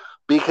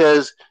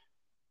 because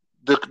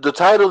the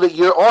title that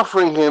you're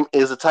offering him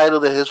is a title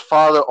that his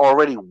father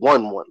already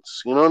won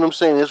once. You know what I'm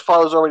saying? His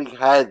father's already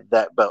had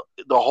that belt.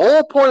 The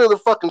whole point of the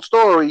fucking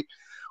story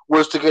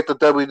was to get the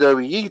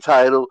WWE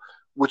title,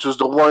 which was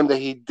the one that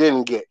he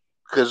didn't get,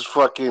 because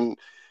fucking,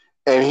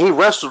 and he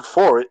wrestled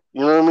for it.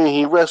 You know what I mean?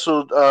 He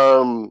wrestled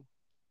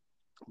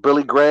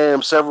Billy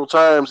Graham several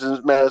times in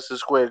Madison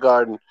Square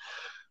Garden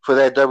for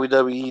that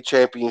WWE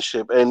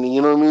championship, and you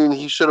know what I mean.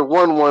 He should have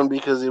won one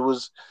because it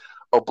was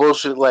a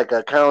bullshit, like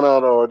a count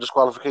out or a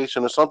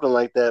disqualification or something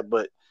like that.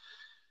 But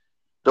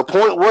the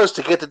point was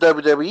to get the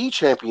WWE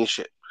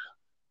championship.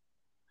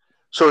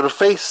 So to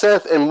face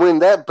Seth and win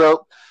that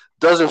belt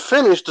doesn't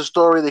finish the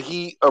story that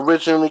he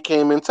originally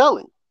came in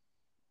telling.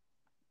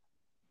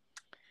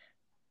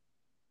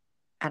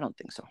 I don't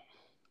think so.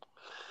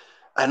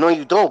 I know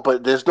you don't,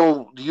 but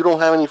you don't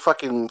have any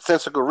fucking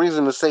sensical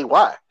reason to say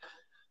why.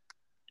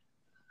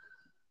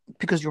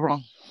 Because you're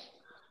wrong.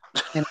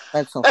 And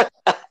I said so.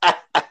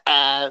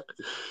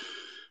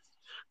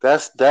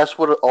 That's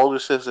what an older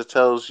sister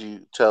tells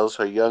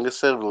her younger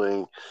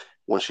sibling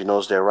when she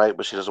knows they're right,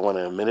 but she doesn't want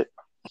to admit it.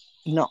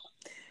 No.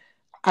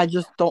 I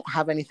just don't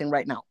have anything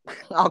right now.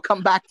 I'll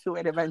come back to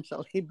it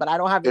eventually, but I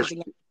don't have If anything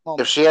at the if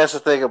moment. she has to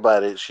think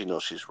about it, she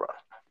knows she's wrong.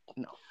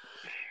 No.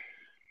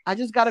 I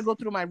just got to go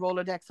through my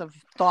Rolodex of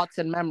thoughts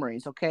and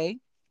memories, okay?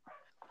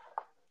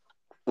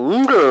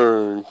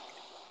 Okay.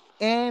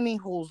 Any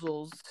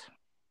hoozles.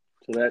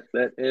 So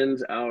that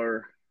ends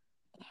our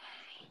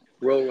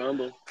Royal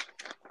Rumble.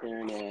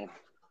 And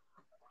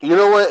You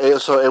know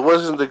what? So it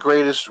wasn't the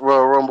greatest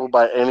Royal Rumble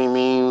by any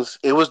means.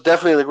 It was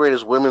definitely the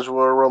greatest women's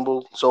Royal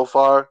Rumble so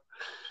far.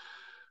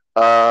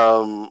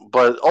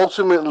 But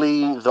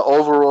ultimately, the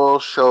overall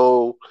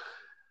show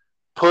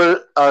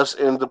put us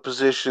in the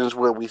positions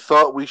where we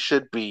thought we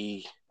should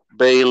be.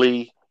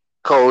 Bailey,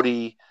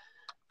 Cody,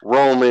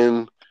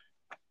 Roman.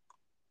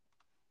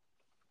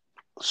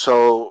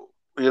 So,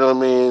 you know what I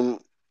mean?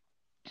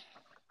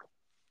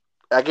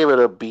 I give it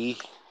a B.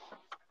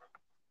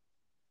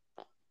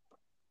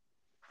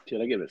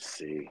 should I give it a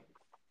C?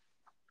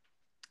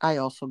 I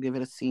also give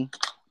it a C.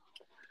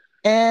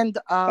 And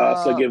I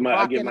also give my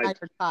Brock and I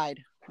are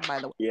tied, by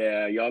the way.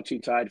 Yeah, y'all two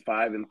tied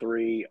 5 and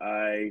 3.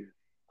 I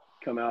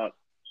come out.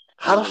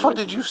 How the fuck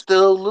did you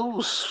still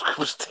lose,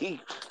 Christine?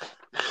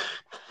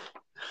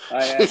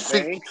 I had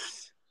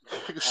Banks.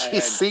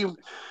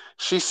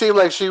 She seemed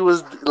like she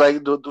was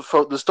like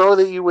the story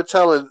that you were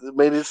telling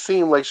made it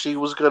seem like she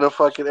was gonna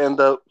fucking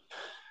end up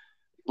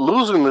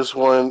losing this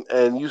one,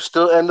 and you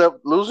still end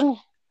up losing.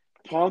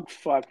 Punk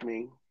fucked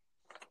me.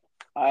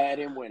 I had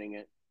him winning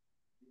it.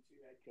 You two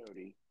had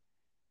Cody.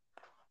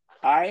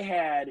 I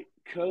had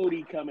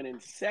Cody coming in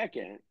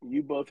second.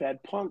 You both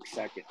had Punk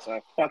second, so I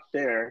fucked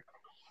there.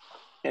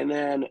 And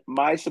then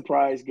my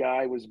surprise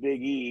guy was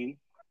Big E,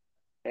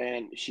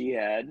 and she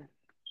had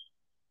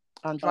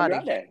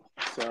Andrade.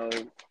 So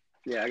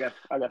yeah, I got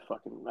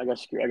fucked in the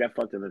draft. I got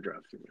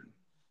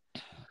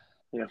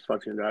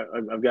fucked in.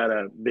 I've got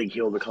a big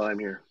hill to climb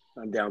here.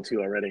 I'm down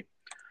 2 already.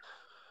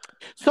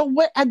 So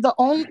what at the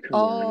only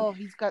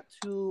he's got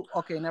 2.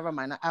 Okay, never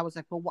mind. I was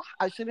like, well,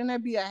 shouldn't I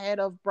be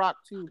ahead of Brock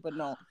too? But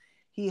no,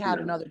 he had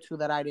another 2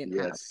 that I didn't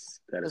have. Yes,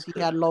 that is correct.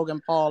 He had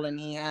Logan Paul and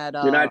he had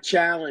You're not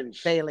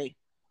challenged. Bailey.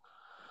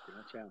 You're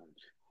not challenged.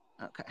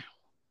 Okay.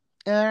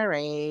 All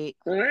right.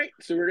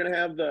 So we're gonna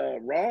have the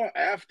Raw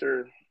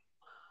after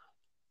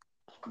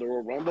the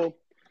Royal Rumble.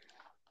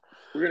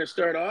 We're gonna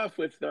start off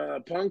with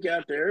Punk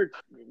out there.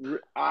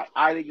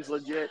 I think it's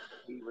legit.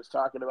 He was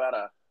talking about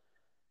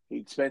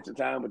he spent some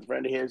time with a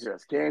friend of his who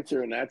has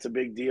cancer, and that's a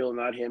big deal.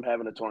 Not him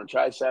having a torn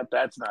tricep.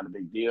 That's not a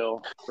big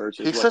deal.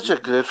 He's such a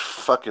good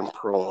fucking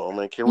promo,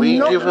 man. Can we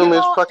No, give him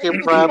his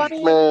fucking props,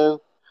 man?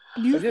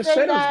 You I just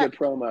said it was good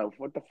promo.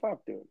 What the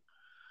fuck, dude?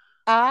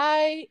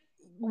 I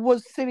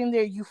was sitting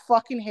there, you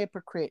fucking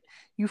hypocrite.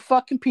 You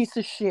fucking piece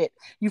of shit.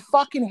 You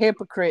fucking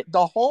hypocrite.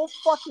 The whole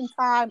fucking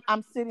time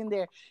I'm sitting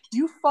there,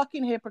 you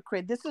fucking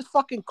hypocrite. This is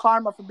fucking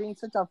karma for being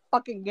such a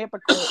fucking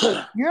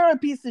hypocrite. You're a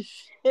piece of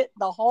shit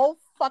the whole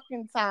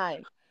fucking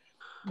time.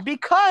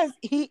 Because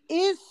he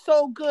is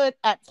so good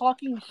at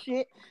talking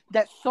shit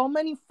that so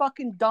many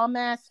fucking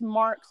dumbass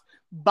marks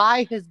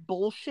buy his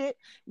bullshit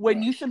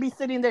when you should be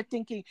sitting there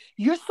thinking,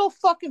 you're so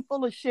fucking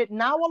full of shit.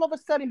 Now all of a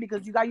sudden,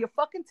 because you got your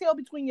fucking tail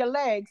between your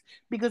legs,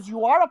 because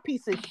you are a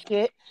piece of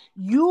shit,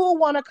 you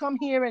want to come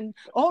here and,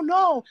 oh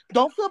no,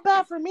 don't feel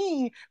bad for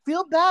me.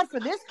 Feel bad for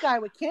this guy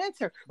with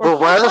cancer. But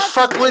why the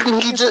fuck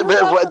wouldn't he just,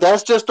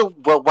 that's just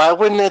why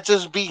wouldn't that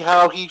just be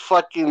how he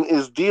fucking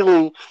is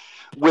dealing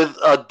with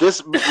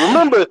this?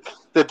 Remember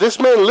that this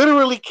man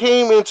literally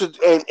came into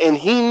and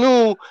he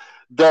knew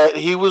that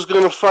he was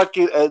gonna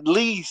fucking, at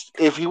least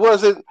if he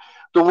wasn't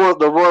the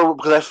Royal,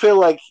 because I feel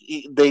like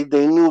they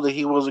knew that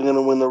he wasn't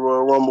gonna win the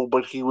Royal Rumble,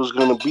 but he was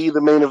gonna be the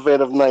main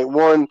event of night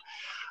 1.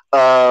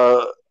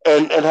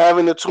 And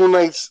having the 2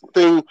 nights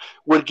thing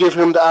would give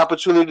him the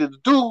opportunity to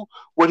do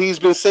what he's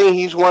been saying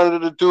he's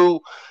wanted to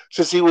do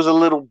since he was a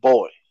little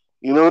boy.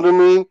 You know what I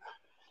mean?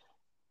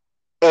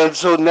 And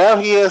so now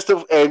he has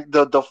to, and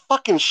the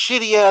fucking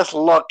shitty ass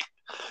luck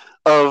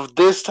of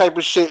this type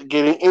of shit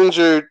getting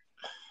injured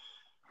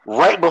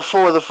right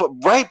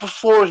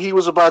before he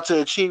was about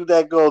to achieve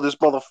that goal. This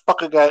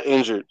motherfucker got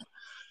injured.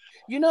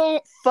 You know,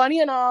 funny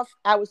enough,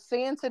 I was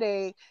seeing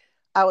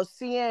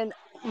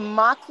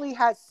Moxley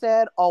had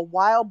said a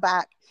while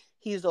back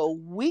he's a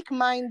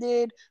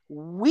weak-minded,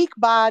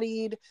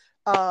 weak-bodied,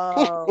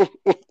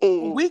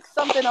 weak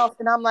something else,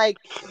 and I'm like,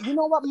 you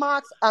know what,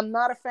 Mox? I'm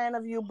not a fan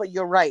of you, but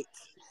you're right.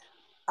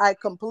 I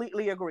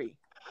completely agree.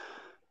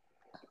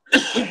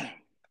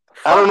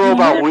 I don't know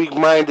about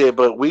weak-minded,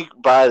 but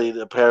weak-bodied,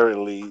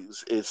 apparently,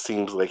 it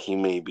seems like he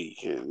may be.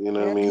 You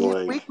know what I mean? He's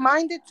like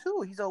weak-minded,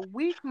 too. He's a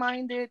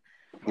weak-minded...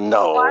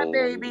 No,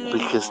 baby.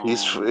 because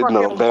he's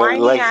man.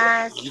 Like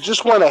ass. you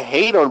just want to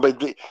hate on,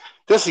 but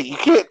listen, you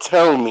can't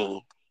tell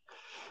me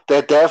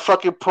that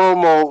fucking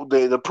promo,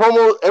 the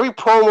promo, every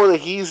promo that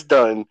he's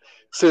done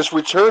since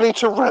returning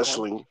to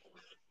wrestling,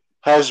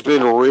 has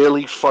been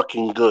really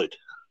fucking good.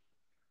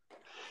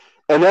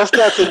 And that's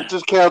not to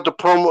discount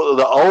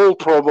the old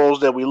promos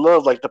that we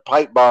love, like the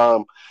pipe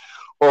bomb.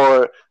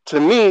 Or to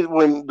me,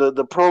 when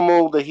the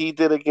promo that he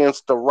did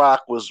against The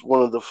Rock was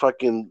one of the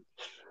fucking.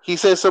 He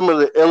said some of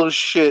the illest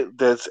shit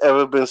that's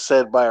ever been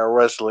said by a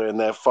wrestler in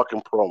that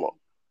fucking promo.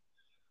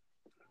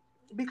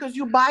 Because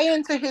you buy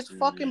into his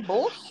fucking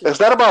bullshit. It's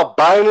not about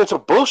buying into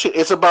bullshit.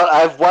 It's about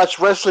I've watched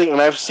wrestling and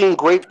I've seen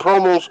great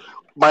promos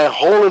my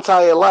whole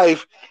entire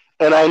life,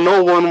 and I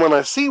know one when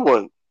I see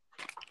one.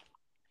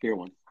 Hear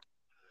one.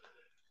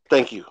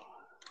 Thank you.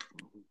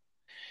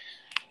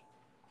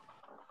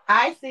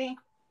 I think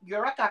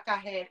you're a caca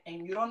head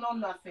and you don't know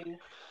nothing.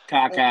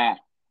 Caca.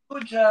 You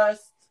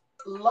just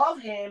love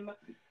him,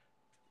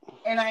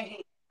 and I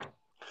hate him.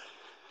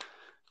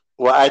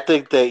 Well, I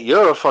think that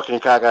you're a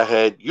fucking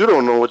cockahead. You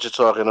don't know what you're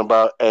talking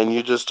about, and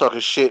you're just talking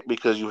shit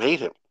because you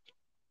hate him.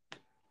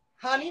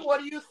 Honey,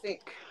 what do you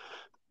think?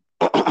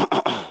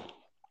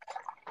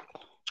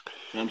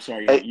 I'm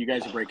sorry, Hey. you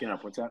guys are breaking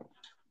up. What's that?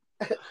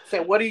 Say,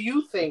 what do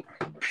you think?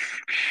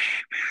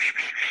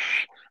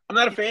 I'm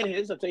not a fan of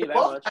his, I'll tell you that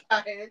Both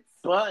much. heads.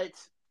 But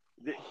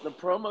the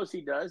promos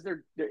he does,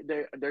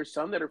 there's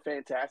some that are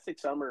fantastic,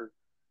 some are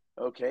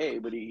okay,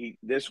 but he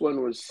this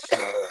one was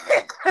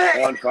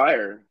on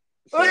fire.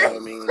 So I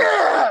mean,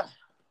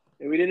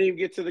 and we didn't even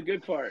get to the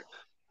good part.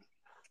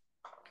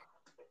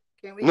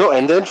 No,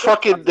 and then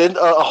fucking then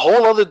a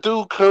whole other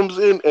dude comes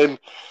in and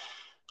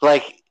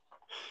like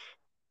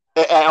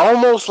I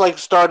almost like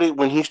started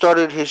when he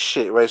started his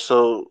shit, right?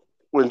 So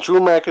when Drew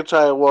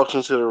McIntyre walks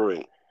into the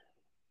ring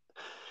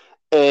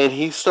and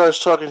he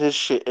starts talking his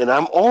shit, and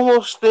I'm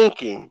almost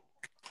thinking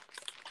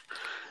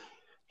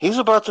he's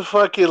about to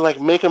fucking like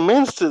make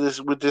amends to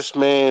this with this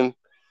man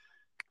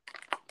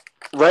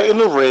right in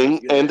the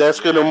ring, and that's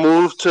gonna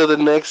move to the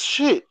next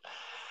shit.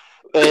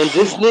 And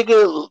this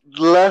nigga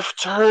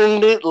left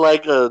turned it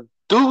like a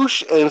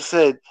douche and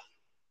said,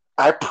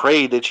 I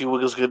prayed that you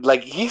was good.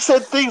 Like, he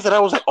said things that I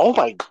was like, oh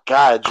my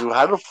God, Drew,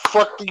 how the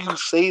fuck do you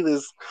say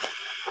this?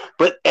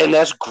 And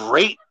that's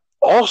great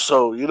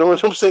also. You know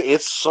what I'm saying?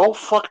 It's so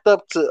fucked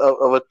up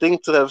of a thing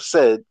to have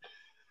said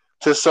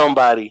to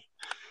somebody.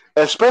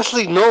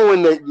 Especially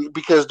knowing that,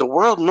 because the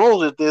world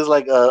knows that there's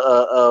like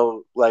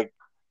like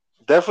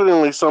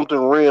definitely something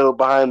real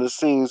behind the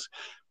scenes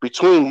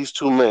between these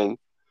two men.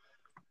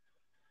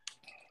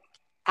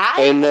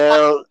 I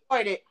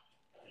enjoyed it.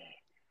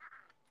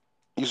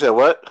 You said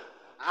what?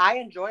 I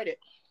enjoyed it.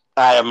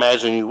 I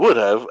imagine you would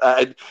have.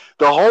 The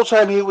whole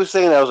time he was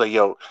saying that, I was like,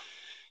 yo,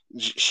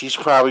 she's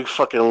probably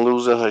fucking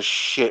losing her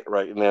shit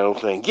right now.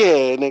 Saying,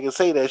 yeah, nigga,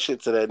 say that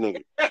shit to that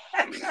nigga.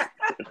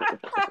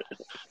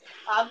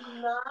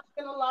 I'm not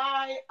gonna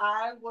lie,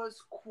 I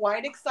was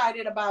quite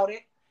excited about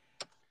it.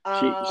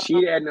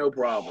 She had no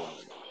problem.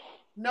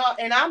 No,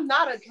 and I'm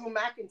not a Drew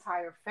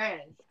McIntyre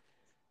fan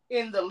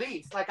in the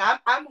least. Like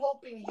I'm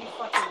hoping he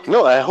fucking.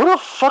 No, who the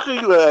fuck are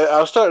you? I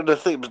was starting to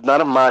think,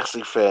 not a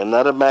Moxley fan,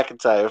 not a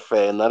McIntyre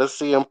fan, not a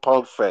CM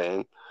Punk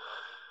fan.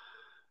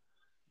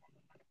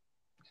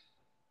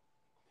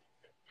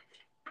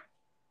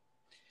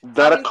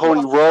 Not a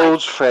Cody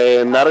Rhodes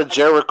fan, not a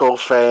Jericho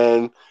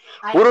fan.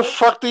 Who the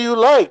fuck do you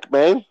like,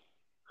 man?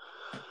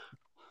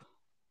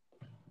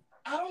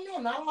 I don't know.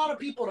 Not a lot of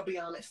people, to be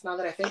honest. Now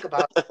that I think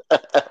about it,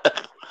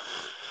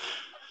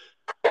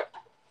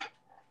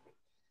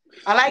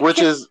 I like.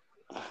 Which is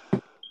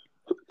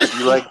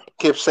you like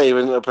Kip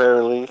Saban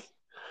apparently.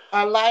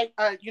 I like.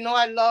 I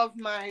love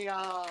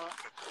my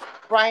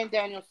Brian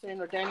Danielson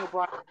or Daniel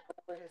Bryan,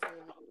 whatever his name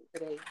is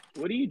today.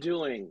 What are you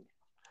doing?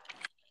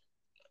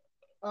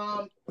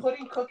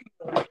 Putting cookies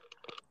on.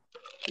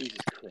 Jesus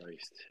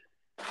Christ.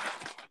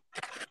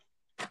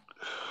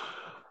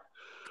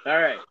 All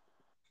right.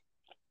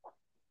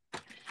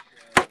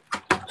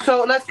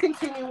 So let's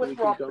continue with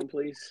Brock,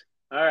 please.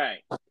 All right.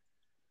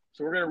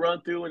 So we're going to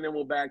run through and then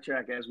we'll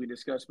backtrack as we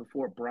discussed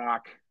before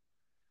Brock.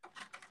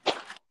 All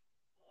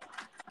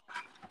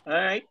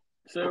right.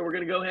 So we're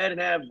going to go ahead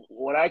and have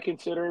what I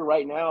consider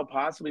right now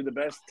possibly the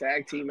best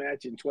tag team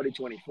match in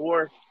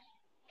 2024.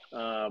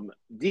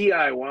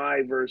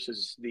 DIY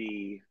versus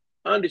the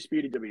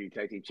undisputed WWE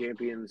Tag Team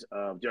Champions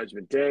of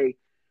Judgment Day.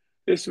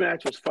 This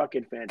match was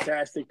fucking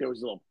fantastic. There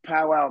was a little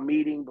powwow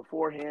meeting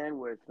beforehand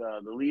with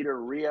the leader,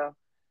 Rhea.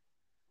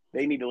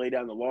 They need to lay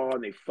down the law,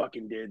 and they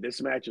fucking did.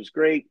 This match was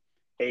great.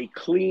 A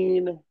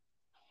clean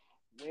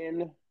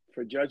win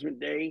for Judgment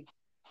Day.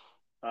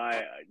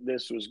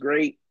 This was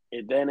great.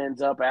 It then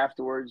ends up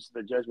afterwards,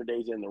 the Judgment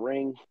Day's in the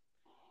ring.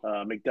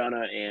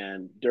 McDonough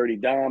and Dirty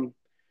Dom.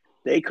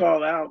 They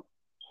call out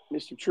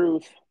Mr.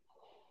 Truth.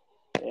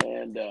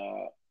 And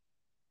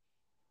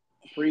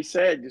Priest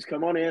said, just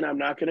come on in. I'm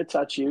not going to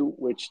touch you,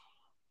 which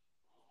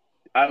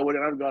I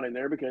wouldn't have gone in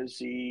there because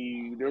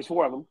there's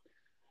four of them.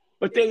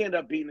 But they end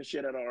up beating the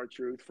shit out of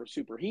R-Truth for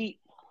super heat.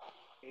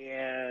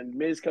 And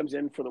Miz comes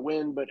in for the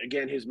win, but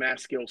again, his mask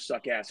skills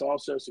suck ass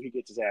also, so he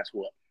gets his ass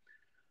whooped.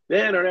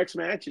 Then our next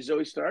match is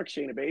Zoe Stark,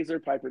 Shayna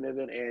Baszler, Piper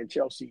Niven, and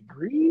Chelsea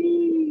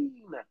Green.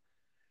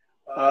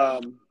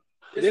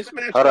 This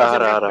match Hold on,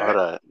 wasn't that bad. hold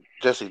on.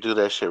 Jesse, do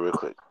that shit real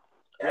quick.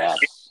 Yes.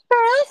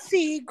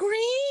 Chelsea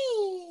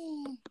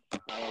Green.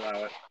 I'll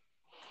allow it.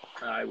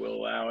 I will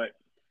allow it.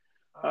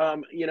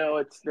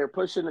 They're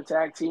pushing the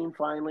tag team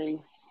finally.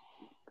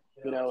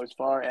 As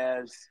far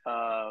as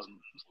they're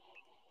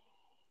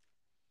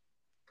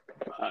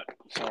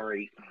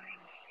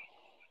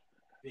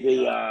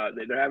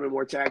having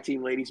more tag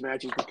team ladies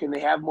matches, but can they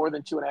have more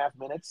than 2.5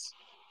 minutes?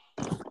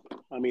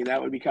 I mean,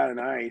 that would be kind of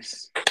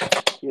nice.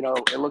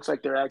 It looks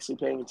like they're actually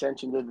paying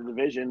attention to the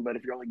division, but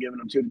if you're only giving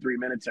them 2 to 3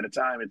 minutes at a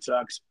time, it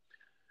sucks.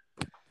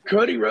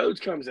 Cody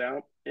Rhodes comes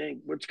out,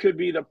 which could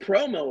be the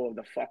promo of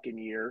the fucking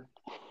year,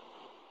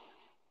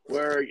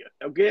 where,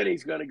 again,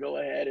 he's going to go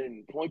ahead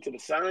and point to the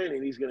sign,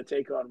 and he's going to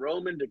take on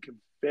Roman to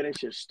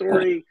finish his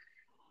story.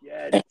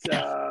 Yet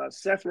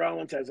Seth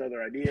Rollins has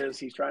other ideas.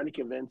 He's trying to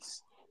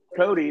convince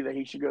Cody that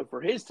he should go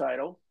for his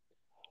title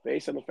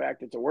based on the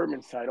fact it's a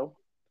workman's title.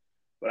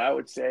 But I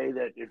would say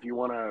that if you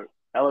want to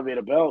elevate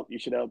a belt, you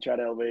should try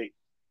to elevate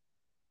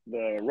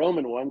the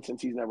Roman one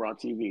since he's never on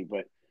TV.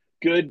 But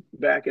good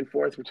back and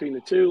forth between the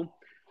two.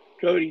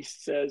 Cody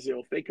says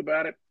he'll think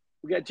about it.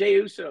 We got Jey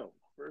Uso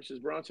versus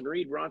Bronson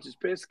Reed. Bronson's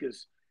pissed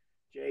because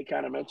Jay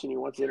kind of mentioned he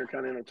wants the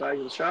Intercontinental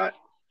title shot.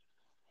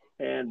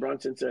 And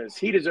Bronson says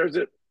he deserves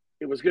it.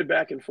 It was good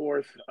back and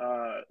forth.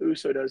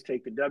 Uso does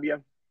take the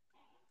W.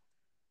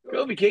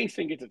 Kofi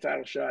Kingston gets a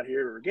title shot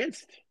here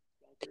against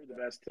the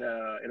best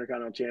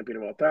Intercontinental champion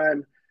of all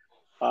time.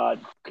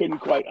 Couldn't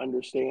quite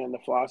understand the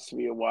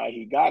philosophy of why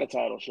he got a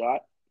title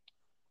shot,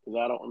 because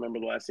I don't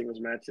remember the last singles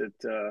match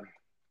that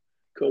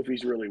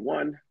Kofi's really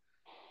won.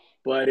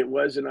 But it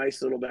was a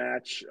nice little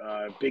match,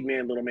 big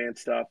man, little man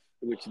stuff,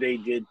 which they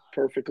did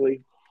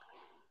perfectly.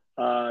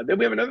 Then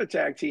we have another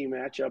tag team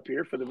match up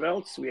here for the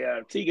belts. We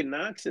have Tegan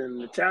Knox and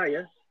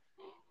Natalya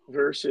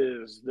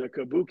versus the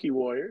Kabuki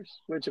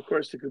Warriors, which, of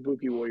course, the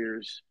Kabuki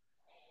Warriors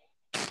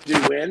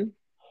do win.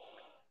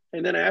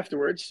 And then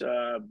afterwards,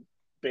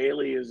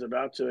 Bayley is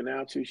about to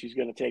announce who she's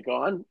going to take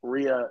on.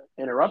 Rhea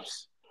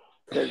interrupts.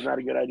 Says, not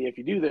a good idea if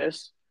you do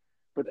this.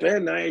 But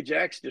then Nia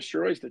Jax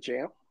destroys the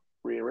champ,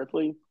 Rhea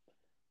Ripley,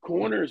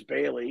 corners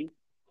Bayley.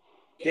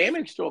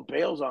 Damage still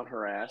bails on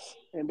her ass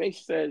and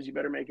basically says you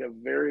better make a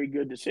very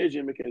good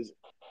decision because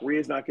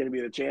Rhea's not going to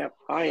be the champ.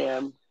 I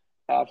am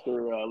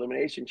after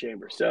Elimination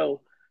Chamber. So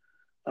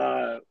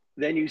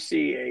then you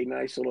see a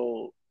nice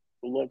little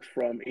look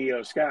from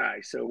Io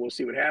Sky. So we'll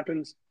see what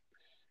happens.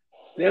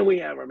 Then we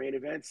have our main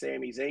event,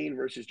 Sami Zayn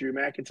versus Drew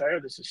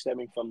McIntyre. This is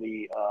stemming from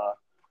the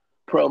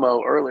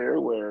promo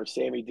earlier where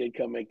Sami did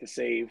come make the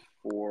save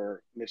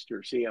for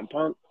Mr. CM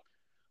Punk.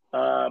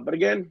 But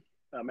again,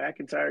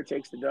 McIntyre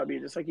takes the W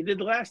just like he did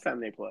the last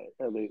time they played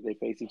or they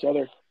faced each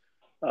other.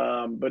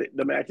 But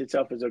the match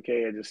itself is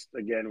okay.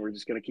 We're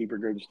just going to keep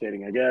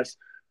regurgitating, I guess.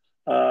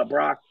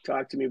 Brock,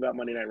 talk to me about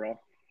Monday Night Raw.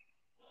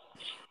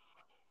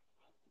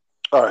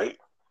 All right.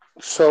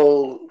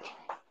 So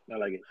I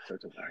like it. So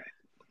all right.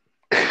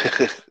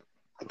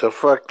 The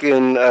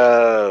fucking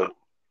the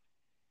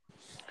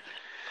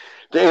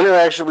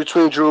interaction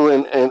between Drew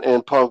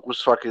and Punk was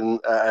fucking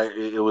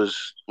it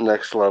was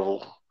next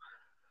level.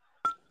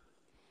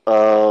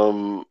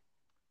 The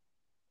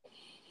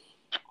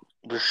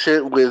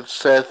shit with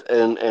Seth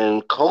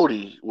and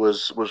Cody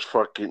was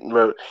fucking.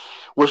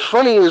 What's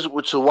funny is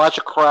to watch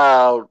a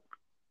crowd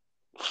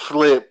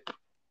flip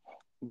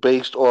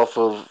based off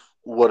of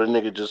what a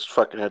nigga just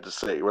fucking had to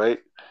say, right?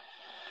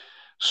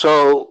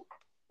 So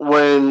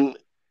when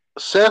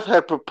Seth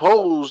had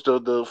proposed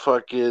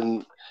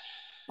the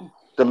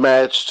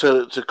match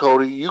to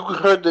Cody, you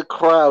heard the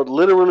crowd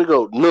literally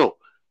go, no,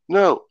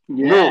 no,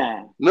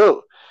 yeah.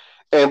 no.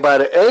 And by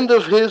the end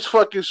of his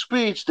fucking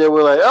speech, they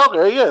were like,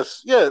 okay,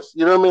 yes, yes.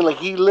 You know what I mean? Like,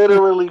 he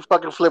literally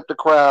fucking flipped the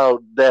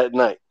crowd that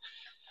night.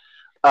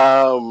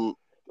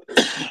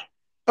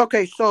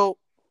 Okay, so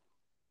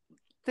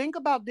think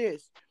about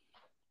this.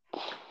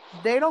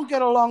 They don't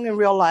get along in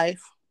real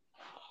life.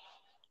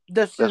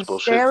 The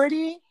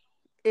sincerity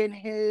in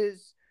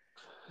his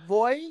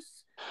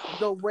voice,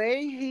 the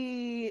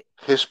way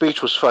his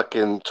speech was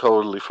fucking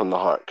totally from the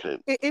heart,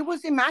 kid. It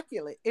was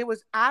immaculate. It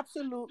was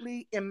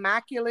absolutely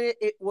immaculate.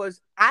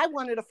 I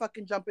wanted to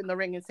fucking jump in the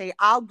ring and say,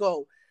 I'll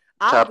go.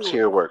 Top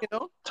tier work. You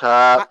know?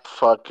 Top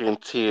fucking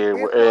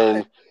tier.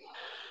 And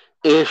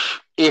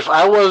if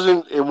I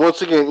wasn't, and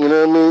once again, you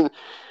know what I mean?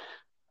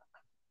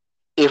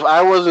 If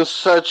I wasn't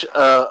such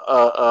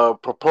a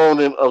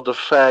proponent of the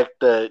fact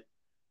that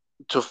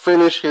to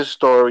finish his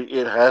story,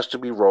 it has to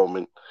be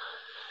Roman,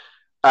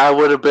 I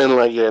would have been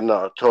like, yeah,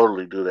 no,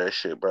 totally do that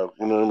shit, bro.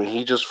 You know what I mean?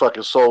 He just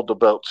fucking sold the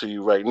belt to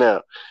you right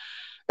now.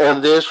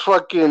 And there's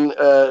fucking,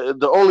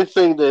 the only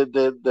thing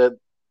that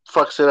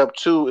fucks it up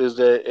too is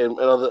that, and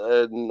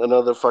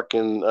another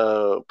fucking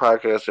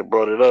podcast that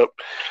brought it up,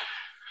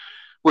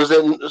 was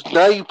that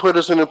now you put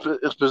us in a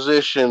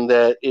position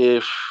that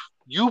if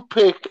you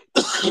pick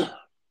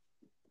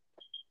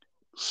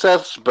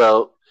Seth's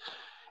belt,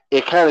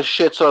 it kind of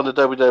shits on the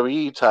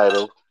WWE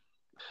title.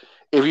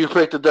 if you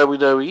pick the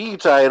WWE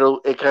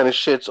title, it kind of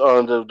shits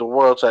on the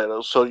world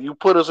title. So you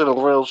put us in a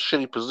real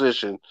shitty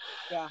position.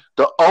 Yeah.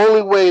 The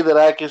only way that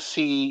I can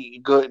see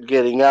good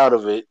getting out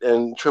of it,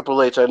 and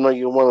Triple H, I know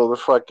you're one of the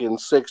fucking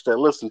six that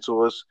listen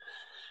to us.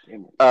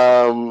 Damn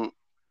it.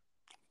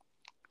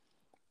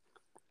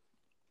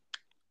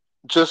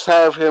 Just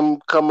have him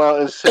come out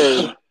and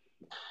say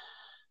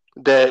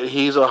that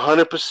he's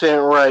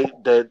 100% right,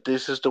 that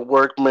this is the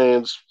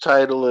workman's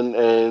title,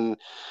 and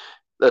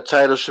the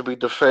title should be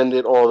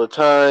defended all the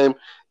time,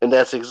 and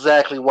that's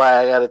exactly why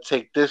I gotta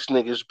take this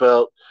nigga's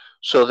belt,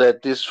 so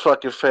that this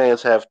fucking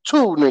fans have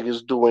two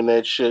niggas doing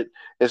that shit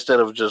instead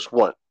of just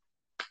one.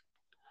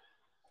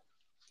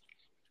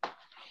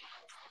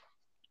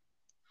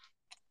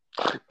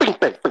 Bing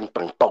bang bing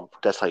bang boom.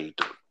 That's how you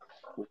do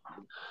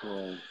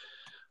Well,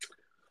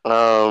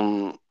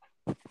 it.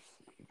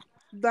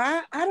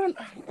 That I don't,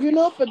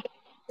 but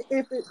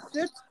if it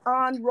sits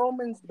on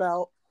Roman's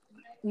belt,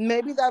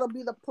 maybe that'll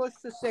be the push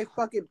to say,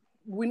 "Fuck it,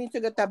 we need to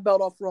get that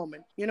belt off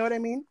Roman." You know what I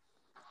mean?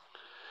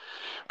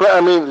 But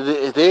I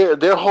mean,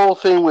 their whole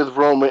thing with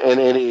Roman,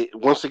 and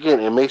once again,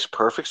 it makes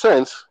perfect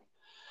sense.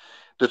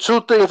 The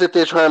two things that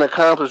they're trying to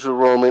accomplish with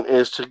Roman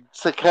is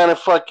to kind of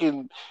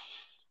fucking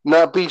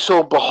not be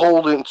so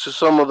beholden to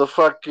some of the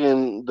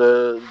fucking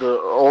the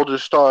older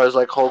stars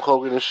like Hulk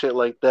Hogan and shit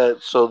like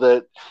that, so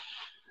that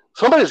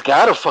somebody's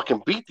got to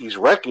fucking beat these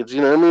records.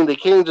 You know what I mean? They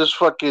can't just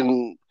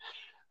fucking.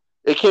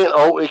 It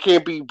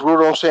can't be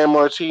Bruno San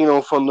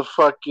Martino from the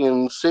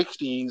fucking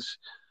 '60s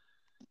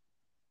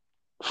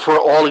for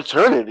all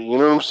eternity. You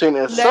know what I'm saying?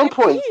 At Let some it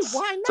be. point,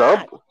 Why some,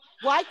 not?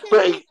 Why can't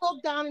but he go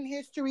down in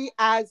history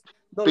as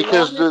the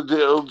because longest?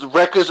 the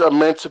records are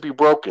meant to be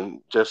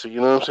broken, Jesse.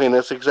 You know what I'm saying?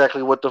 That's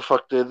exactly what the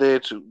fuck they're there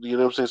to. You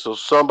know what I'm saying? So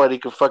somebody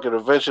can fucking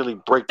eventually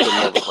break them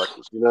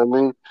motherfuckers. You know what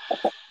I mean?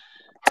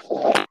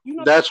 You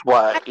know, That's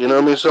why. You know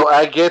what I mean? So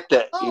I get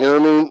that. You no. know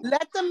what I mean?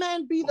 Let the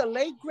man be the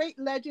late great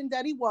legend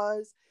that he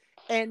was,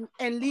 and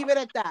leave it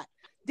at that.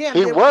 Damn,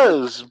 He they were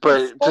was,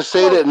 but to so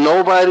say close. that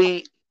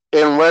nobody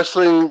in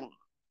wrestling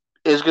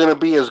is gonna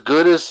be as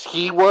good as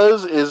he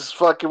was is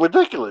fucking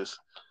ridiculous.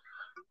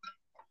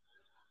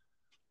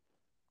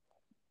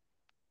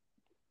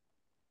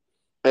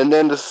 And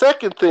then the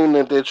second thing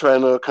that they're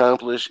trying to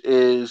accomplish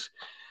is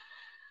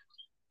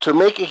to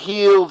make a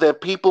heel that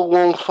people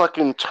won't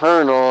fucking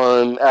turn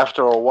on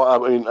after a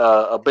while. I mean,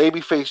 a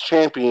babyface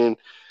champion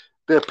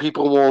that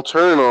people won't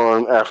turn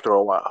on after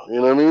a while. You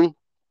know what I mean?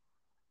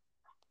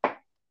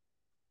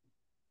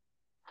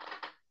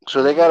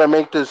 So they Mhm. gotta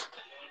make this.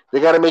 They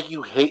gotta make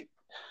you hate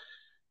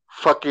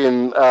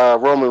fucking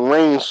Roman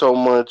Reigns so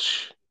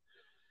much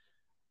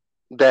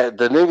that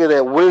the nigga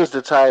that wins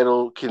the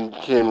title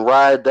can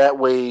ride that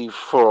wave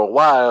for a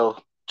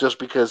while just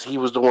because he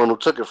was the one who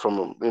took it from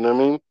him. You know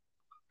what I mean?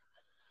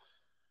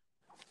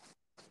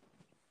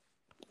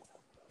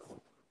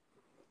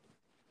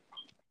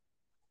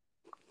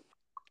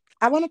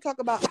 I want to talk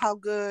about how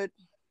good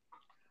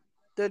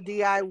the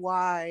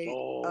DIY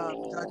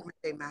oh, Judgment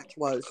Day match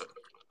was.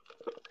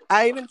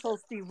 I even told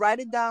Steve, write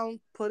it down,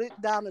 put it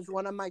down as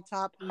one of my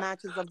top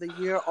matches of the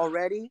year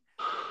already,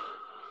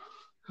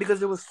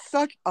 because it was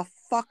such a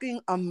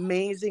fucking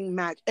amazing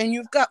match. And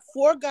you've got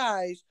four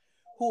guys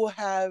who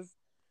have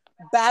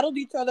battled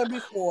each other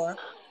before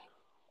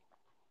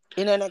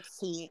in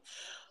NXT.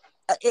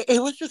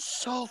 It was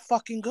just so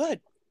fucking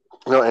good.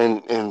 No,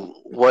 and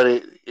what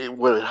it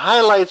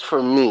highlights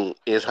for me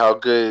is how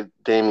good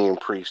Damian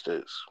Priest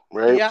is,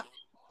 right? Yeah,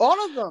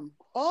 all of them,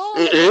 all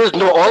It of them, is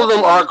no, all of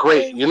them are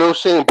great. performances. You know what I'm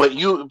saying?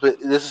 But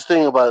this is the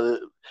thing about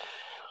it.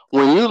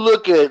 When you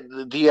look at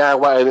the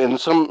DIY and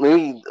some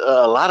maybe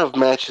a lot of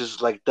matches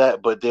like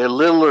that, but they're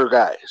littler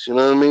guys. You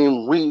know what I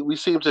mean? We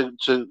seem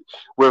to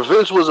where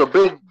Vince was a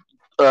big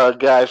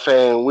guy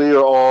fan, we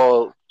are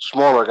all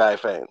smaller guy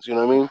fans. You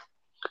know what I mean?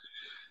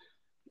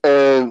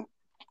 And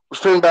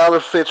Finn Balor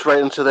fits right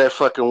into that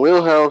fucking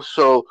wheelhouse.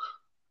 So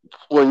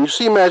when you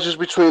see matches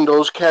between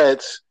those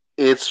cats,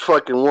 it's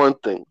fucking one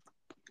thing.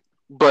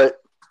 But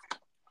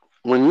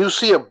when you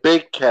see a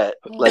big cat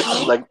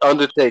Mhm. like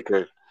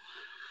Undertaker,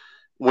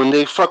 when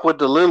they fuck with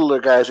the littler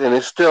guys and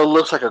it still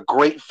looks like a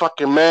great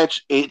fucking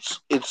match, it's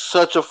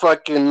such a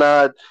fucking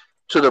nod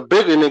to the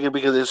bigger nigga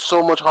because it's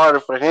so much harder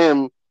for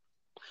him.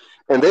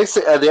 And they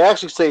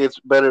actually say it's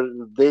better.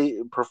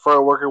 They prefer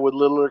working with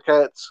littler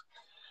cats,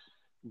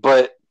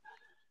 but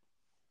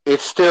it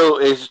still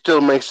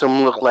makes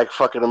them look like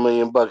fucking $1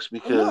 million No,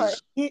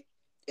 because it,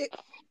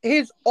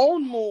 his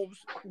own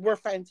moves were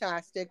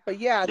fantastic, but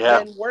yeah, yeah.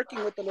 then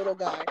working with the little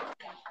guy,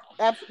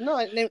 no,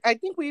 and I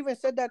think we even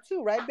said that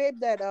too, right, babe?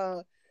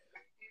 That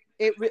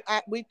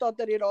we thought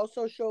that it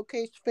also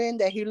showcased Finn,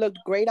 that he looked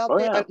great out oh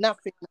there. yeah. Not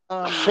Finn,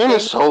 Finn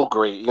is Damien. so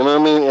great, you know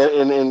what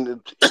I mean?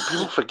 And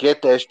people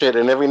forget that shit,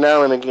 and every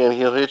now and again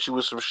he'll hit you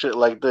with some shit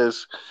like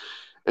this,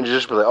 and you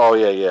just be like, oh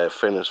yeah, yeah,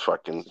 Finn is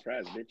fucking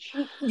Surprise,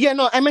 bitch. Yeah,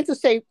 no, I meant to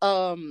say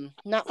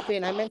not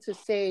Finn. I meant to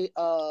say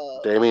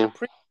Damien.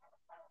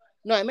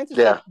 no, I meant to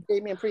say Yeah,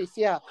 Damian Priest.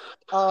 Yeah,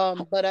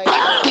 but I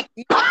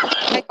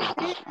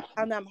did,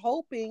 and I'm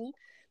hoping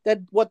that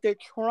what they're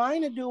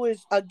trying to do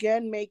is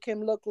again make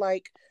him look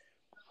like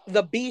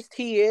the beast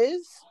he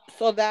is,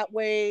 so that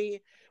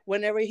way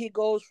whenever he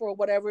goes for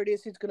whatever it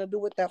is he's gonna do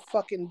with that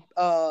fucking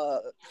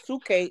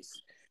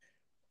suitcase,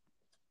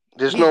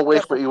 There's he's no way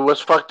just for you.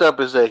 What's fucked up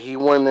is that he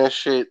won that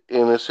shit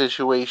in a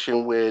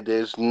situation where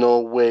there's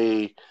no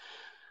way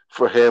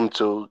for him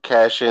to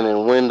cash in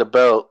and win the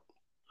belt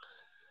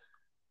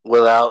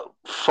without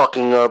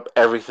fucking up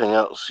everything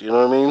else. You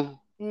know what I mean?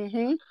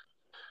 mm-hmm.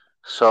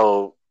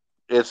 So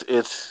it's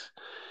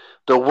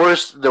the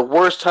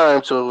worst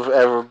time to have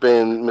ever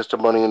been Mr.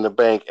 Money in the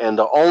Bank, and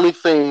the only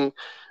thing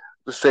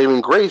the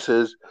saving grace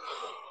is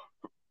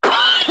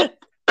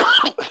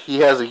he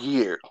has a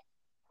year.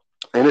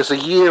 And it's a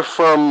year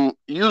from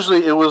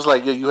usually it was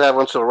like you have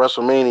until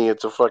WrestleMania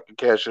to fucking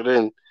cash it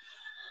in,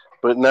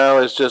 but now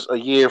it's just a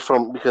year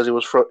from because it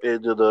was from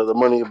the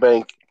Money in the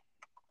Bank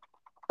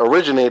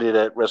originated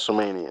at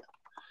WrestleMania,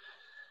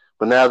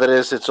 but now that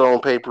it's its own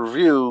pay per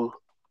view,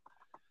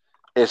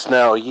 it's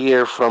now a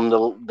year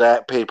from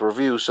that pay per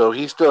view. So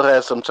he still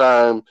has some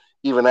time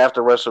even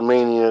after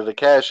WrestleMania to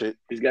cash it.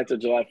 He's got to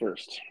July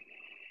 1st.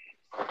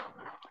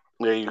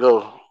 There you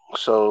go.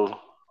 So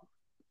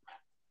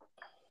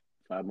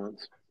 5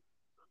 months.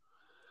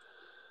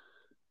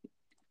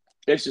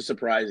 It's just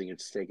surprising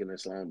it's taken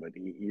this long, but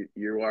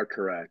you are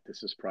correct.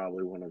 This is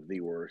probably one of the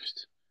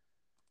worst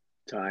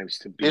times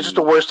to be. it's just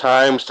the worst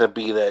times to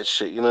be that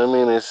shit. You know what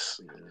I mean?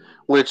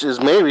 Which is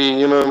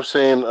maybe what I'm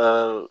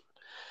saying,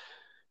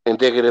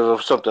 indicative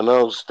of something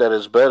else that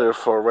is better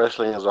for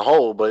wrestling as a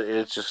whole. But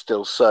it just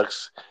still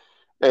sucks.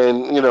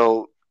 And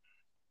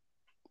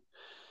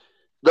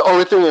the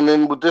only thing, and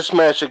then with this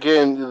match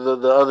again,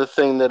 the other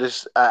thing that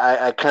is,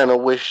 I kind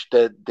of wish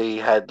that they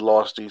had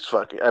lost these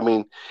fucking. I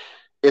mean,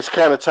 it's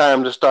kind of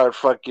time to start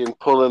fucking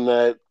pulling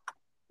that,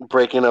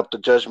 breaking up the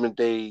Judgment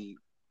Day.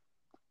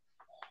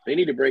 They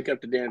need to break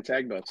up the damn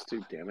tag belts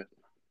too. Damn it.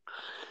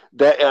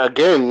 That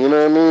again, you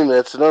know what I mean?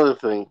 That's another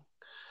thing.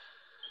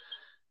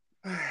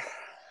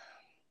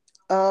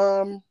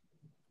 um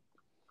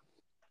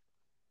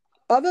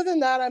Other than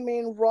that, I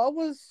mean, Raw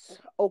was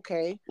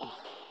okay.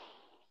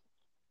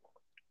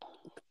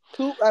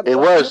 It A few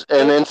was,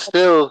 and things. then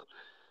still,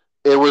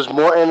 it was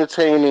more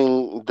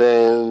entertaining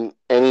than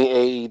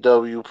any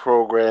AEW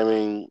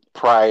programming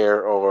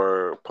prior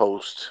or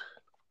post.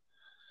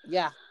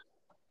 Yeah,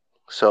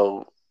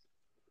 So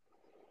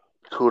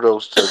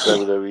kudos to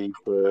WWE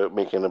for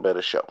making a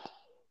better show.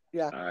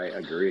 yeah. I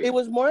agree. It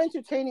was more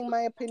entertaining, in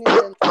my opinion,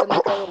 than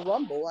the Royal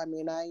Rumble. I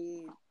mean, I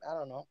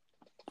don't know.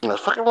 The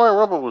fucking Royal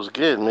Rumble was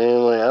good,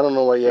 man. Like I don't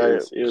know why y'all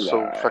It was so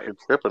alright. fucking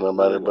tripping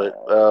about it, but It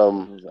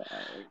was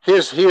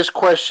alright. here's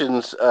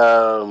questions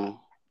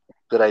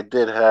that I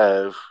did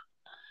have.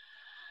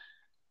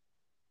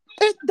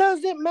 It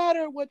doesn't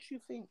matter what you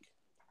think.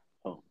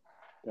 Oh,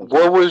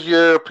 What was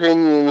your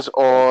opinions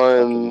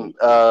on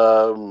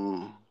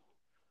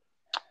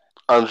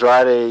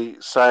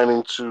Andrade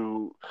signing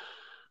to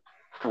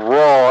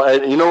Raw?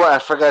 And you know what? I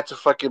forgot to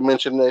fucking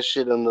mention that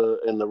shit in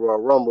the Raw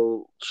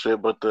Rumble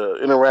shit, but the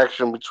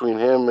interaction between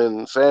him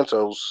and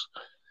Santos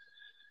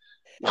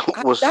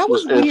was That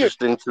was was weird.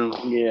 interesting too.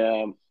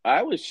 Yeah,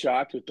 I was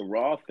shocked with the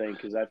Raw thing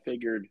because I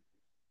figured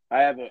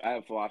I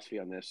have philosophy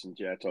on this, and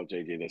I told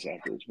JJ this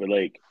afterwards. But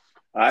like,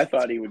 I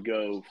thought he would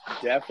go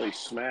definitely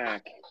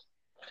smack,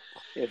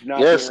 if not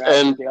the Yes,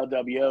 interaction and with the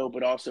LWO,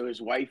 but also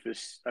his wife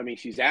is. I mean,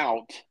 she's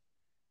out,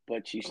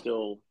 but she's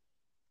still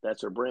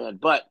that's her brand.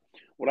 But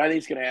what I think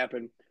is going to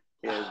happen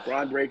is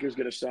Braun Breaker's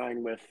going to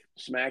sign with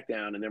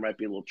SmackDown, and there might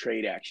be a little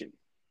trade action.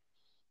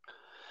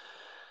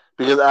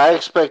 because I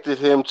expected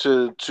him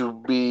to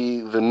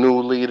be the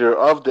new leader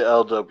of the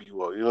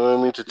LWO. You know what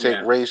I mean? To take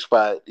Yeah, Ray's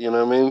spot. You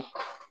know what I mean?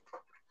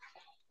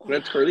 but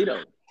it's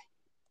Carlito.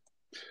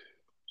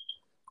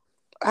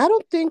 I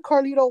don't think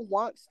Carlito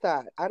wants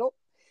that. I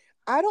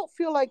don't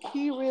feel like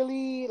he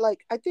really like.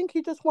 I think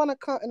he just want to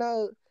kind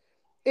of.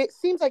 It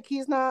seems like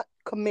he's not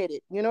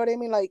committed. You know what I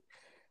mean? Like,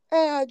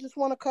 hey, I just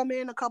want to come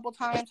in a couple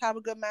times, have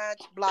a good match,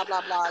 blah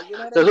blah blah. You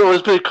know what I That's mean?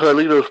 always been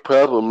Carlito's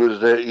problem is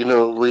that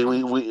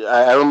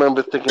I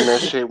remember thinking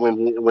that shit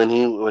when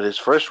he with his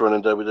first run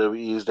in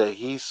WWE is that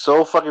he's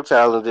so fucking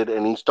talented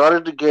and he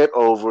started to get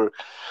over,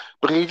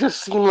 but he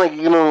just seemed like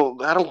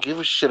I don't give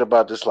a shit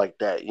about this like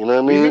that. You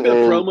know what I Do you mean? remember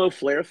the And promo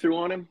Flair threw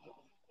on him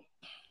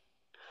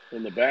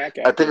in the back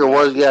I after think the it match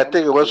was or yeah I something?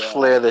 think it was Yeah.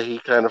 Flair that he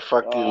kind of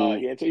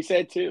fucking That's what he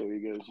said too. He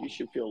goes, "You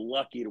should feel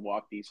lucky to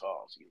walk these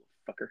halls, you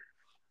fucker."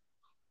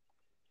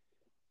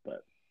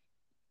 But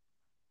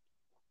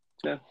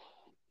yeah,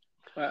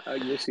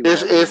 we'll see what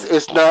it's happens. it's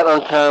it's not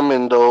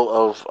uncommon though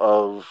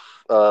of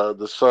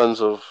the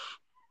sons of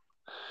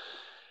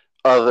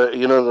other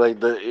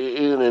like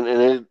and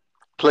it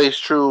plays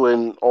true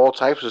in all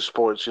types of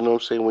sports. You know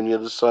what I'm saying? When you're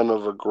the son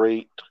of a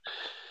great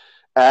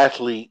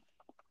athlete,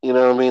 you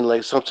know what I mean?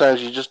 Like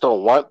sometimes you just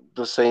don't want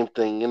the same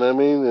thing. You know what I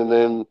mean? And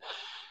then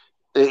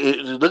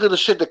look at the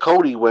shit that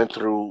Cody went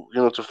through.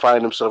 To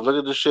find himself. Look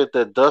at the shit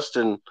that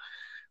Dustin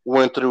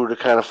went through to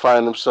kind of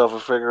find himself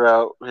and figure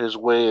out his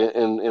way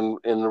in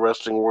the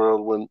wrestling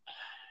world when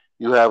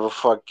you have a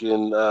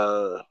fucking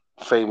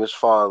famous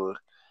father.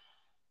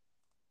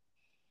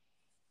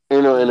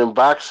 You know, and in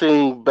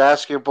boxing,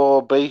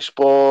 basketball,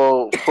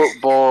 baseball,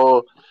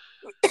 football,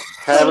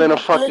 having a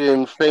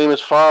fucking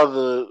famous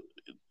father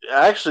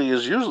actually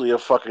is usually a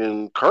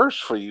fucking curse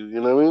for you.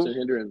 You know what I It's mean? a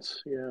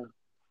hindrance. Yeah.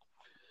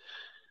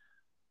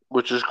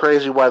 Which is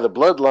crazy why the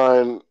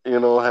bloodline,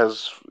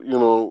 has,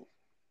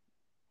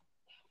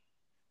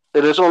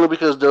 and it's only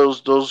because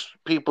those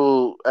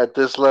people at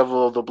this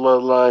level of the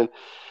bloodline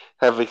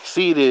have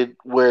exceeded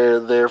where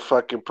their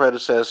fucking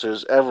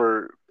predecessors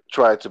ever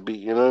tried to be.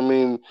 You know what I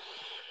mean?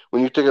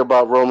 When you think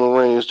about Roman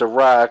Reigns, The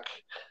Rock,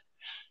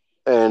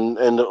 and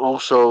the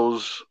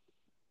Usos,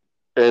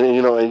 and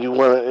and you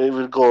want to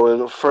even go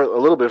a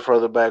little bit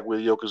further back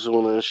with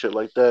Yokozuna and shit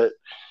like that.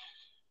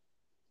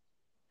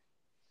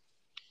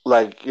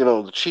 Like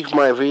the Chief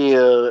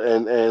Maivia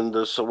and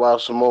the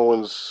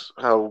Samoans,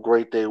 how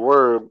great they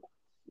were,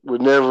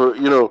 would never.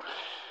 The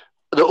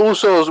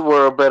Usos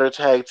were a better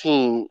tag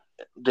team.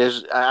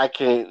 I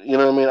can't, you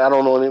know what I mean? I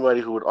don't know anybody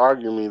who would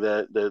argue me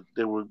that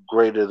they were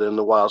greater than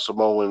the Wild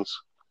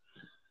Samoans.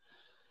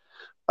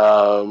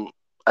 Um,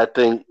 I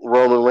think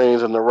Roman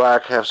Reigns and The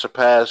Rock have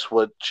surpassed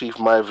what Chief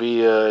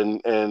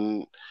Maivia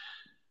and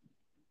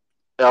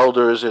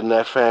elders in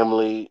that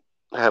family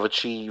have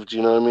achieved.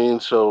 You know what I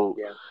mean? So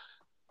Yeah.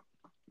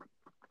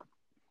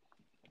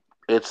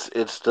 it's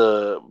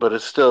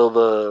still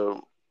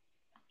the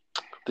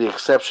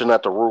exception,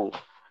 not the rule.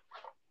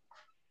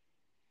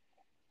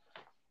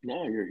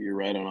 No, you're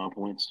right on all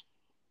points.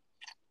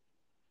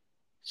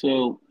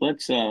 So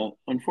let's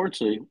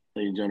unfortunately,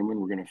 ladies and gentlemen,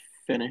 we're gonna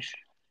finish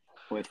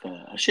with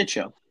a shit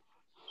show.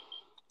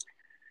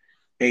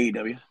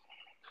 AEW.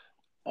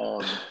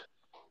 I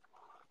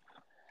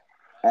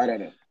don't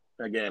know.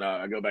 Again,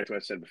 I go back to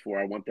what I said before.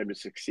 I want them to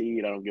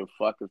succeed. I don't give a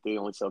fuck if they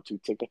only sell 2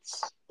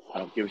 tickets. I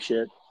don't give a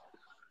shit.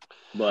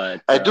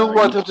 But I do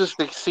want them to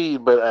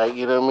succeed, but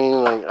you know what I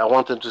mean. Like I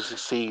want them to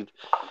succeed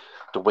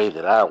the way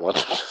that I want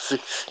them to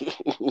succeed.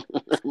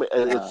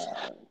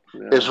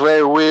 It's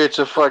very weird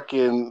to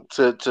fucking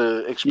to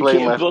you explain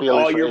can't my book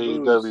feelings all for your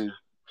booze. AEW.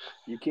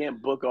 You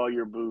can't book all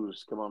your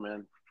booze. Come on,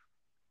 man.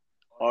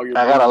 All your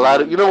I got booze a is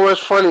lot of. You written. know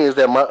what's funny is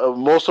that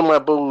most of my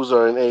boos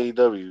are in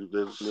AEW.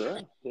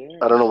 Yeah.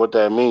 I don't know what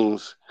that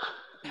means.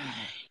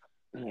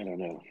 I don't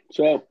know.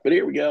 So, but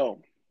here we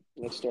go.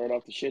 Let's start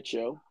off the shit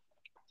show.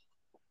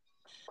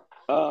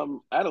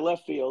 Out of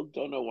left field,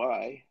 don't know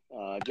why.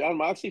 John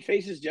Moxley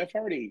faces Jeff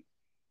Hardy.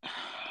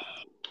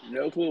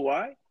 No clue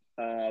why.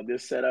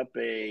 This set up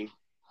a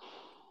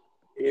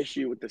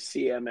issue with the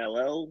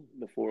CMLL,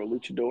 the four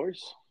luchadors,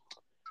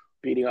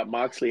 beating up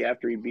Moxley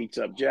after he beats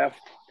up Jeff.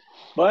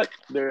 But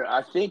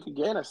I think,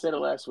 again, I said it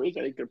last week,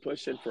 I think they're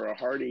pushing for a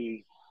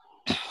Hardy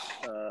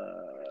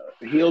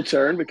heel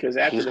turn because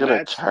after He's the gonna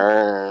match,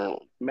 turn.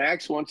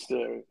 Max wants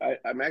to,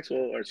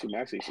 Moxley,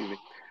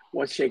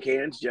 wants to shake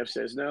hands. Jeff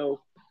says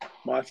no.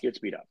 Mox gets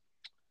beat up.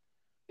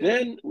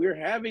 Then we're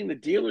having the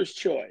dealer's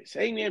choice.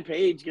 Hangman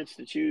Page gets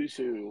to choose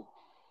who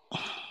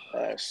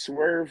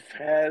Swerve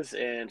has,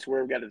 and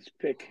Swerve got to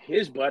pick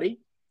his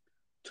buddy,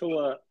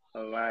 Toa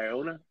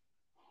Liona,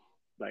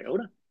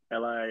 Liona.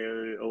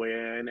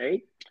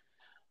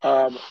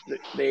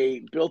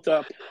 They built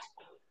up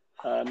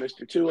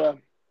Mr. Tua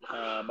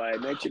by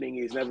mentioning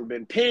he's never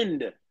been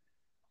pinned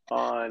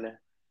on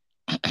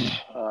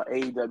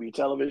AEW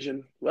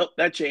television. Well,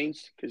 that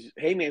changed because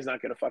Heyman's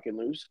not going to fucking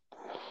lose.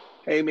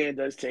 Heyman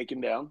does take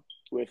him down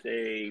with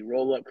a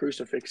roll-up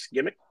crucifix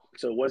gimmick.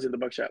 So it wasn't the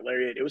buckshot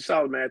lariat. It was a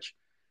solid match,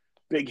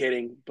 big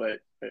hitting, but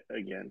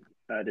again,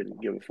 I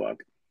didn't give a fuck.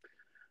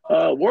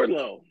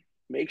 Wardlow,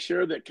 make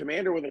sure that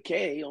Commander with a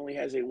K only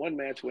has a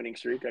one-match winning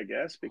streak, I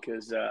guess,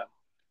 because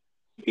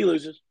he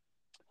loses.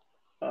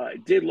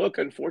 It did look,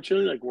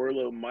 unfortunately, like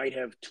Wardlow might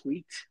have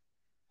tweaked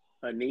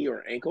a knee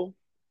or ankle.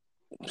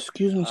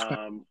 Excuse me.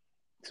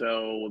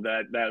 So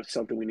that's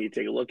something we need to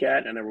take a look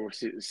at. I never want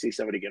to see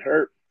somebody get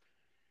hurt.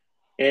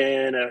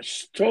 And a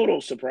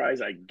total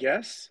surprise, I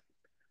guess,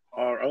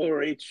 our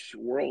ROH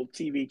World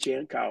TV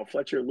champ, Kyle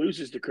Fletcher,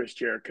 loses to Chris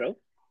Jericho.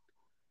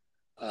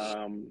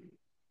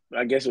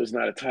 I guess it was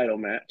not a title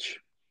match,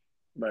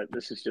 but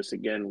this is just,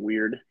 again,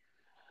 weird.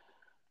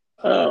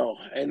 Oh,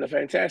 and the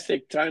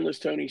fantastic Timeless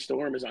Tony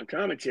Storm is on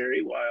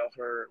commentary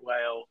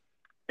while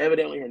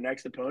evidently her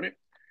next opponent,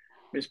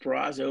 Miss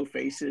Perazzo,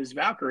 faces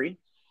Valkyrie.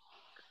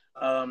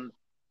 The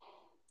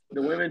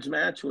women's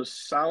match was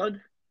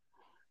solid.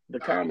 The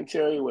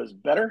commentary was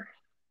better.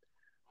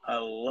 I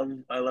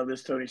love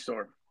this Tony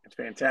Storm. It's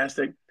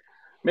fantastic.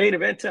 Main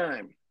event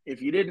time.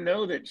 If you didn't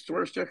know that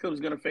Swerve Strickland was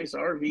going to face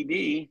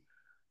RVD,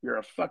 you're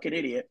a fucking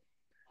idiot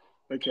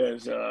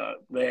because the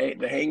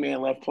Hangman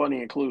left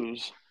plenty of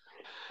clues.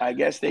 I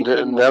guess they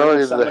couldn't Not bring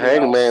only the somebody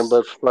Hangman, else.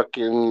 but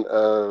fucking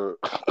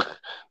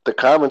the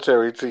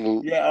commentary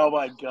team. Yeah. Oh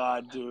my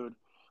god, dude.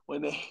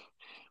 When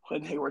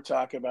they were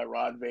talking about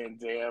Rod Van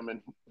Dam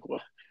and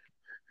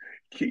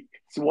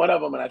it's one of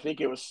them, and I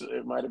think it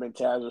might have been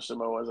Taz or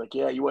Samoa. I was like,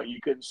 yeah, you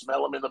couldn't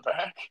smell him in the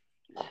back.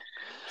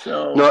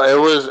 So No, it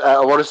was. I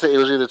want to say it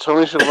was either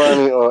Tony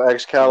Schiavone or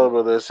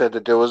Excalibur that said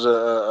that there was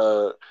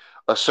a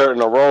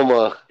certain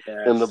aroma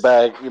in the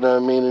bag. You know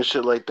what I mean, and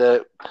shit like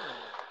that.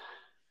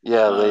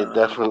 Yeah, they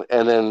definitely.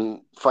 And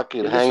then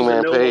fucking and this was a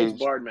Hangman no holds Page.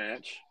 barred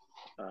match.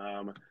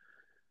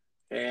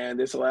 And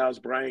this allows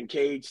Brian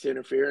Cage to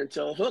interfere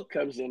until Hook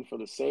comes in for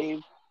the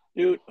save.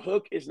 Dude,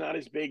 Hook is not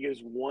as big as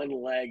one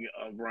leg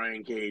of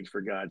Brian Cage,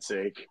 for God's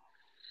sake.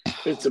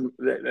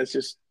 That's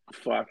just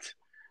fucked.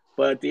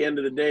 But at the end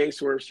of the day,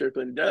 Swerve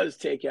Strickland does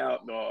take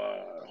out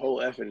the whole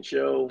effing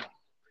show.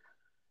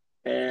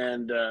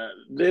 And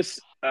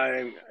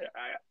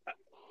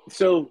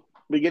so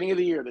beginning of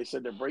the year, they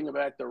said they're bringing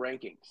back the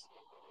rankings.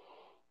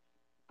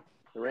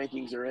 The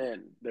rankings are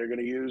in. They're going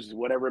to use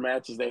whatever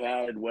matches they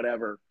had,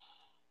 whatever.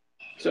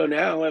 So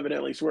now,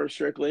 evidently, Swerve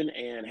Strickland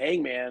and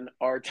Hangman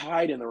are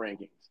tied in the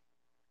rankings.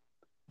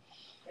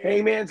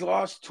 Hangman's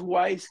lost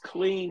twice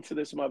clean to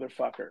this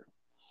motherfucker.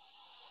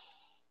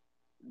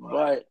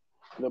 But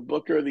the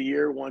Booker of the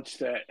Year wants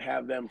to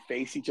have them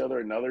face each other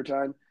another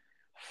time.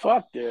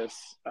 Fuck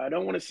this. I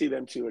don't want to see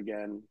them two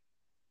again.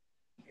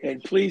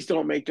 And please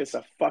don't make this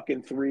a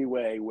fucking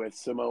three-way with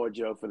Samoa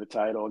Joe for the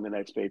title in the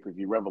next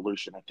pay-per-view.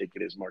 Revolution, I think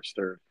it is March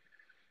 3rd.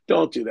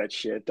 Don't do that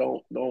shit.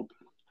 Don't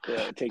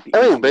take the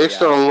I easy mean,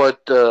 based way out. on what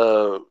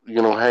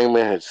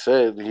Hangman had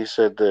said, he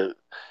said that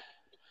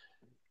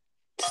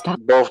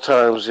both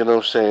times, you know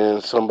what I'm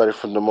saying, somebody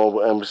from the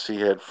mobile embassy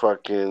had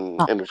fucking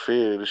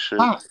interfered and shit.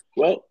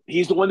 Well,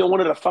 he's the one that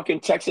wanted a fucking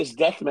Texas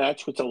death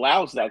match, which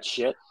allows that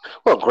shit.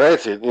 Well,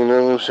 granted, you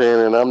know what I'm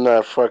saying, and I'm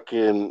not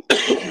fucking,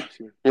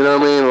 you know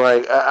what I mean?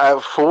 Like, I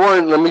for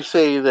one, let me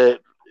say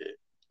that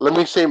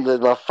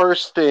my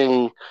first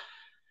thing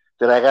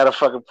that I gotta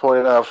fucking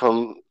point out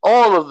from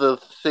all of the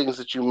things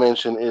that you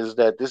mentioned is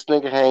that this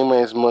nigga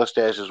Hangman's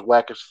mustache is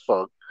whack as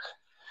fuck.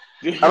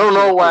 I don't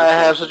know why I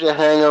have such a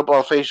hang up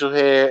on facial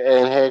hair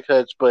and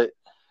haircuts, but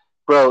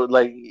bro,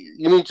 like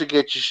you need to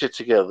get your shit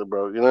together,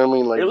 bro. You know what I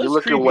mean? Like it you're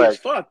looks looking creepy whack. as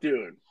fuck,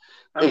 dude.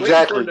 I'm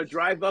waiting for him to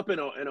drive up in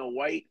a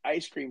white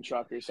ice cream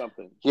truck or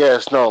something.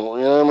 Yes, no,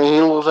 you know what I mean? He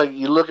looks like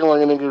you're looking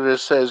like a nigga that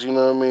says, you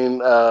know what I mean?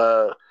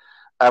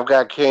 I've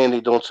got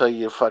candy, don't tell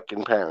your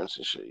fucking parents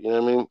and shit. You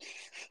know what I mean?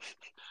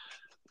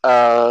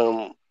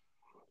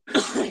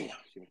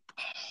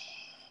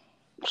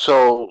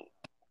 So,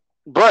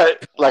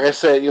 but like I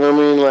said, you know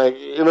what I mean? Like,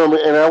 you know what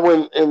I mean? And I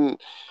went and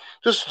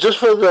just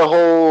for the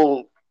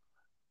whole,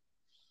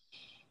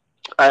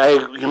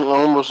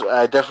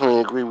 I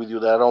definitely agree with you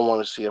that I don't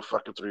want to see a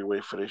fucking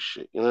three-way for this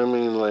shit. You know what I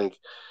mean? Like,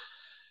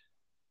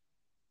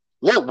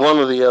 let one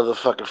or the other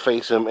fucking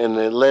face him, and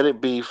then let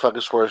it be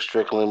fucking Swerve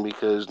Strickland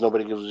because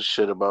nobody gives a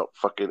shit about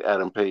fucking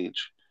Adam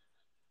Page.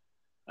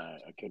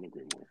 I couldn't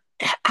agree more.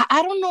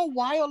 I don't know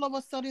why all of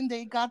a sudden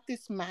they got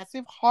this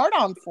massive hard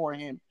on for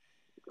him.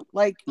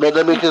 Like,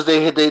 because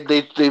they've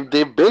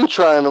been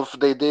trying to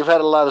they've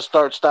had a lot of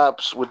start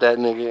stops with that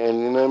nigga, and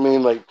you know what I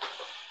mean. Like,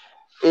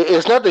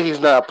 it's not that he's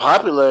not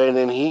popular, and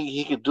then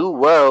he could do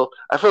well.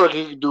 I feel like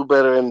he could do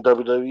better in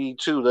WWE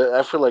too.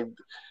 I feel like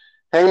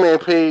Hangman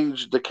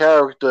Page, the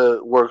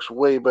character, works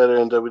way better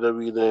in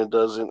WWE than it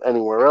does in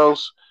anywhere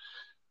else.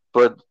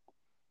 But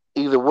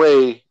either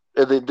way,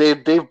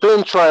 they've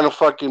been trying to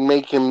fucking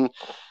make him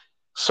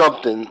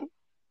something,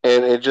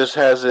 and it just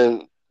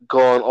hasn't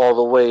gone all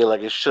the way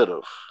like it should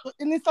have.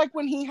 and it's like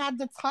when he had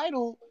the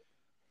title,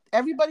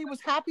 everybody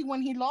was happy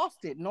when he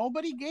lost it.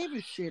 Nobody gave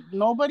a shit.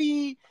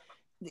 Nobody.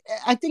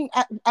 I think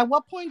at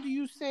what point do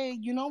you say,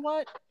 you know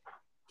what?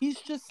 He's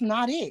just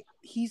not it.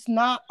 He's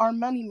not our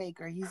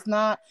moneymaker. He's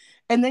not.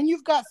 And then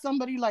you've got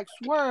somebody like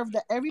Swerve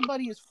that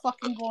everybody is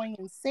fucking going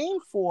insane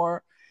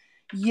for,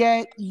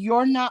 yet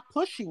you're not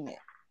pushing it.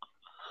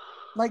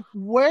 Like,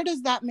 where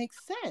does that make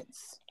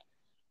sense?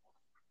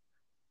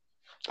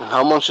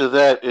 How much of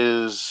that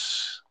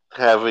is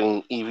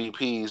having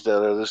EVPs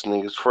that are this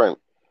nigga's friend?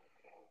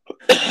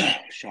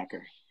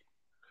 Shocker.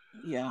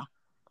 Yeah.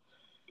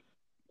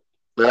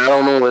 But I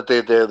don't know what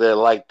they're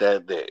like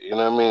that day. You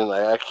know what I mean?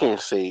 Like I can't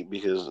say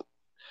because,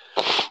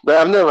 but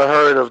I've never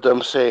heard of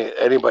them saying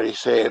anybody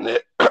saying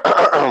that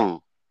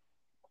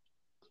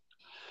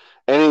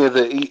any of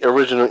the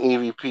original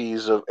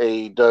EVPs of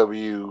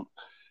AEW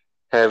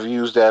have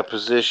used that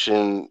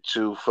position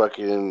to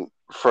fucking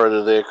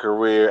further their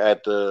career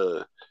at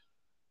the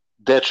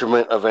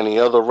detriment of any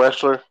other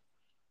wrestler.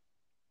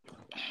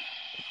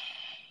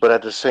 But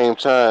at the same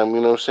time,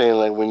 you know what I'm saying?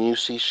 Like when you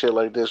see shit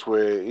like this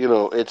where, you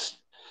know, it's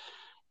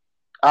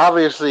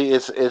obviously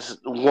it's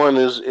one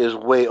is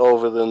way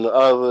over than the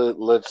other.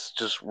 Let's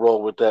just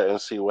roll with that and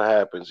see what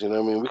happens. You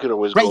know what I mean? We could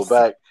always go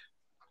back.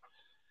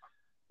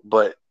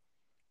 But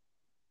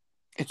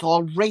it's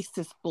all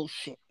racist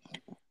bullshit.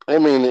 I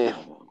mean,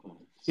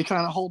 you're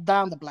trying to hold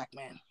down the black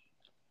man.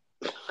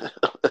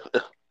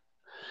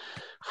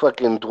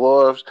 Fucking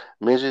dwarves,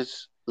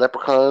 midgets,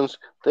 leprechauns,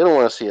 they don't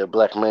want to see a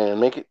black man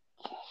make it.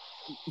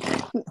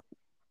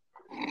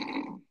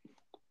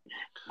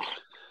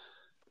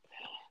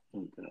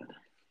 Oh god.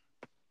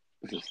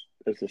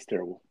 This is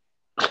terrible.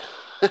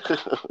 This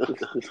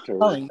is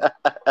terrible.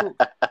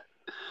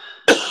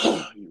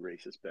 You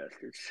racist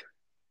bastards.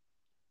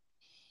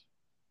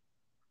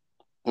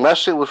 My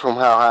shit was from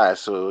How High,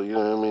 so you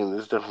know what I mean.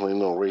 There's definitely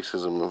no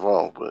racism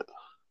involved, but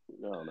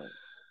No.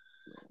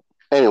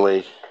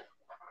 anyway,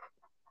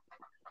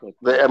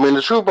 But, I mean,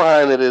 the truth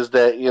behind it is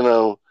that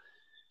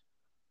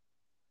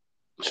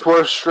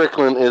Swerve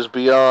Strickland is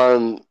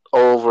beyond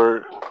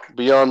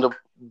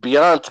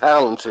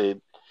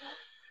talented,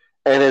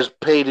 and has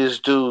paid his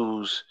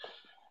dues.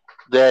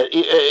 That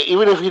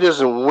even if he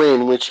doesn't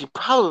win, which he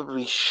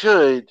probably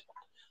should,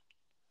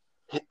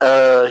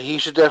 he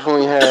should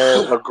definitely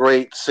have a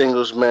great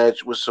singles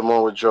match with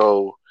Samoa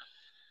Joe,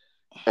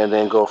 and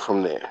then go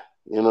from there.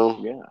 You know?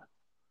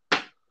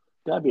 yeah,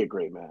 that'd be a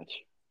great match.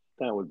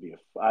 That would be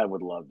I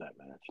would love that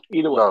match.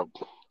 Either way. Oh.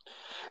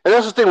 And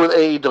that's the thing with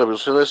AEW.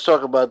 So let's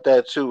talk about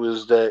that too.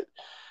 Is that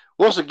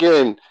once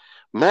again,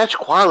 match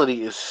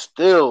quality is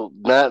still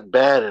not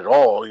bad at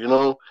all. You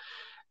know?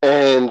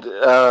 And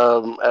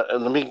I'll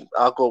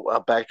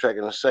backtrack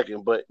in a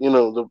second, but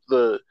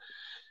the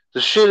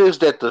shit is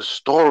that the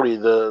story,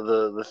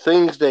 the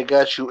things that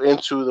got you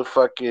into the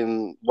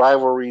fucking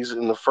rivalries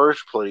in the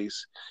first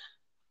place,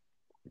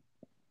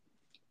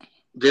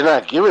 they're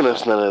not giving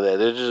us none of that.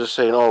 They're just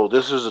saying, "Oh,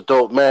 this is a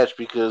dope match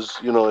because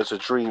it's a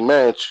dream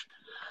match,"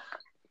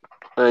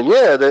 and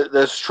yeah,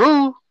 that's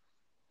true.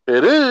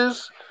 It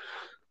is.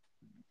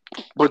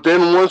 But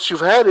then once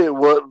you've had it,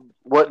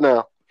 what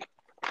now?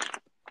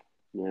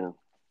 Yeah.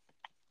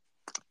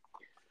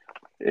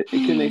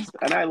 Can they?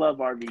 And I love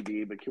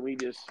RVD, but can we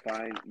just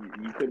find?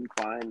 You couldn't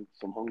find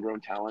some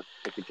homegrown talent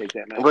that could take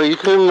that match. But you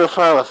couldn't have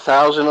found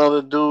 1,000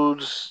 other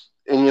dudes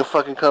in your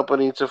fucking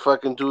company to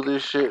fucking do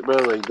this shit, bro.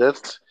 Like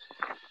that's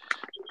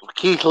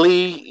Keith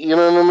Lee. You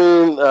know what I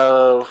mean?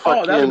 Oh, that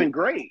would have Fucking been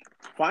great.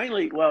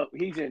 Finally, well,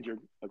 he's injured.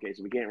 Okay,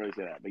 so we can't really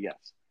say that, but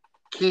yes,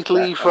 Keith that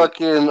Lee. I mean,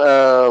 Fucking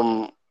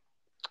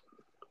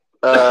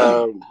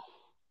um.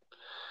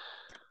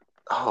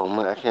 Oh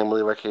man, I can't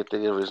believe I can't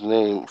think of his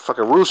name.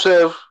 Fucking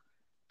Rusev.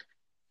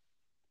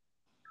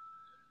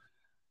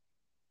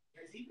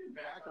 has he been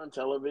back on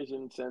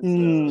television since the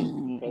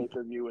Mm. pay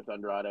per view with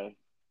Andrade?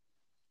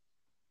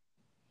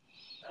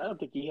 I don't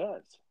think he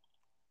has.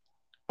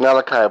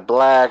 Malachi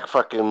Black.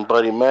 Fucking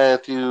Buddy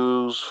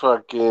Matthews.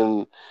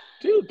 Fucking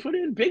Dude, put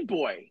in Big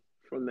Boy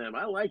from them.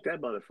 I like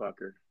that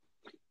motherfucker.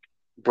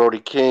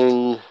 Brody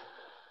King.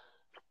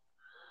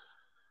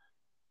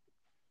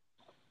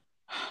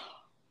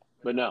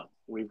 But no,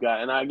 we've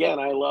got, and again,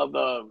 I love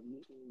the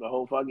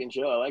whole fucking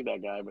show. I like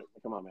that guy, but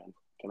come on, man,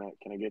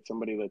 can I get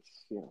somebody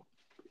that's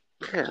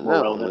Yeah, more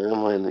no, relevant?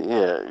 man. I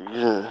mean,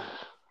 yeah.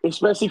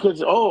 Especially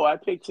because I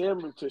picked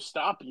him to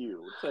stop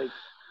you. It's like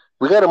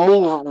We gotta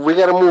move. We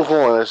gotta move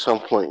on at some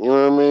point. You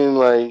know what I mean?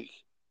 Like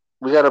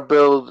we gotta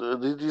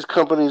build. These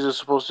companies are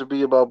supposed to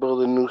be about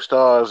building new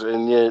stars,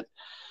 and yet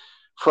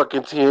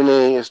fucking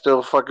TNA is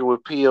still fucking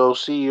with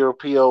POC or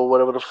PO,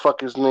 whatever the fuck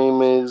his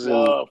name is,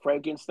 and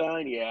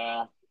Frankenstein,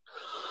 yeah.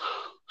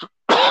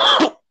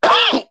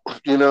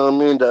 you know what I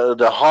mean.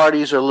 The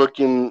Hardys are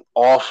looking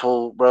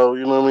awful, bro.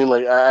 You know what I mean?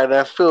 Like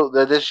I feel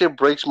that shit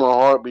breaks my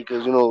heart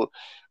because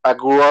I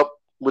grew up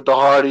with the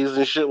Hardys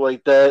and shit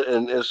like that,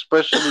 and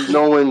especially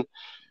knowing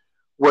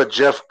what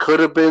Jeff could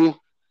have been.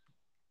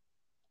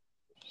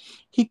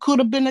 He could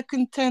have been a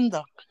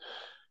contender.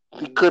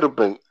 He could have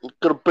been. He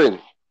could have been.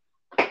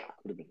 Could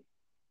have been.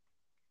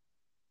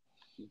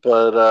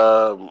 But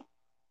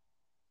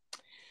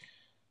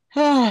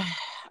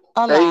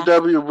Alas.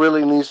 AEW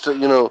really needs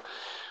to,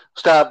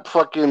 stop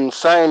fucking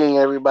signing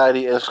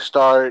everybody and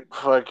start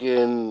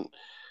fucking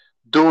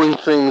doing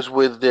things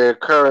with their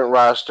current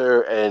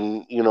roster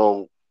and,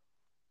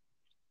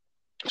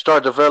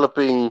 start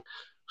developing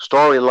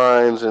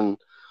storylines and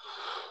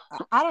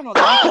I don't know.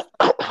 They need to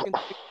start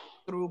thinking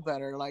through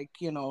better. Like,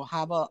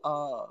 have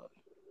a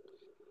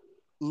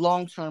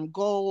long-term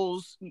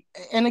goals.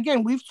 And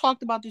again, we've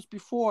talked about this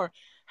before.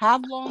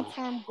 Have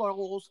long-term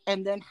goals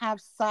and then have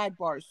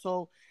sidebars.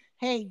 So,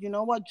 hey, you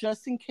know what?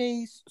 Just in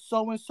case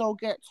so and so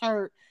gets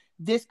hurt,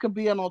 this could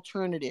be an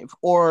alternative.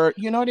 Or,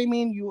 you know what I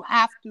mean? You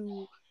have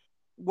to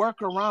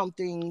work around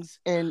things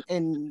and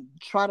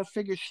try to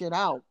figure shit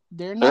out.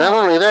 They're and not not.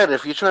 only that,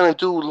 if you're trying to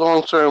do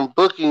long term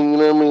booking, you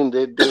know what I mean,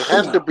 there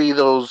has to be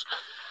those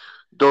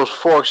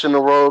forks in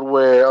the road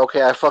where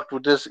okay, I fucked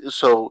with this.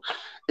 So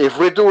if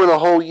we're doing a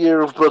whole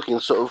year of booking,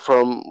 so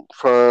from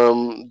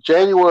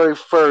January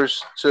 1st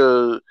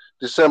to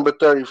December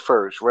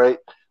 31st, right?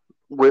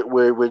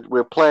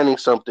 We're planning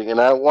something,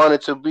 and I want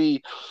it to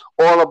be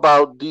all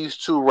about these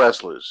two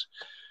wrestlers.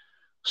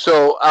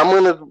 So I'm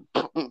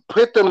gonna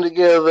put them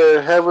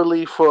together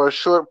heavily for a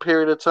short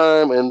period of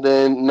time, and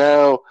then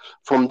now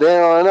from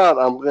there on out,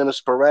 I'm gonna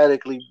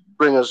sporadically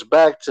bring us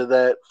back to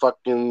that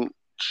fucking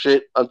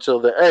shit until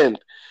the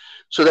end.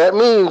 So that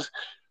means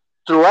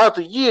throughout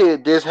the year,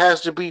 there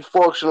has to be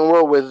forks in the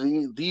road where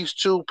these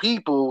two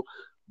people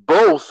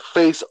both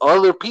face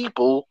other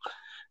people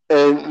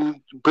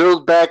and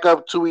build back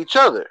up to each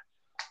other.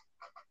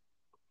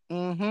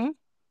 Mm-hmm.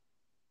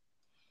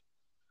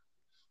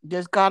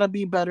 There's got to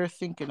be better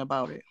thinking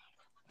about it.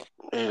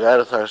 You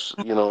gotta start,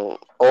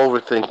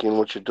 overthinking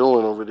what you're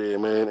doing over there,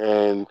 man.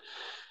 And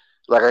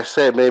like I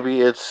said,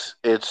 maybe it's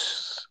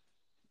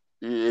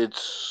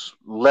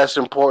less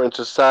important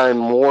to sign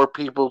more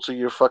people to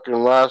your fucking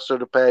roster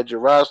to pad your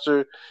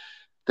roster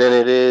than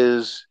it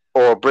is,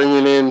 or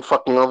bringing in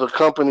fucking other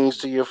companies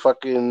to your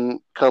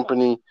fucking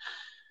company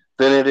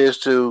than it is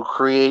to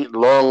create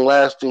long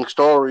lasting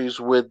stories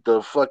with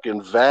the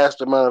fucking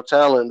vast amount of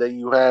talent that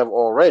you have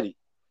already.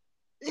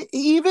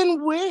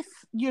 Even with,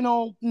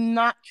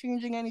 not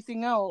changing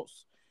anything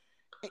else,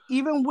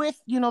 even with,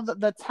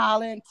 the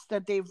talents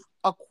that they've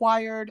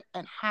acquired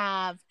and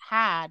have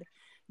had,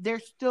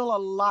 there's still a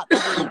lot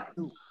that they could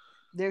do.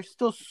 There's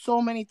still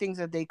so many things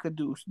that they could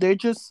do. They're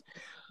just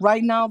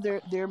right now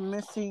they're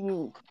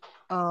missing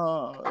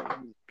uh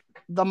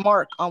the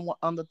mark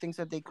on the things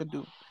that they could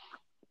do.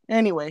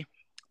 Anyway,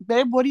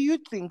 babe, what do you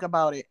think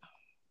about it?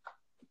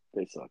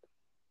 They suck.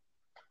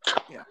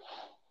 Yeah.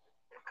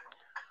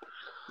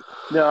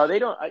 No, they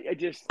don't. I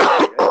just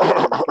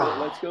again,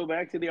 let's go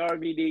back to the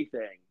RVD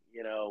thing.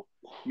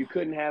 You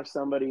couldn't have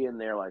somebody in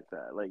there like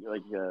that.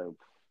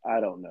 I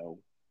don't know,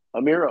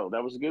 Amiro.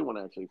 That was a good one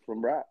actually from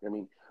Brock. I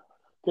mean,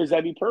 because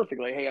that'd be perfect.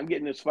 Like, hey, I'm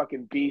getting this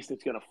fucking beast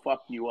that's gonna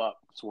fuck you up,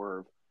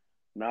 Swerve.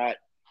 Not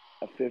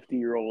a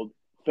 50-year-old,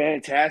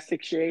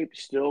 fantastic shape,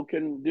 still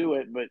can do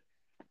it, but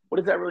what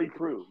does that really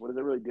prove? What does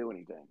it really do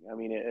anything? I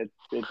mean, it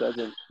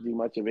doesn't do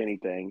much of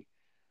anything.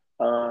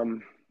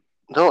 Um,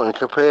 No, and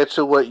compared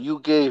to what you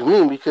gave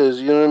me, because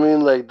you know what I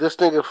mean, like this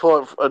nigga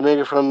fought a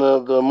nigga from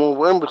the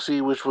Move Embassy,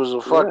 which was a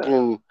yeah,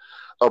 fucking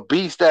a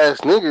beast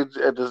ass nigga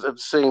at the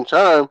same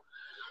time.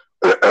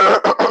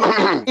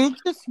 It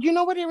just,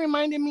 what it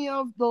reminded me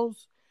of?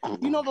 Those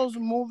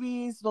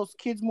movies, those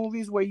kids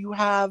movies where you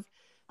have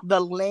the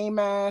lame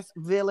ass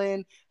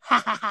villain.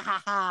 Ha ha ha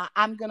ha ha.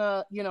 I'm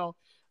gonna,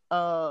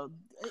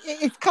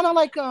 it's kind of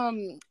like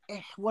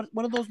what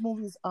are those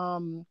movies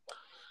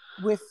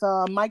with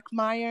Mike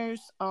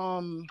Myers?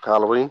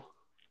 Halloween.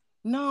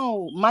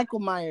 No, Michael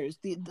Myers.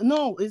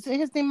 No, is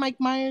his name Mike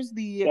Myers?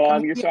 The you're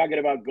comedian. talking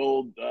about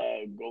Gold,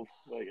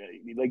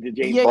 like the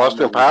James Yeah, Bond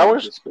Austin movies, like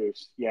Powers. the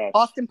Spruce. Yes.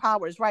 Austin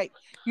Powers, right?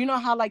 You know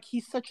how like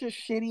he's such a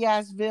shitty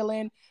ass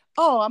villain.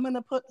 Oh, I'm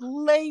gonna put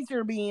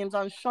laser beams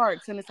on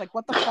sharks, and it's like,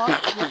 what the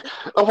fuck, really?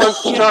 I want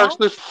You sharks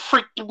know? with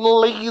freaking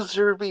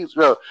laser beams,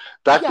 bro.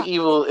 Doctor Yeah,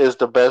 Evil is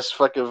the best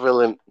fucking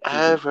villain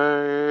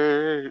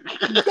ever.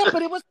 yeah,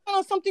 but it was kind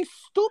of something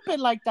stupid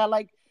like that.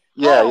 Like,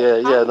 Yeah, oh, yeah,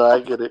 I'm yeah. No, I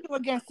gonna get put it. you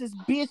against this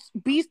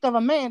beast of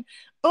a man.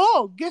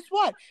 Oh, guess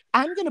what?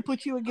 I'm gonna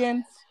put you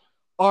against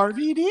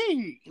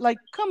RVD. Like,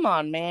 come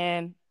on,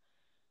 man.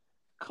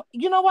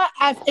 You know what?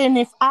 And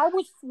if I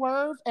was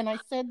Swerve, and I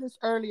said this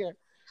earlier,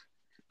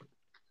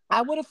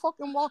 I would have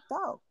fucking walked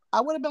out.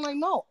 I would have been like,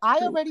 no, I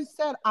already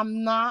said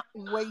I'm not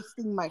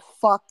wasting my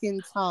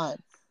fucking time.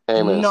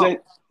 Amen. No.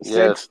 Since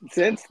Yes.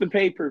 since the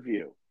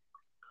pay-per-view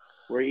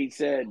where he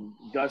said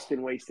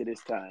Dustin wasted his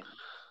time,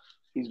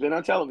 he's been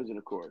on television,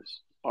 of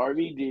course.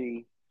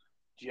 RVD,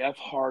 Jeff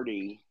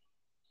Hardy,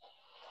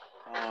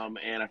 and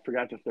I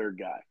forgot the third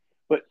guy.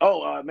 But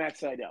Matt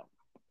Seidel.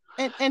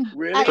 And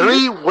Really? you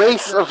 3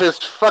 wastes of his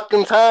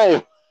fucking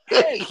time.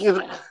 Yes,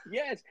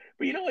 yes.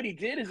 But you know what he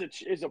did as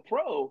a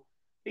pro?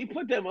 He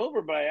put them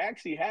over by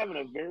actually having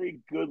a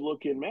very good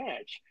looking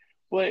match.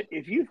 But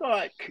if you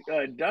thought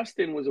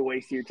Dustin was a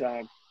waste of your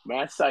time,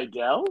 Matt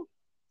Seidel,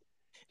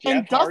 Jeff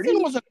and Dustin Hardy,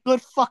 was a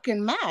good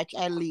fucking match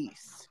at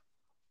least.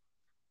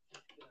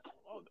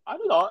 I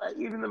don't know.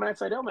 Even the Matt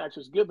Seidel match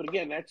was good, but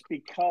again, that's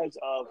because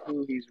of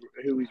who he's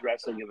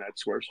wrestling in that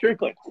Swerve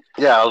Strickland.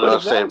 Yeah, I was But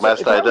gonna say Matt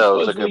if that was Sydal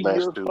was a supposedly good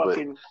match your too, but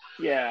fucking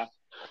yeah,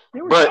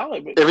 they were but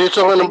solid. But if you're my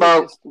talking thing is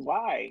about just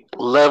why?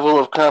 level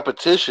of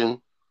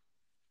competition,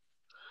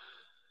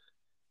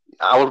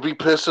 I would be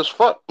pissed as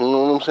fuck. You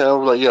know what I'm saying? I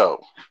was like,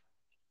 yo,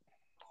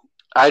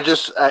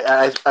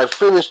 I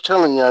finished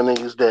telling y'all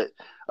niggas that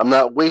I'm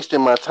not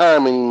wasting my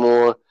time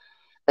anymore,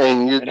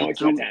 and I know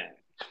it's my time.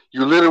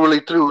 you literally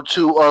threw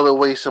two other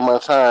wastes of my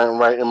time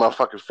right in my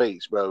fucking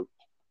face, bro.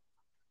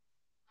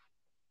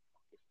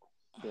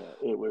 Yeah,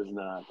 it was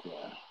not.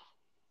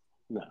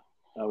 No,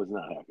 I was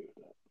not happy with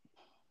that.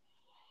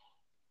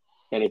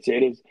 And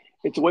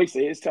it's a waste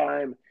of his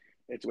time.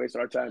 It's a waste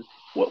of our time.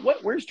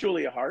 Where's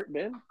Julia Hart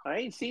been? I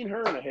ain't seen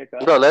her in a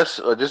hiccup. No, let's.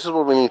 This is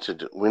what we need to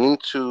do. We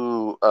need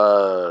to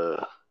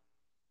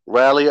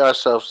rally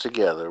ourselves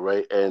together,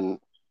 right, and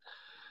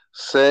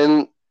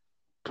send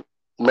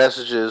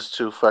messages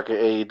to fucking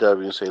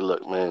AEW and say,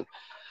 look, man,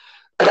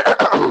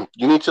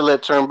 you need to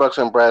let Turnbucks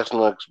and Brass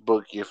Knucks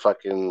book your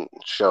fucking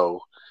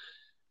show,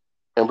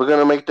 and we're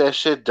gonna make that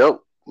shit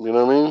dope. You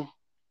know what I mean?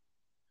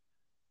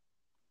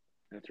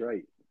 That's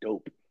right.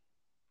 Dope.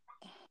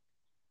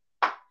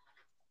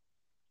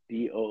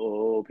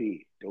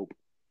 DOOP. Dope.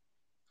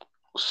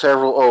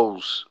 Several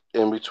O's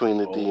in between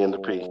the D and the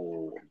P.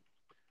 Oh,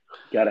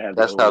 gotta have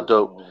the That's how O.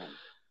 dope. Oh,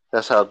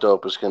 That's how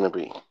dope it's gonna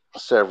be.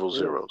 Several yeah,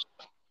 zeros.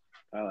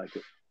 I like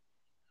it.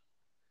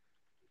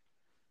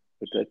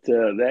 But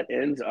that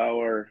ends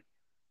our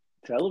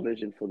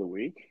television for the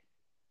week.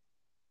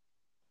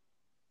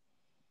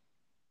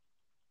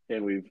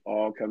 And we've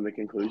all come to the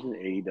conclusion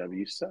that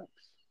AEW sucks.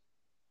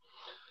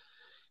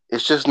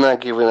 It's just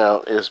not giving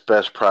out its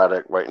best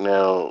product right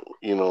now,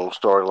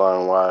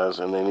 storyline wise,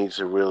 and they need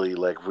to really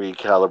like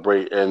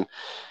recalibrate. And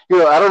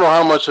I don't know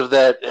how much of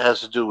that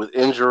has to do with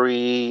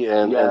injury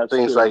and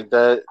things true. like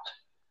that.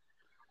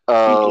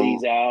 Keith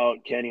Lee's out,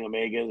 Kenny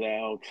Omega's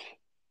out.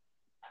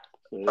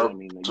 So,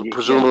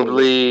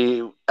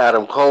 presumably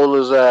Adam Cole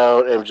is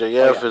out,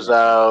 MJF is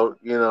out.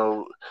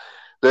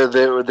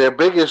 Their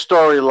biggest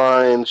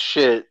storyline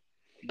shit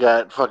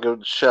got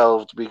fucking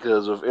shelved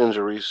because of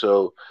injury.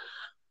 So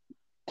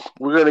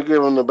we're gonna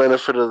give them the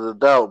benefit of the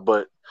doubt,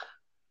 but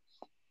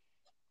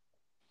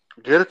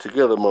get it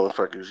together,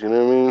 motherfuckers. You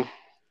know what I mean?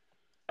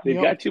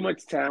 They've got too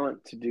much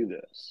talent to do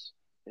this.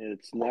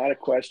 It's not a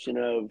question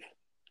of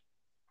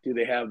do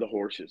they have the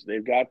horses.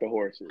 They've got the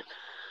horses.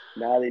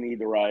 Now they need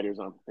the riders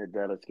on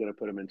that. It's going to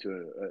put them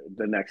into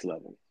the next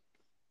level.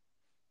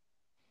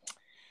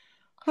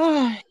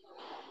 Oh,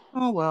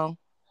 well.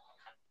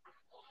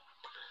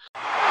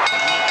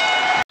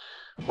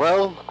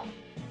 Well,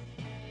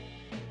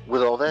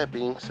 with all that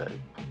being said,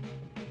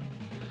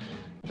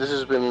 this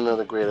has been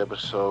another great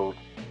episode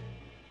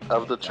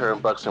of the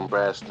Turnbucks and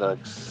Brass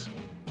Knux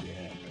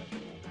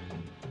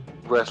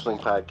Wrestling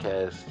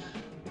Podcast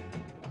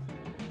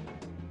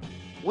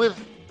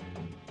with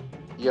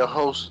your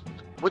host,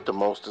 with the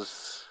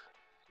mostest,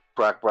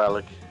 Brock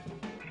Brolick.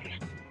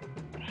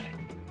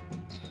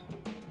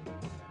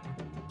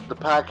 The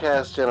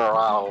podcast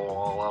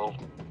general,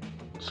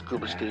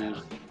 Scuba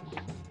Steve.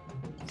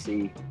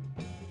 See.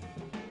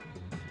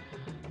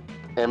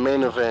 And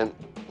main event,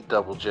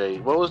 Double J.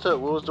 What was the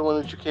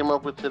one that you came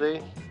up with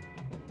today?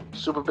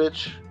 Super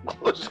bitch.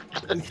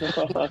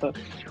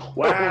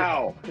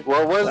 Wow.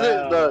 What was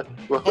it?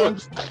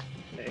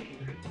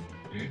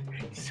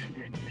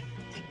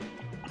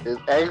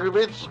 Angry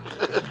bitch.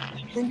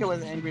 I think it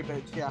was Angry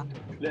Bitch. Yeah.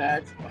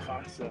 That's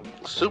awesome.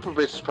 Super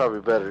bitch is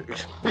probably better.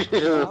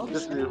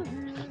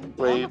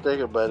 When you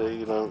think about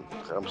it,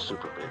 I'm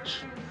super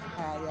bitch.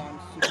 Yeah, I'm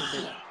super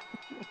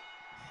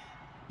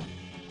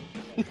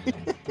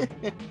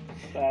bitch.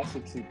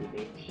 Classic super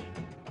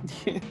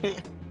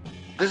bitch.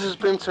 This has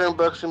been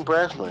Turnbucks and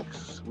Brass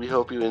Knux. We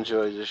hope you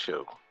enjoyed the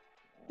show.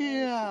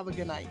 Yeah, have a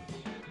good night.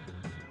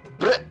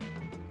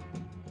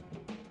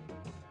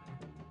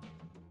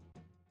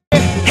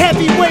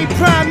 Heavyweight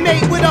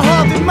primate with a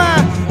Harvard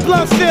mind.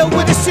 Blunt filled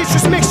with a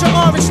citrus mixture,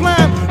 orange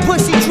lime.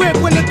 Pussy drip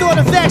when the thought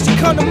of action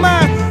come to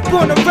mind.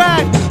 Born to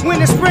ride,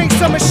 winter, spring,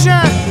 summer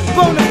shine.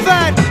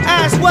 Bonafide,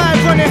 eyes wide,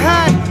 running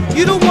high.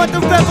 You don't want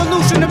the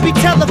revolution to be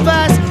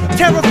televised.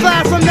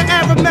 Terrified from the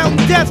Arab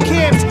Mountain death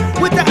camps.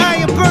 With the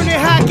iron burning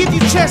high, give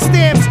you chest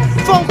stamps.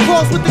 Phone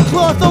calls with the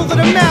cloth over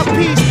the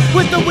mouthpiece.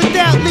 With or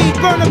without lead,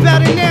 burn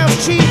about an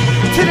ounce cheap.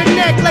 To the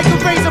neck like a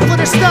razor for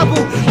the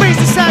stubble. Raise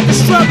aside the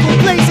struggle,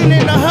 blazing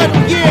in the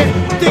huddle, yeah.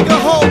 Dig a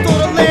hole, throw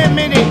the lamb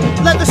in it.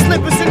 Leather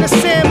slippers in the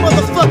sand,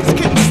 motherfuckers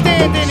couldn't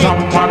stand in it.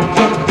 Someone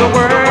put the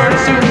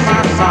words in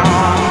my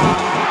song.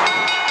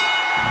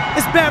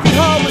 It's Barry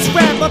Harwood's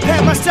rap, I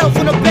pat myself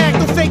on the back.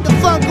 Don't fake the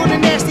funk on a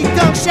nasty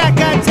dunk,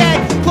 shotgun tag.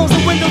 Close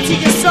the window to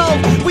your soul,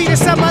 weed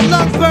inside my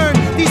lung burn.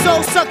 These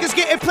old suckers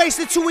getting placed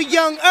into a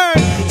young urn.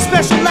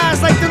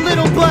 Specialized like the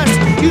little bus.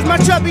 Use my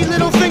chubby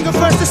little finger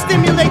first to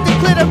stimulate the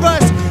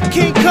clitoris.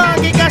 King Kong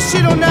ain't got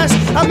shit on us.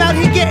 I'm out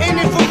here getting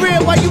it for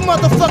real while you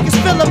motherfuckers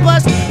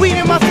filibust. Weed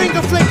in my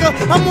finger flicker,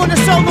 I'm on a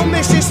solo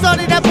mission.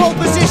 Started at pole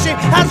position,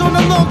 eyes on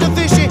the long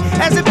division.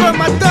 As it burned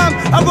my thumb,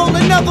 I roll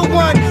another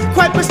one.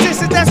 Quite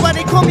persistent, that's why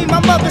they call me my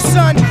mother's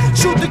son.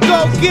 Shoot the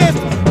gold gift,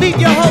 leave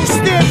your hoe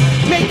stiff.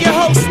 Make your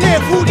hoe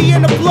sniff, Hootie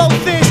and the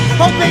blowfish.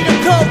 Obey the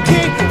code,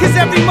 kid, cause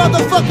every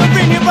motherfucker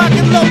in here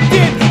rockin' low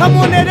dip. I'm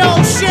on that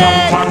old shit.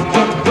 Someone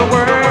put the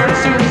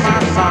words in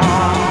my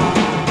song.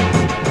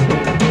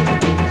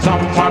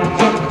 Someone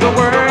put the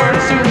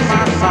words in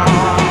my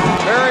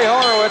song. Barry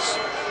Horowitz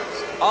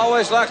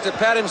always likes to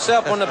pat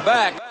himself on the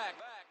back.